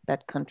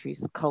that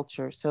country's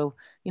culture. So,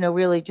 you know,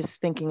 really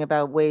just thinking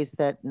about ways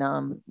that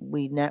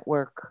we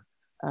network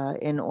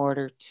in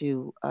order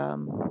to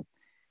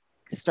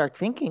start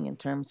thinking in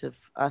terms of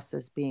us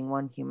as being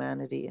one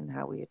humanity and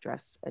how we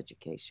address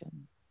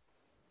education.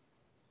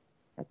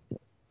 That's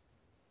it.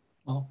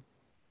 Well,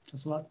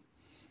 that's a lot.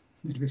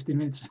 15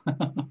 minutes.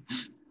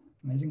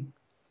 Amazing.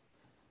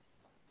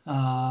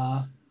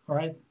 All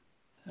right.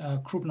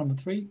 Group number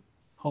 3,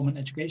 home and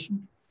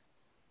education.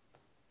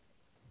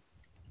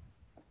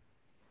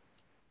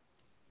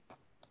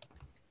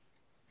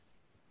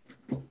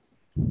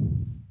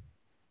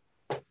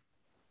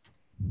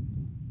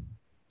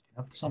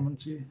 Have someone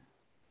to.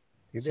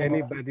 Did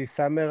anybody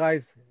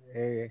summarize?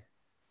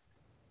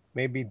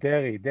 Maybe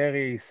Derry.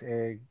 Derry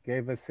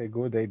gave us a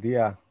good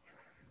idea.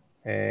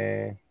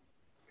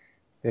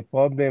 The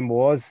problem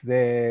was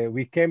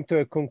we came to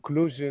a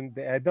conclusion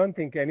that I don't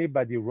think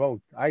anybody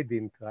wrote. I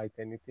didn't write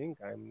anything.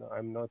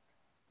 I'm not.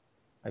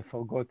 I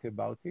forgot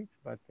about it.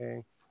 But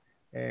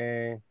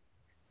a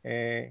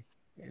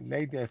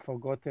lady, I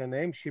forgot her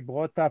name. She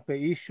brought up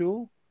an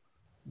issue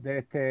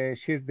that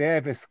they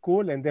have a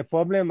school, and the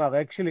problem are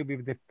actually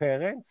with the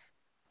parents.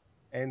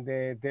 And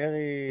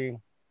Derry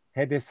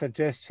had a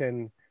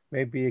suggestion.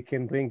 Maybe you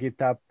can bring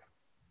it up.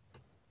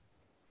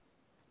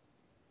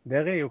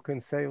 Derry, you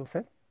can say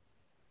yourself.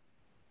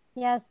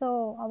 Yeah,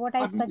 so what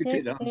I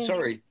suggest is...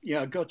 Sorry,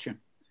 yeah, I got you.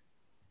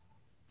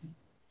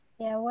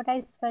 Yeah, what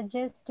I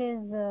suggest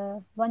is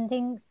one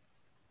thing,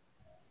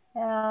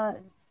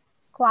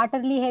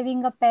 quarterly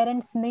having a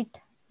parents meet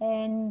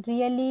and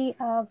really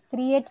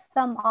create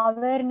some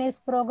awareness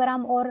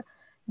program, or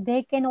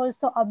they can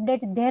also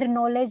update their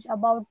knowledge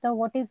about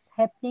what is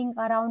happening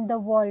around the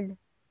world.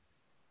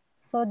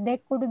 So there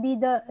could be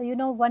the, you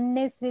know,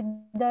 oneness with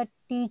the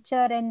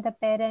teacher and the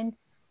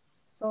parents.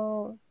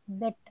 So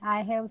that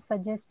I have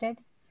suggested.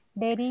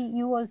 Derry,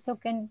 you also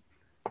can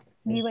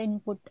give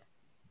input.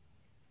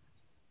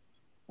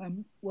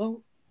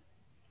 Well,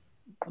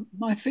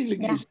 my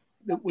feeling is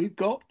that we've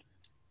got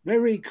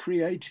very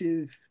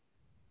creative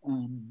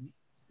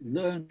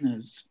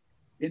learners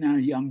in our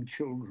young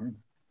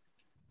children.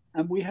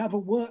 And we have a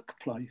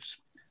workplace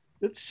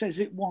that says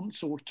it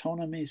wants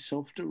autonomy,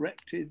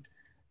 self-directed,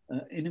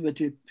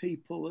 innovative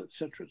people,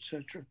 etc.,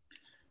 etc.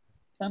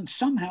 And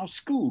somehow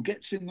school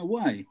gets in the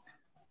way.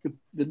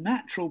 The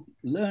natural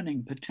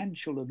learning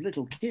potential of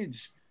little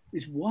kids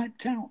is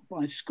wiped out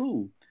by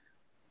school.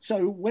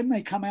 So when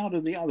they come out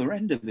of the other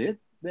end of it,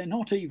 they're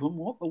not even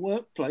what the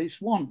workplace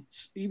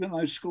wants, even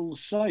though schools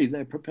say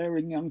they're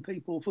preparing young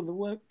people for the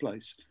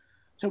workplace.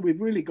 So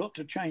we've really got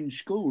to change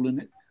school.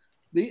 And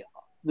the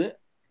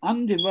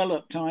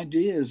undeveloped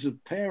ideas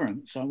of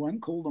parents, I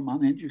won't call them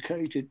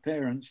uneducated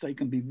parents, they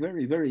can be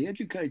very, very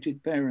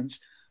educated parents,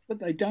 but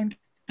they don't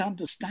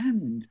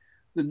understand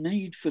the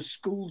need for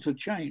school to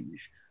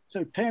change.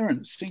 So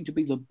parents seem to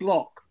be the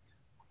block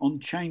on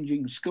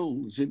changing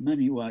schools in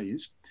many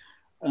ways.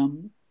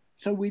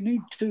 So we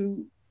need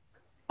to,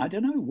 I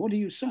don't know, what do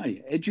you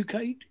say?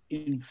 Educate,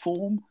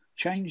 inform,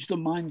 change the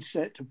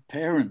mindset of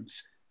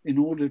parents in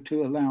order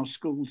to allow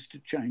schools to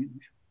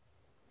change.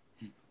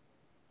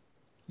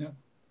 Yeah.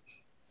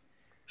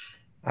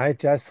 I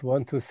just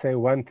want to say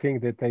one thing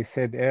that I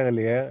said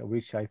earlier,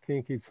 which I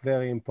think is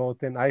very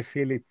important. I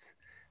feel it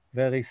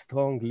very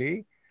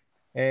strongly.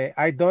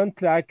 I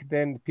don't like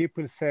then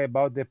people say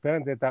about the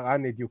parents that are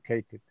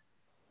uneducated.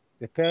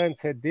 The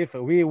parents had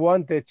different. We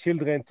want the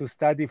children to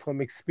study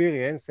from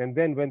experience, and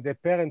then when the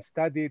parents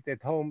studied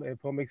at home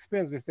from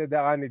experience, we said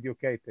they're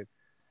uneducated.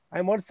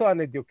 I'm also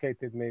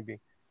uneducated, maybe,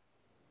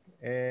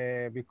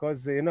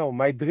 because you know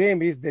my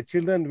dream is the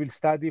children will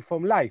study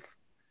from life.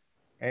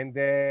 And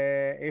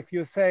if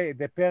you say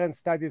the parents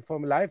studied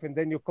from life and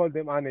then you call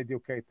them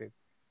uneducated,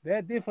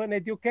 they're different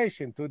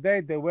education. Today,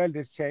 the world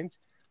has changed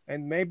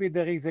and maybe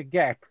there is a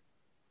gap.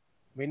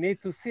 We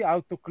need to see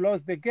how to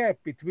close the gap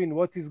between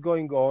what is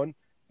going on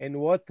and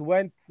what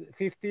went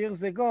 50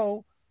 years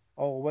ago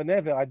or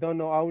whenever, I don't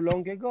know how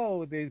long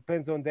ago, it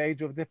depends on the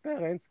age of the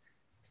parents.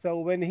 So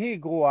when he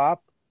grew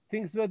up,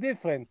 things were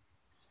different.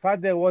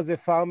 Father was a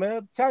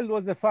farmer, child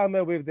was a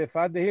farmer with the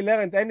father. He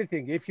learned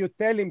anything. If you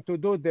tell him to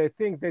do the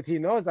thing that he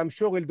knows, I'm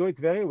sure he'll do it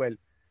very well.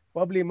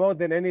 Probably more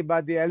than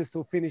anybody else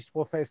who finished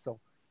professor.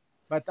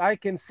 But I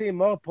can see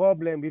more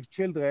problem with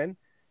children,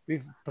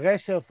 with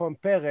pressure from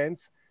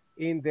parents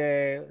in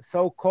the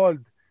so-called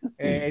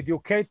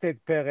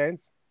educated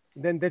parents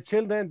than the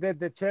children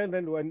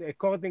when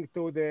according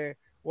to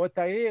what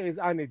I hear is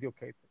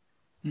uneducated.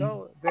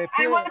 So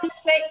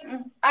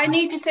I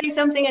need to say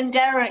something in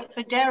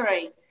for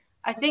Derek.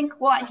 I think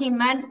what he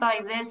meant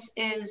by this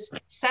is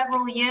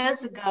several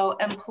years ago,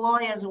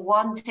 employers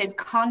wanted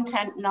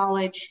content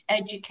knowledge,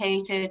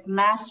 educated,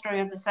 mastery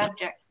of the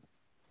subject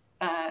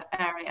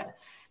area.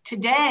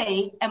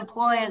 Today,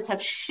 employers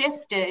have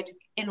shifted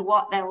in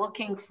what they're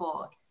looking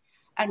for,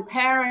 and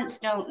parents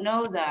don't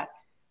know that.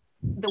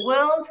 The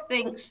world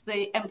thinks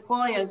the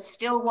employers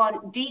still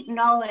want deep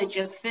knowledge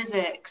of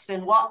physics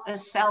and what a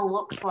cell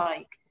looks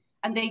like.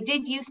 And they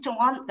did used to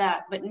want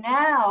that, but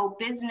now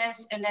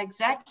business and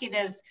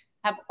executives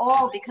have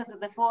all, because of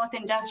the fourth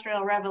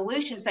industrial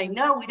revolution, say,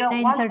 no, we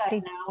don't want that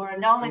now. We're a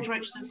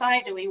knowledge-rich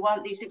society. We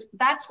want these things.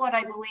 That's what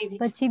I believe.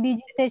 પછી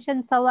બીજી session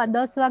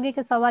 10:15 વાગે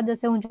કે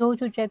 10:15 હું જોઉં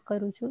છું, check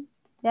કરું છું.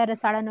 ત્યારે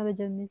 9:30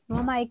 જમીશ. હું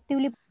આમાં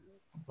actively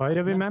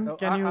Bhairavi ma'am,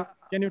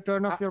 can you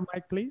turn off your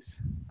mic, please?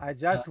 I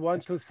just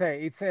want to say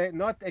it's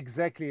not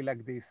exactly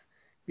like this,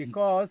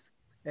 because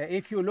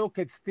if you look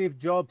at Steve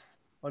Jobs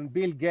on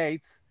Bill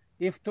Gates,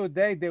 if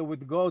today they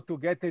would go to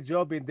get a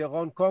job in their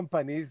own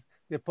companies,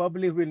 they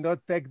probably will not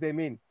take them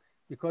in,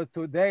 because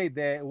today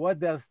what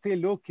they're still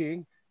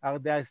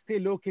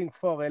looking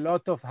for a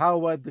lot of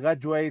Harvard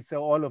graduates or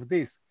all of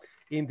this.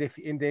 In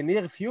the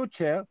near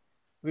future,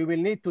 we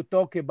will need to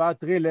talk about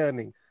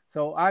relearning.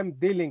 So I'm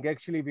dealing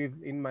actually with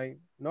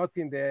not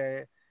in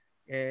the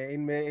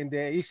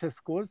Isha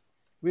schools,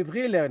 with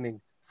relearning.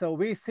 So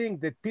we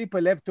think that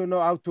people have to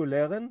know how to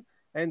learn,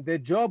 and the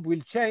job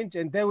will change,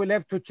 and they will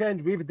have to change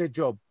with the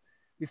job.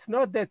 It's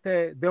not that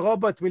the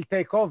robot will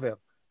take over,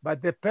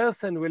 but the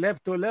person will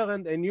have to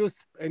learn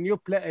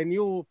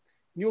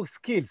new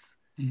skills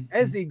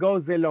as he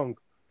goes along.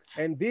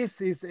 And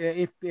this is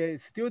if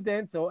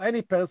students or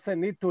any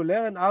person need to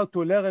learn how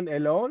to learn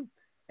alone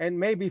and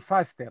maybe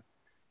faster,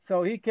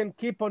 so he can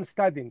keep on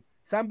studying.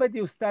 Somebody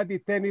who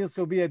studied 10 years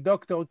to be a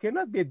doctor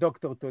cannot be a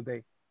doctor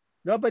today.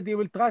 Nobody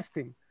will trust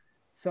him.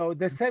 So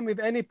the same with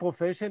any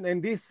profession,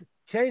 and this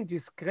change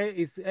is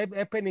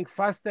happening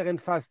faster and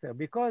faster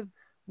because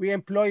we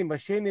employ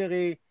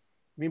machinery,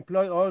 we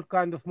employ all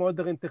kinds of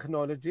modern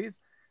technologies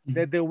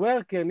that the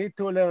worker needs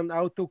to learn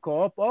how to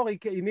cope, or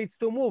he needs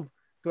to move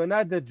to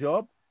another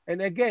job,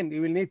 and again, he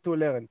will need to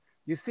learn.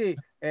 You see,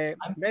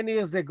 many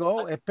years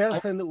ago, a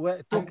person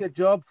took a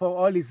job for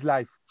all his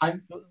life.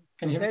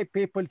 Today,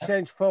 people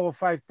change 4 or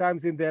 5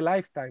 times in their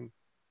lifetime.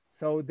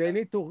 So they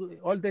need to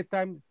all the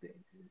time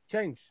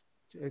change.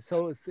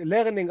 So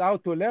learning how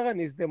to learn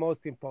is the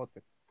most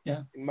important,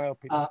 in my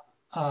opinion.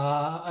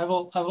 I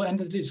will end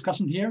the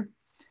discussion here,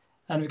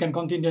 and we can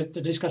continue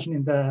the discussion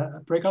in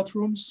the breakout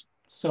rooms.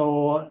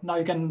 So now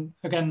you can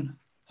again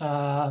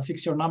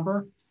fix your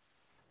number.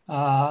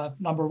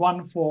 Number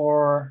 1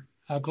 for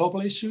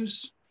global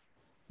issues,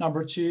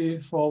 number 2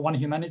 for One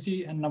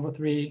Humanity, and number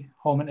 3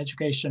 home and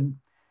education.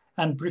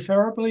 And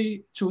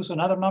preferably choose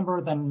another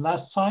number than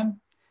last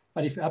time.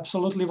 But if you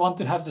absolutely want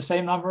to have the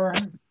same number,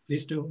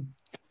 please do.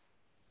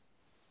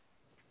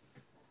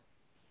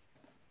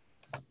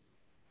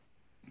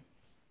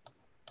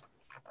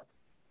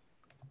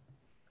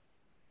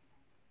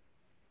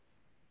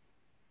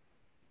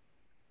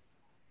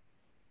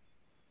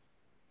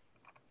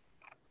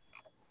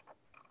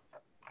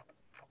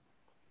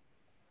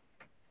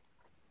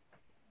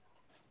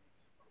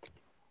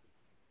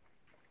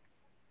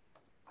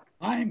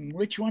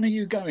 Which one are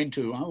you going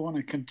to? I want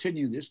to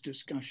continue this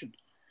discussion.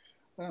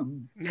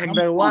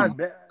 Number one.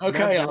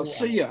 Okay, I'll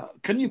see you.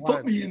 Can you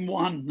put me in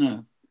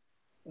one,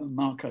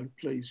 Marko,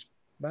 please?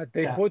 But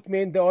they put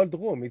me in the old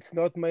room. It's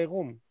not my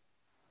room.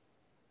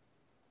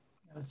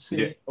 Let's see.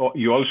 Yeah. Oh,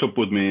 you also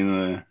put me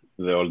in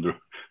the old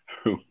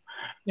room.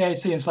 Yeah, it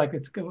seems like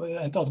it's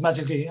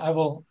automatically. I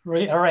will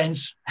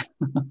rearrange.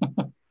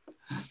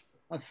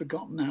 I've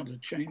forgotten how to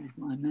change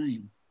my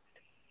name.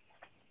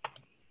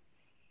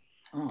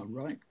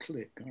 Right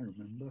click, I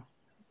remember.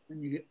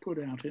 Then you get put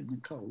out in the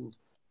cold.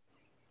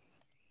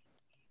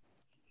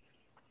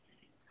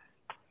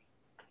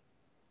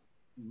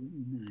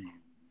 Rename.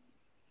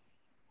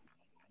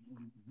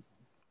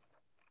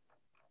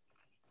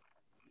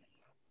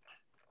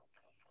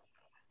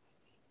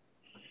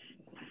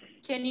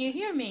 Can you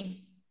hear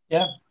me?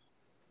 Yeah.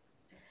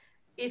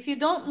 If you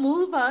don't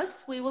move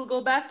us, we will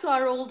go back to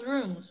our old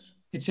rooms.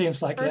 It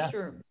seems like, First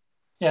room.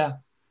 Yeah.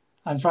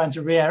 I'm trying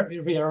to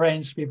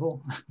rearrange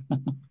people.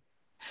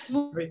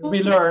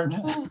 Relearn.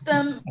 Move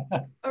them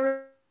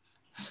around.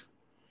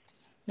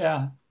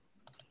 Yeah.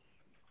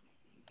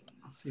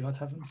 Let's see what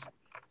happens.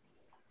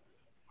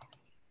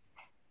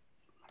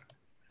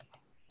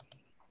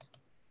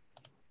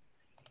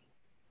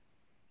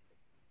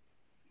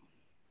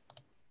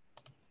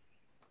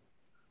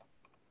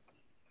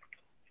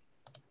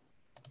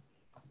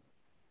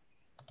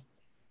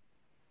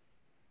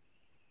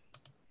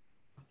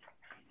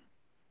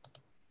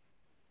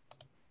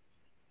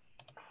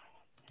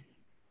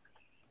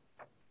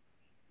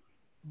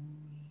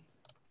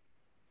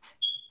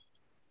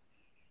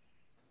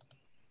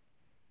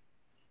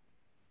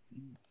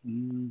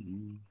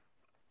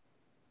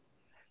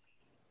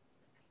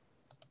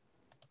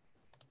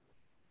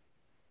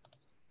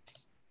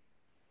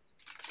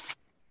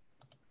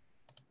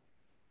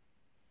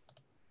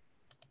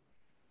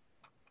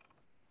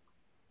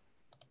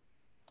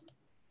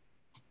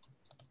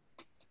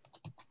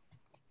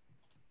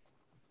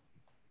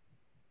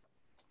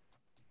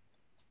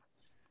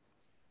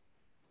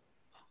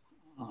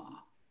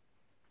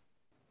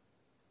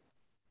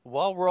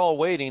 While we're all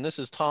waiting, this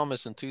is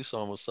Thomas in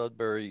Tucson with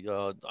Sudbury.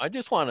 I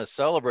just want to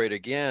celebrate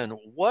again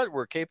what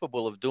we're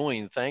capable of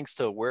doing thanks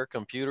to where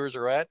computers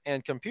are at.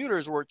 And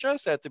computers were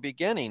just at the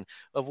beginning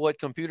of what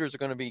computers are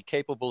going to be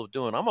capable of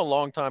doing. I'm a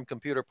longtime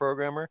computer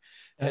programmer,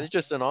 and it's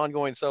just an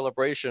ongoing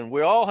celebration.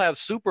 We all have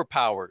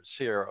superpowers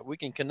here. We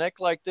can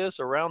connect like this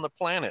around the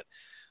planet,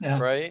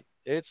 right?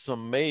 It's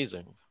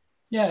amazing.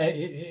 Yeah,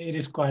 it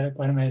is quite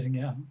amazing,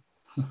 yeah.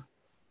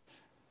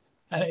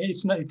 And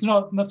it's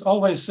not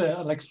always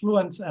like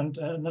fluent, and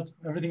not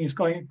everything is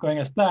going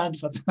as planned,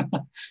 but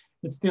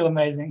it's still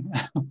amazing.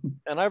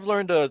 And I've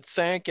learned to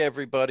thank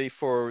everybody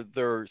for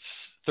their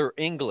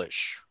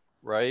English,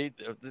 right?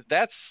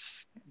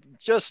 That's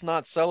just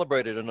not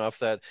celebrated enough,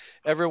 that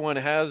everyone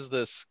has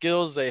the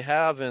skills they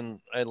have in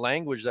a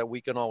language that we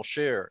can all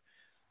share,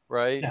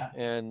 right? Yeah.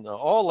 And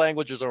all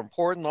languages are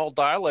important, all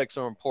dialects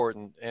are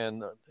important,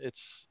 and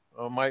it's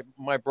my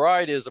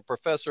bride is a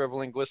professor of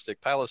linguistics,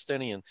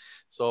 Palestinian.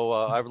 So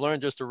I've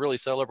learned just to really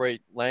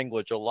celebrate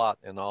language a lot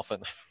and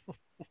often.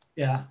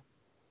 Yeah.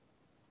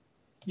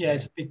 Yeah,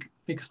 it's a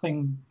big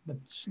thing that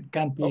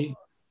can't be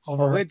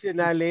over.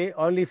 Originally,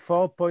 only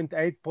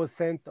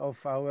 4.8% of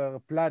our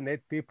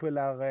planet people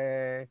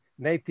are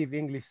native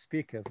English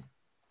speakers.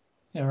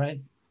 Yeah,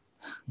 right.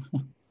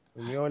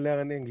 And we all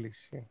learn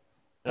English. Yeah.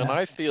 And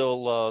I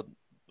feel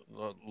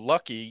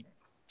lucky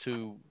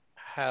to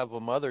have a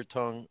mother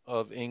tongue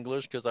of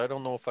English, because I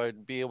don't know if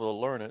I'd be able to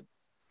learn it.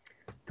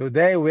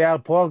 Today we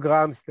have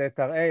programs that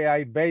are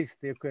AI based.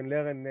 You can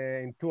learn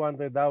in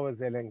 200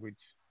 hours a language.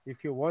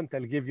 If you want,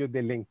 I'll give you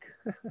the link.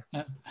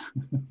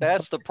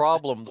 That's the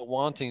problem, the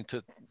wanting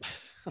to.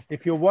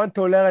 If you want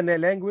to learn a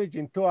language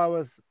in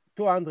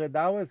 200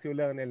 hours, you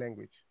learn a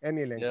language,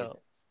 any language. Yeah,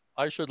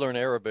 I should learn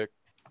Arabic.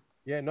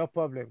 Yeah, no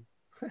problem.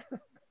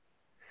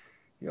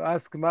 You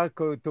ask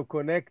Marco to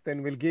connect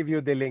and we'll give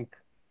you the link.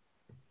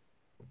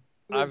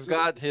 I've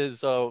got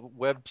his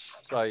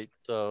website.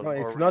 No,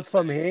 it's not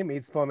from him.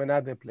 It's from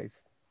another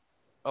place.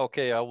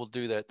 Okay, I will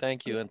do that.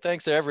 Thank you. And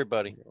thanks to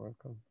everybody. You're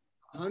welcome.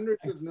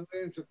 Hundreds of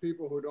millions of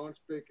people who don't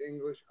speak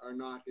English are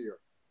not here.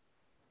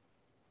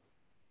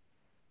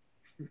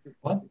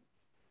 What?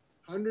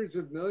 Hundreds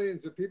of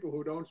millions of people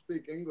who don't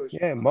speak English.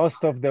 Yeah,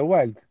 most of the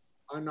world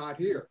are not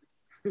here.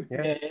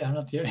 Yeah,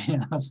 not here.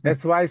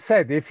 That's why I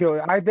said, if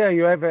you either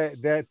you have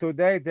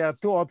today there are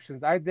two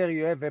options. Either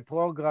you have a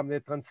program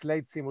that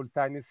translates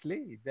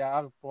simultaneously. There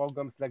are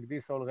programs like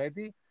this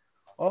already,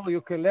 or you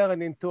can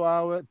learn in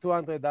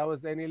 200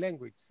 hours any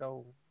language.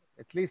 So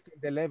at least at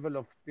the level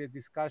of the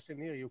discussion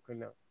here, you can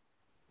learn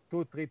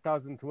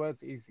 2,000-3,000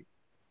 words easy.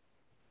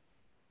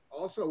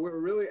 Also, we're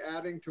really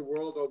adding to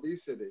world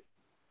obesity.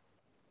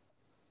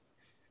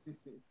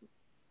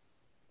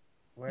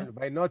 Well,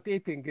 by not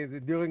eating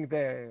during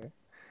the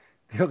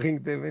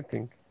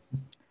meeting.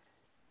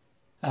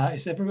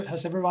 Has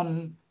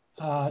everyone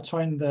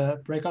joined the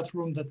breakout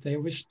room that they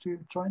wish to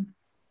join?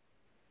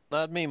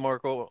 Not me,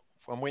 Marco.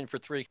 I'm waiting for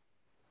 3.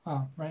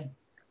 Oh, right.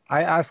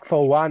 I asked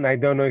for 1. I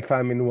don't know if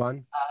I'm in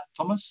 1.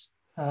 Thomas,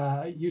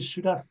 you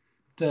should have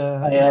the.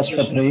 I asked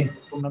for 3.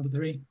 Room number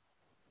 3.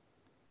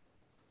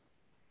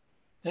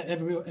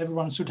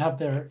 Everyone should have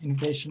their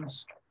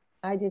invitations.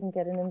 I didn't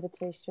get an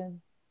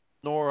invitation.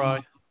 Nor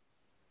I.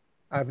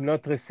 I've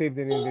not received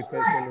an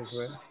invitation as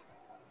well.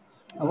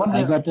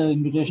 I got an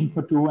invitation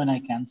for 2 and I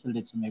canceled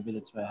it, so maybe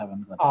that's why I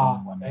haven't got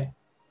one. Okay.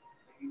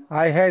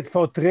 I had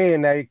for 3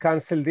 and I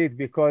canceled it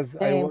because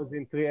I was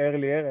in 3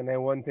 earlier and I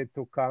wanted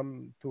to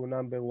come to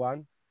number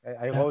 1.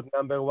 I wrote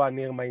number 1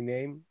 near my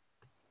name.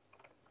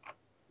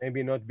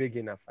 Maybe not big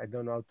enough. I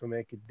don't know how to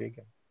make it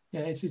bigger.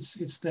 Yeah,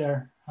 it's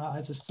there. I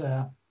just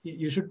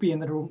you should be in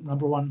the room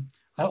number 1.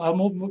 I'll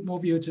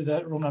move you to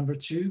the room number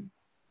 2.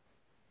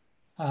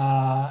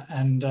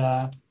 And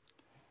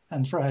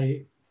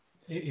try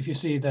if you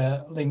see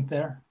the link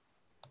there.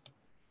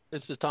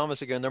 This is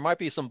Thomas again. There might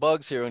be some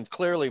bugs here, and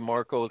clearly,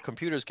 Marco,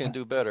 computers can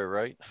do better,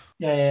 right?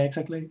 Yeah,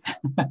 exactly.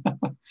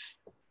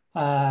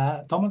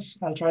 Thomas,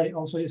 I'll try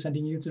also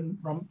sending you to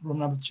room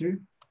number 2.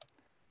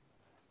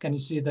 Can you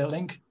see the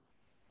link?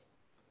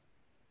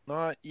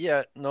 Not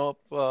yet.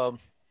 Nope.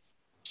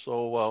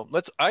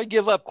 I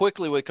give up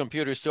quickly with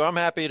computers too. I'm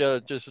happy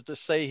to just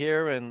stay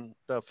here and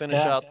finish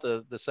out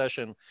the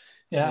session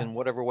in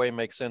whatever way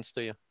makes sense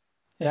to you.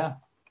 Yeah.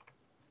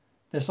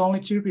 There's only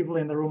 2 people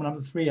in the room number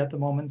 3 at the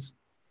moment.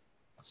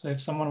 So if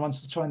someone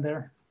wants to join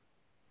there.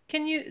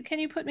 Can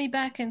you put me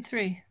back in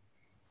 3?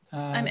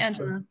 I'm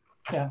Angela.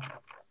 Yeah.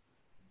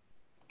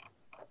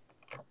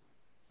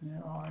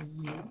 Where are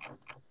you?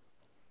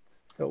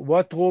 So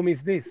what room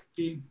is this?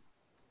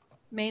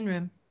 Main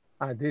room.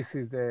 This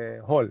is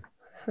the hall.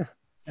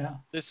 Yeah.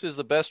 This is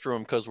the best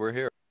room because we're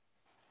here.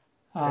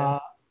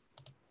 I'll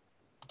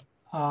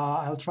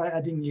try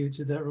adding you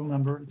to the room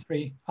number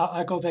 3.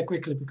 I'll go there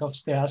quickly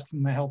because they're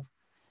asking my help.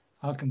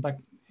 I'll come back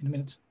in a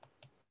minute.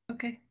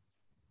 Okay.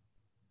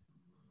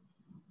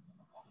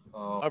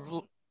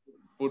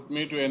 Put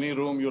me to any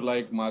room you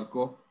like,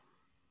 Marco.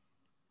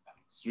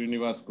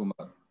 Srinivas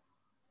Kumar.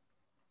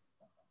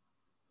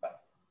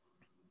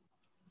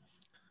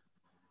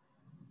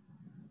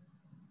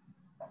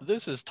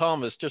 This is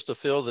Thomas, just to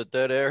fill the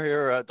dead air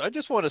here. I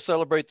just want to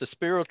celebrate the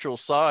spiritual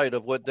side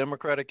of what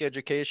democratic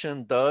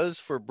education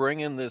does for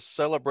bringing this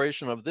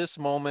celebration of this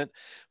moment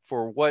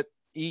for what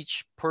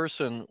each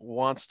person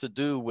wants to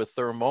do with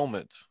their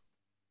moment.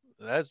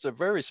 That's a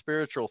very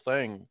spiritual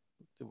thing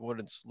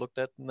when it's looked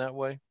at in that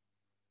way.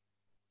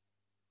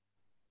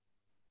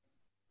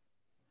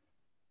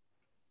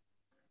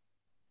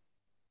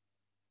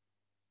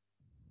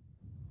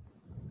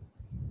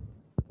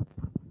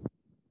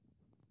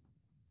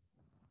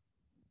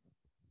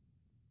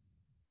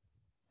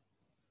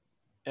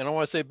 And I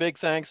want to say big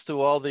thanks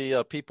to all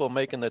the people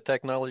making the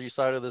technology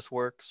side of this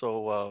work.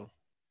 So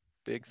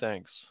big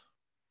thanks.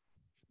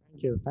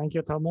 Thank you. Thank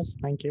you, Thomas.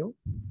 Thank you.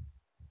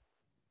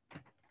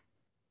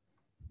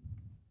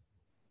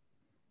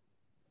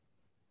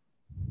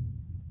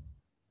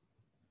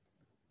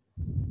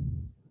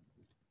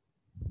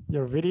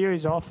 Your video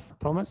is off,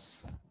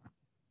 Thomas.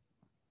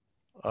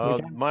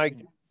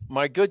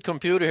 My good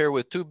computer here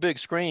with 2 big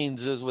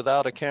screens is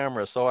without a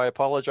camera, so I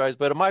apologize,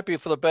 but it might be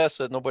for the best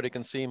that nobody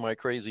can see my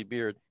crazy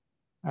beard.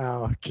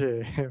 Oh,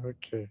 okay,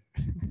 okay.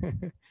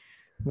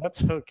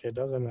 That's okay,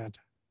 doesn't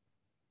matter.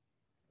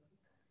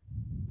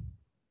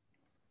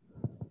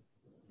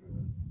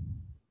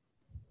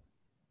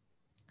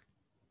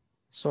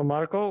 So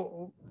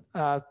Marko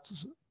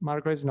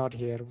is not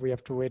here. We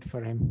have to wait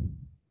for him.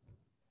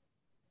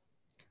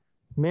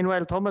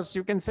 Meanwhile, Thomas,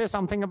 you can say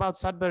something about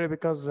Sudbury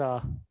because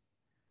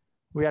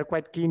we are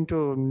quite keen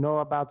to know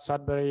about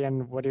Sudbury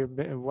and what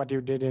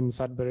you did in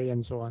Sudbury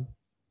and so on.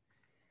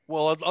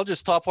 Well, I'll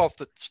just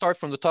start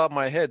from the top of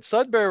my head.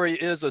 Sudbury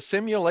is a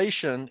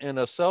simulation in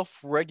a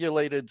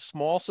self-regulated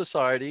small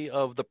society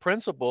of the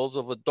principles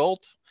of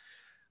adult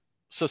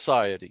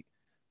society,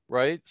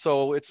 right?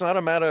 So it's not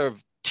a matter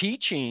of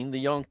teaching the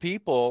young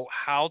people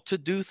how to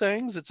do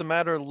things. It's a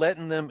matter of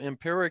letting them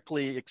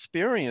empirically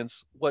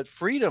experience what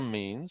freedom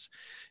means.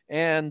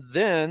 And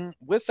then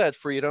with that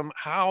freedom,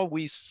 how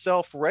we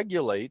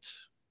self-regulate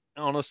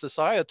on a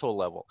societal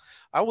level.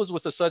 I was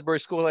with the Sudbury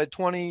School, I had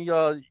 20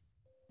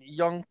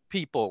 young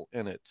people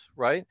in it,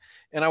 right?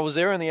 And I was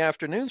there in the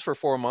afternoons for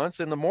 4 months.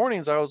 In the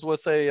mornings, I was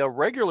with a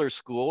regular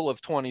school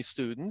of 20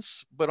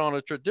 students, but on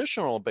a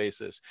traditional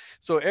basis.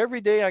 So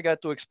every day I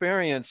got to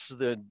experience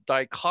the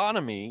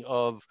dichotomy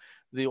of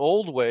the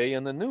old way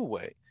and the new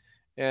way.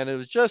 And it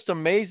was just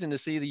amazing to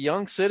see the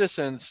young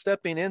citizens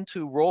stepping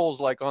into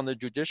roles like on the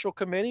judicial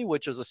committee,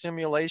 which is a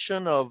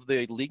simulation of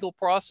the legal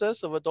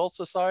process of adult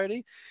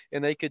society.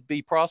 And they could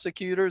be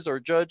prosecutors or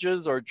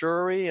judges or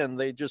jury, and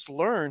they just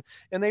learn.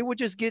 And they would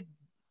just get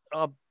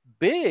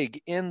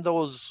big in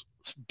those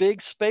big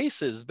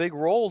spaces, big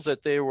roles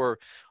that they were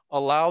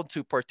allowed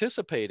to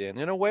participate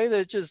in a way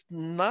that's just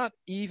not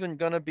even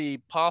going to be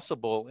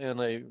possible in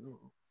a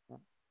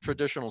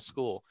traditional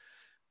school.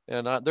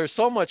 And there's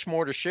so much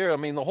more to share. I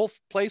mean, the whole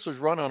place was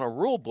run on a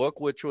rule book,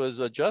 which was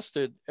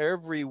adjusted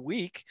every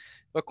week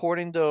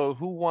according to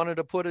who wanted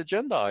to put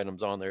agenda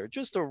items on there.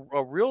 Just a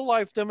real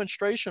life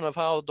demonstration of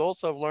how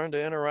adults have learned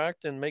to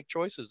interact and make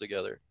choices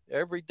together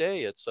every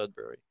day at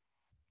Sudbury.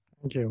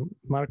 Thank you.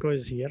 Marko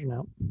is here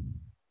now.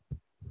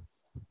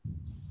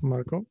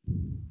 Marko?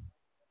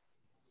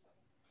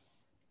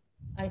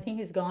 I think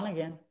he's gone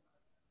again.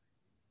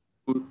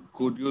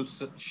 Could you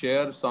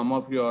share some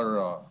of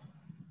your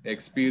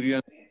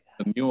experience,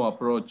 the new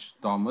approach,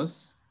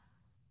 Thomas?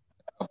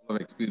 A couple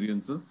of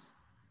experiences.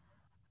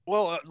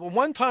 Well,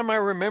 one time I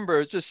remember,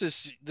 it's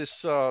just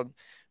this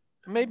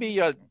maybe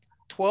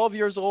 12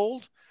 years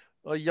old,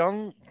 a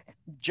young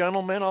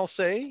gentleman, I'll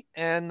say,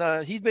 and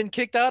he'd been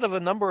kicked out of a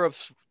number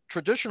of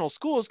traditional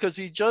schools because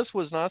he just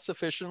was not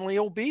sufficiently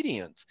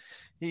obedient.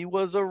 He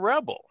was a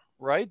rebel,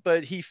 right?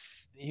 But he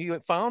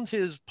found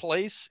his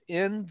place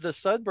in the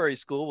Sudbury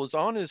School, was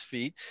on his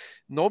feet.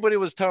 Nobody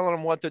was telling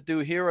him what to do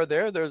here or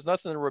there. There's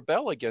nothing to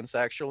rebel against,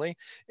 actually.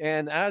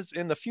 And as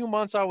in the few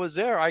months I was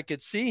there, I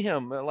could see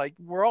him, like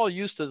we're all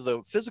used to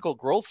the physical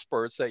growth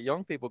spurts that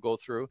young people go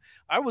through.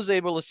 I was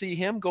able to see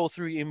him go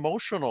through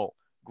emotional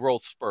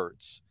growth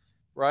spurts,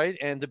 right?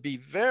 And to be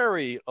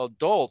very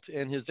adult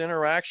in his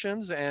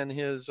interactions and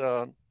his,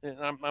 I'm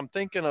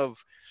thinking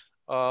of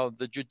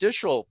the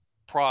judicial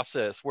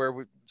process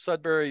where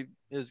Sudbury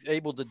is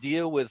able to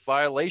deal with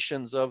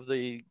violations of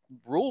the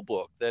rule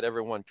book that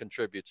everyone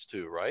contributes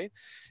to, right?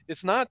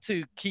 It's not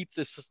to keep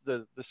the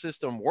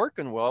system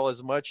working well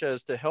as much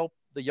as to help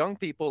the young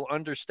people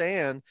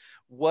understand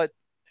what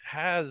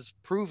has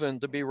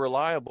proven to be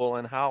reliable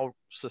and how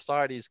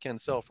societies can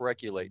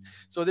self-regulate.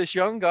 So this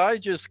young guy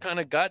just kind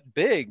of got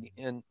big,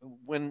 and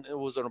when it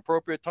was an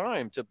appropriate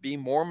time to be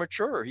more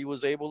mature, he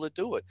was able to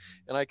do it.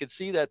 And I could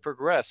see that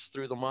progress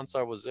through the months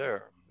I was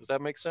there. Does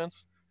that make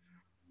sense?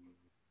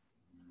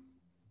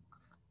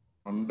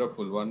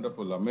 Wonderful,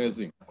 wonderful,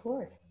 amazing. Of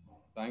course.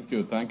 Thank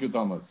you,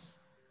 Thomas.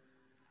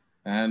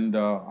 And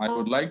I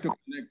would like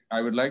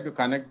to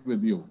connect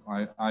with you.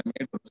 I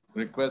made a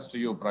request to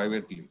you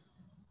privately.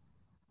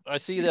 I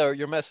see there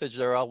your message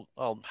there.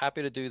 I'm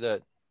happy to do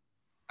that.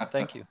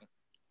 Thank you.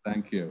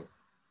 Thank you.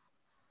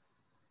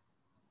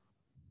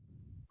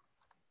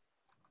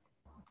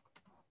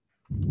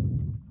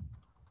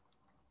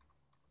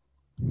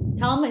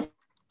 Thomas,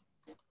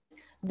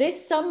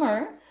 this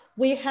summer,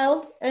 we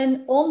held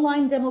an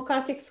online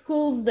Democratic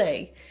Schools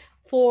Day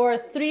for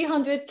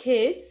 300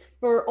 kids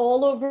for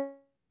all over.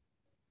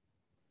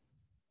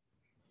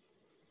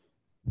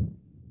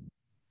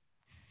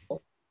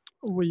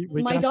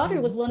 My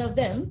daughter was one of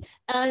them.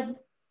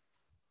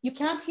 You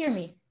can't hear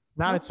me.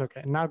 Now it's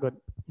okay. Now good.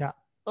 Yeah.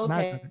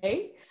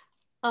 Okay.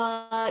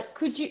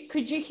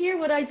 Could you hear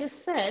what I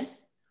just said?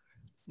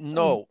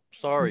 No,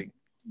 sorry.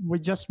 We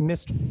just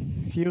missed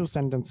few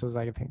sentences,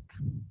 I think.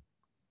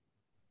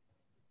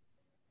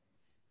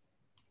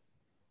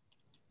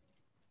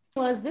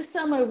 Was this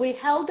summer we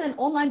held an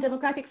online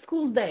Democratic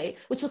Schools Day,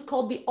 which was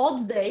called the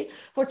Odds Day,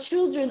 for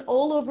children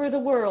all over the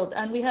world,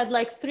 and we had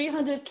like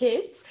 300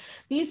 kids.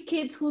 These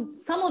kids, who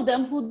some of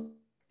them who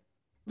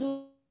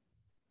do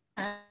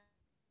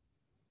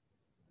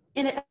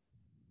in it.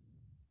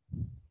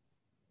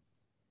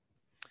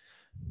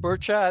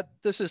 Burchat,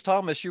 this is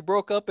Thomas. You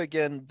broke up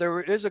again.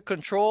 There is a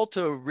control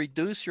to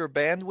reduce your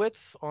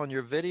bandwidth on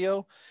your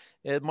video.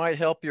 It might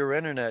help your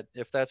internet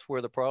if that's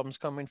where the problem's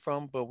coming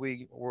from, but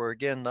we were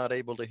again not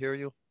able to hear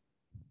you.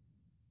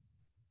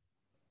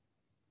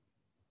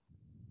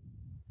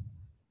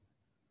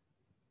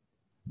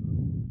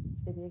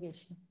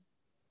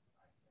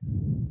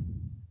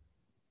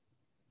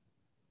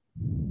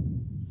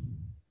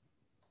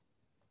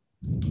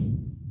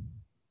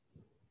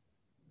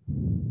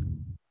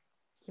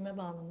 Kime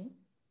bağlanayım?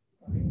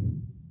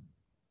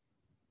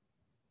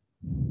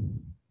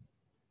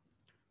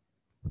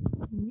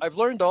 I've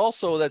learned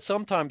also that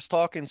sometimes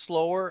talking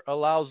slower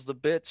allows the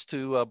bits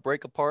to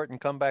break apart and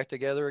come back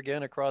together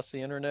again across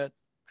the internet.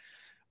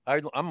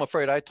 I'm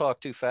afraid I talk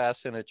too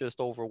fast and it just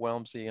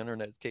overwhelms the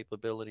internet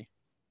capability.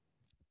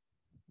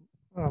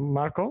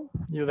 Marko,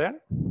 you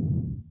there?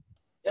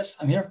 Yes,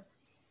 I'm here.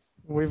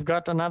 We've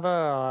got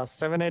another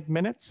 7-8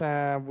 minutes.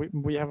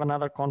 We have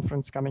another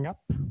conference coming up.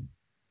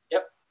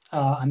 Yep,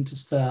 I'm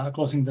just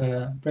closing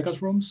the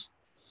breakout rooms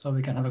so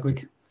we can have a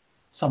quick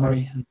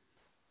summary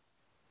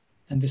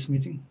and this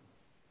meeting.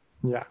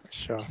 Yeah,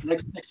 sure.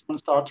 The next one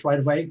starts right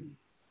away.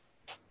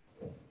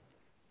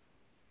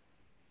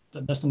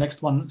 Does the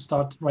next one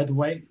start right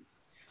away?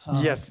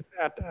 Yes,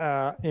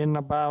 in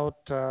about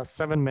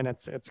 7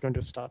 minutes, it's going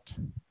to start.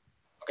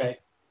 Okay.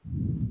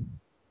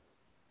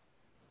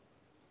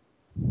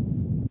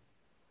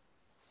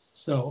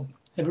 So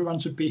everyone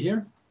should be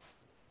here.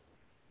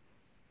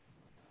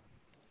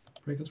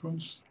 Breakout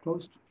rooms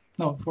closed.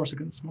 No, 4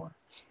 seconds more.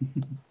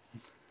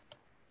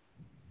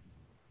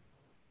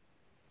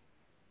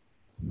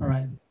 All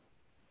right.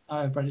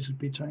 Everybody should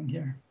be joining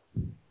here.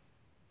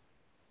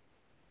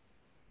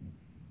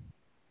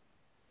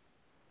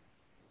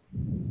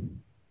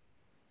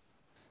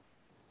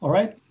 All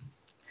right.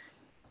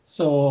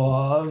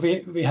 So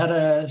we had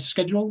a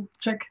schedule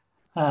check,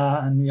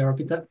 and we are a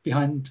bit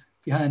behind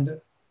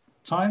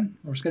time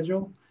or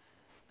schedule.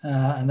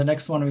 And the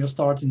next one will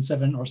start in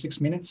 7 or 6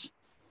 minutes.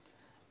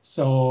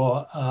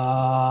 So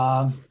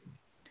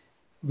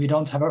we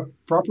don't have a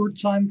proper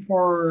time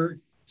for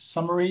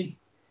summary,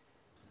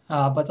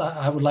 but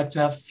I would like to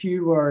have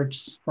few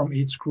words from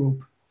each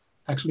group.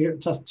 Actually,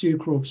 just 2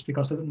 groups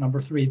because number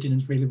 3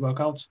 didn't really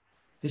work out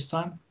this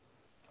time.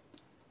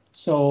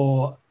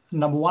 So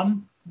number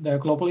 1, the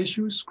global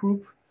issues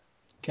group.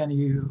 Can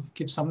you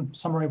give some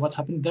summary what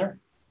happened there?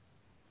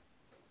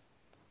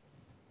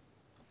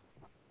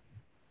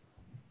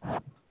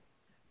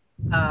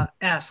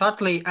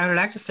 Shortly, I would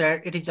like to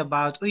say it is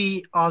about,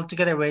 we all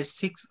together were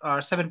 6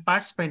 or 7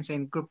 participants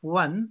in group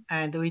 1,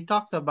 and we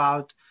talked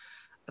about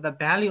the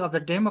value of the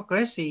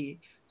democracy.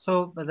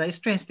 So the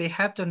students, they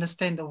have to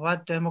understand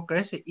what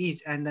democracy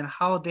is and then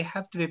how they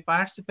have to be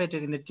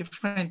participated in the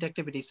different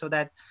activities, so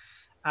that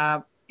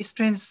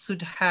students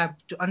should have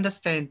to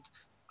understand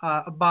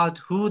about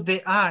who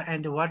they are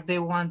and what they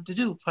want to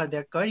do for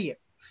their career,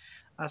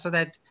 so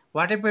that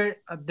whatever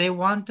they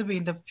want to be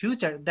in the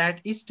future, that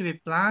is to be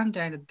planned,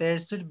 and there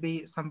should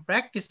be some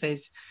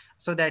practices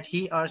so that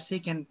he or she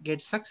can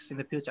get success in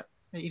the future.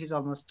 It is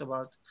almost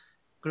about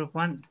group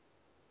 1.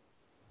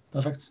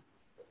 Perfect.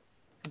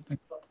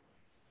 Thanks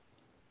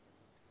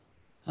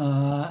a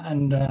lot.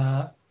 And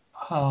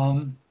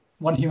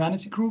One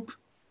Humanity group,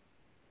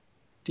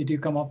 did you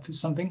come up with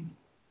something?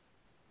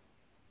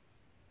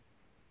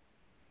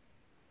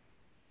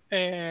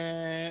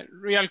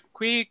 Real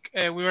quick,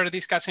 we were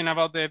discussing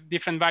about the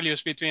different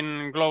values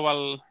between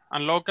global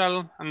and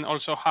local, and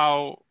also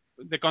how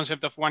the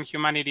concept of one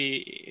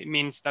humanity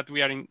means that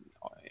we are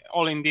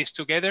all in this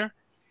together,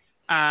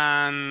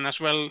 and as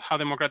well how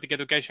democratic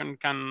education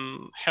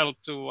can help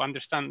to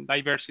understand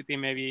diversity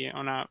maybe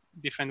on a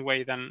different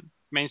way than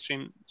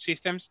mainstream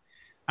systems.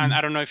 And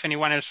I don't know if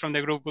anyone else from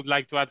the group would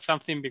like to add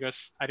something,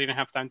 because I didn't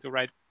have time to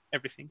write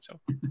everything. So.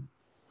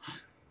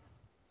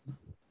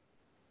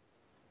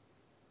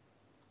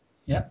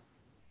 Yeah.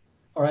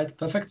 All right,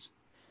 perfect.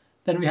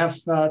 Then we have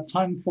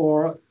time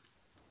for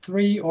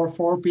 3 or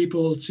 4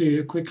 people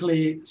to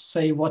quickly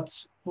say what,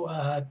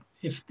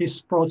 if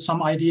this brought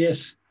some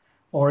ideas,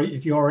 or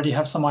if you already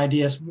have some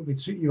ideas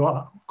which you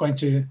are going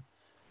to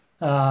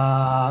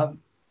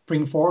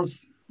bring forth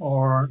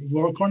or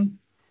work on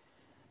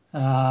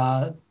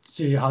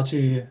to how to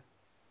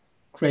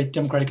create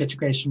democratic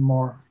education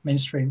more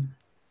mainstream.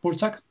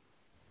 Burçak?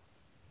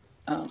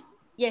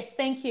 Yes,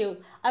 thank you.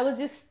 I was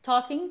just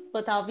talking,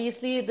 but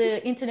obviously the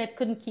internet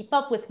couldn't keep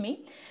up with me.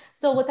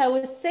 So what I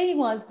was saying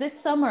was this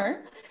summer,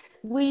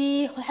 we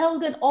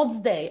held an odds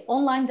day,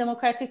 online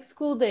democratic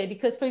school day,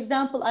 because for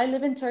example, I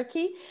live in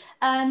Turkey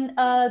and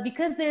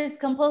because there's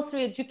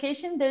compulsory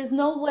education, there's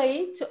no way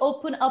to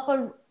open up a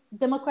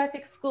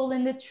democratic school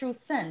in the true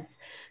sense.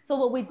 So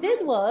what we did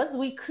was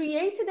we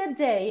created a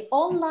day,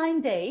 online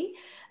day,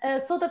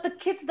 so that the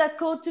kids that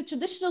go to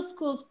traditional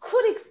schools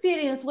could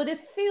experience what it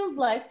feels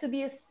like to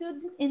be a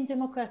student in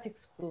democratic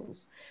schools.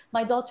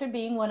 My daughter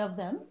being one of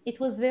them. It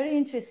was very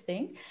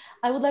interesting.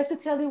 I would like to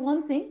tell you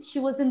one thing. She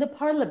was in the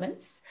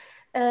parliaments.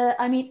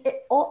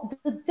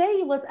 The day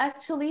was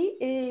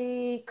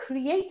actually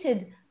created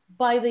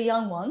by the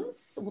young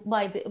ones,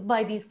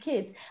 by these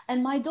kids. And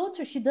my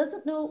daughter, she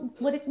doesn't know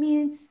what it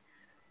means,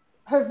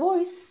 her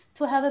voice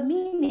to have a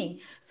meaning.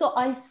 So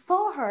I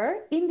saw her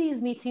in these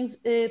meetings,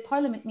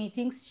 parliament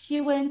meetings, she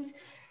went,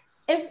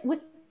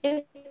 with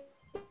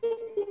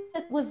everything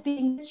that was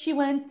she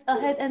went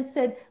ahead and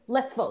said,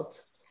 let's vote.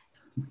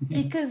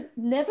 Because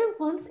never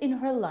once in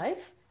her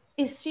life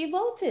is she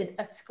voted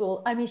at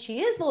school. I mean, she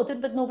is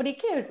voted, but nobody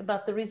cares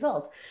about the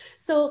result.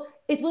 So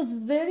it was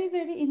very,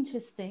 very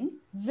interesting,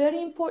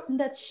 very important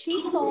that she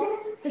saw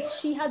that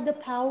she had the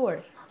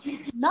power.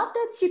 Not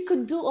that she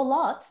could do a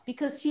lot,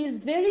 because she is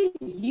very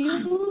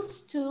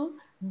used to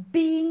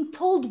being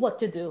told what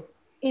to do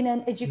in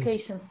an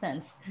education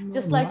sense,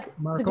 just like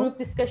Marko? the group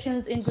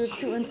discussions in group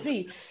 2 and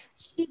 3.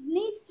 She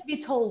needs to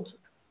be told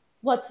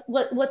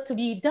what to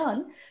be done.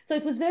 So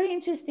it was very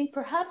interesting.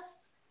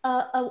 Perhaps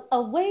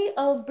a way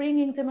of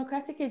bringing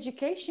democratic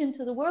education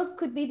to the world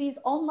could be these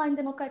online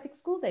democratic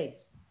school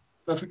days.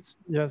 Perfect.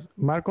 Yes,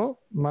 Marko.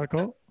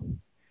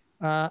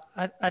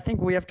 I think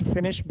we have to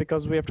finish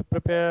because we have to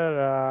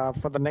prepare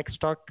for the next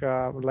talk.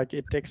 Like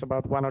it takes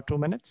about 1 or 2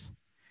 minutes.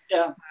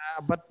 Yeah.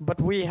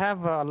 But we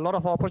have a lot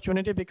of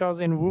opportunity because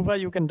in WUVA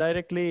you can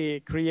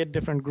directly create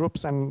different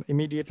groups and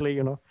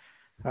immediately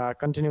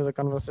continue the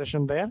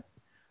conversation there.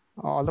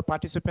 All the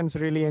participants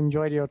really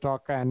enjoyed your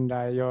talk and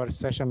your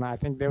session. I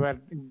think they were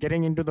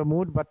getting into the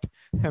mood, but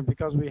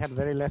because we had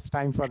very less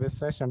time for this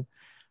session.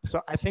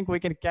 So I think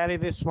we can carry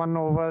this one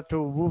over to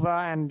WUVA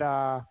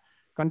and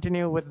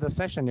continue with the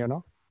session,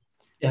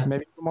 Yeah.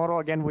 Maybe tomorrow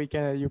again,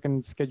 you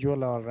can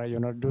schedule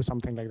or, do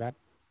something like that.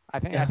 I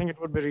think it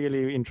would be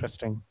really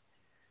interesting.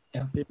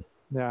 Yeah.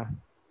 Yeah.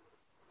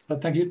 So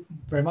thank you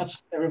very much,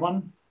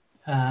 everyone.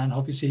 And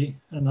hope you see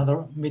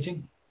another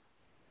meeting.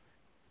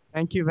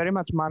 Thank you very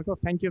much, Marko.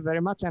 Thank you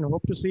very much, and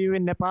hope to see you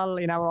in Nepal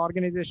in our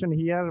organization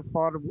here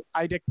for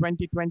Idec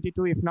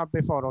 2022, if not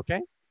before,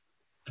 okay?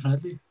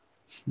 Definitely.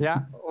 Yeah,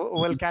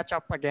 we'll catch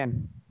up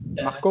again.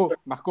 Yeah. Marko.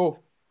 Marko,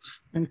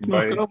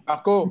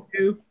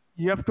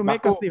 you have to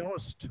make us the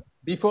host.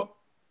 Before.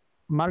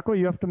 Marko,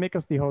 you have to make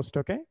us the host,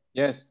 okay?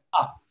 Yes.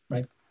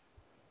 Right.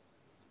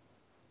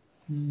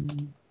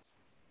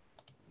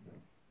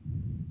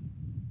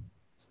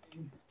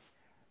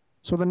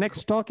 So the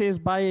next talk is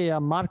by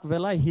Mark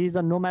Vela. He's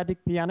a nomadic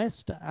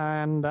pianist,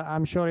 and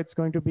I'm sure it's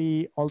going to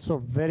be also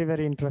very,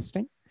 very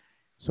interesting.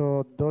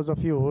 So those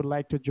of you who would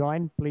like to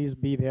join, please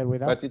be there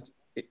with us. But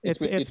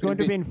it's going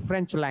to be in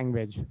French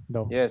language,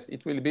 though. Yes,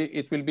 it will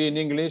be in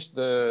English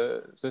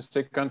the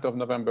 2nd of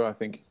November, I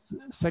think.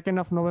 2nd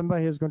of November,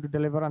 he's going to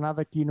deliver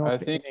another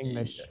keynote in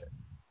English.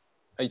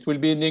 It will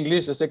be in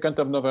English the 2nd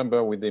of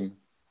November with him.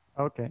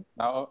 Okay.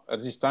 Now, at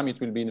this time, it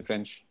will be in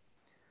French.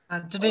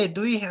 Today,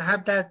 do we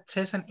have that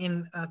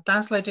session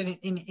translated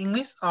in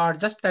English or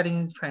just that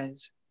in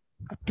French?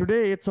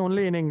 Today, it's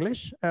only in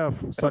English.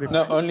 Sorry.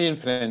 No, only in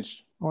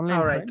French. Only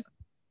in French.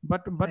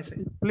 But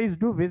please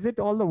do visit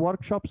all the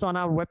workshops on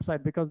our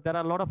website, because there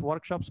are a lot of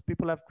workshops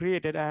people have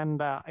created,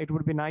 and it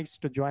would be nice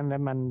to join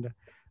them. And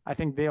I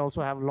think they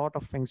also have a lot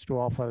of things to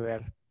offer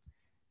there.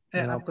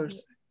 Yeah, of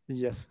course.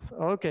 Yes.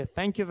 Okay.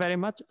 Thank you very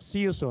much.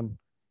 See you soon.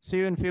 See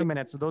you in a few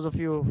minutes. Those of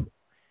you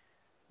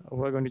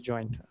who are going to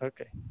join.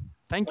 Okay.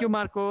 Thank you,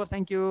 Marko.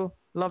 Thank you.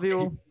 Love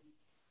you.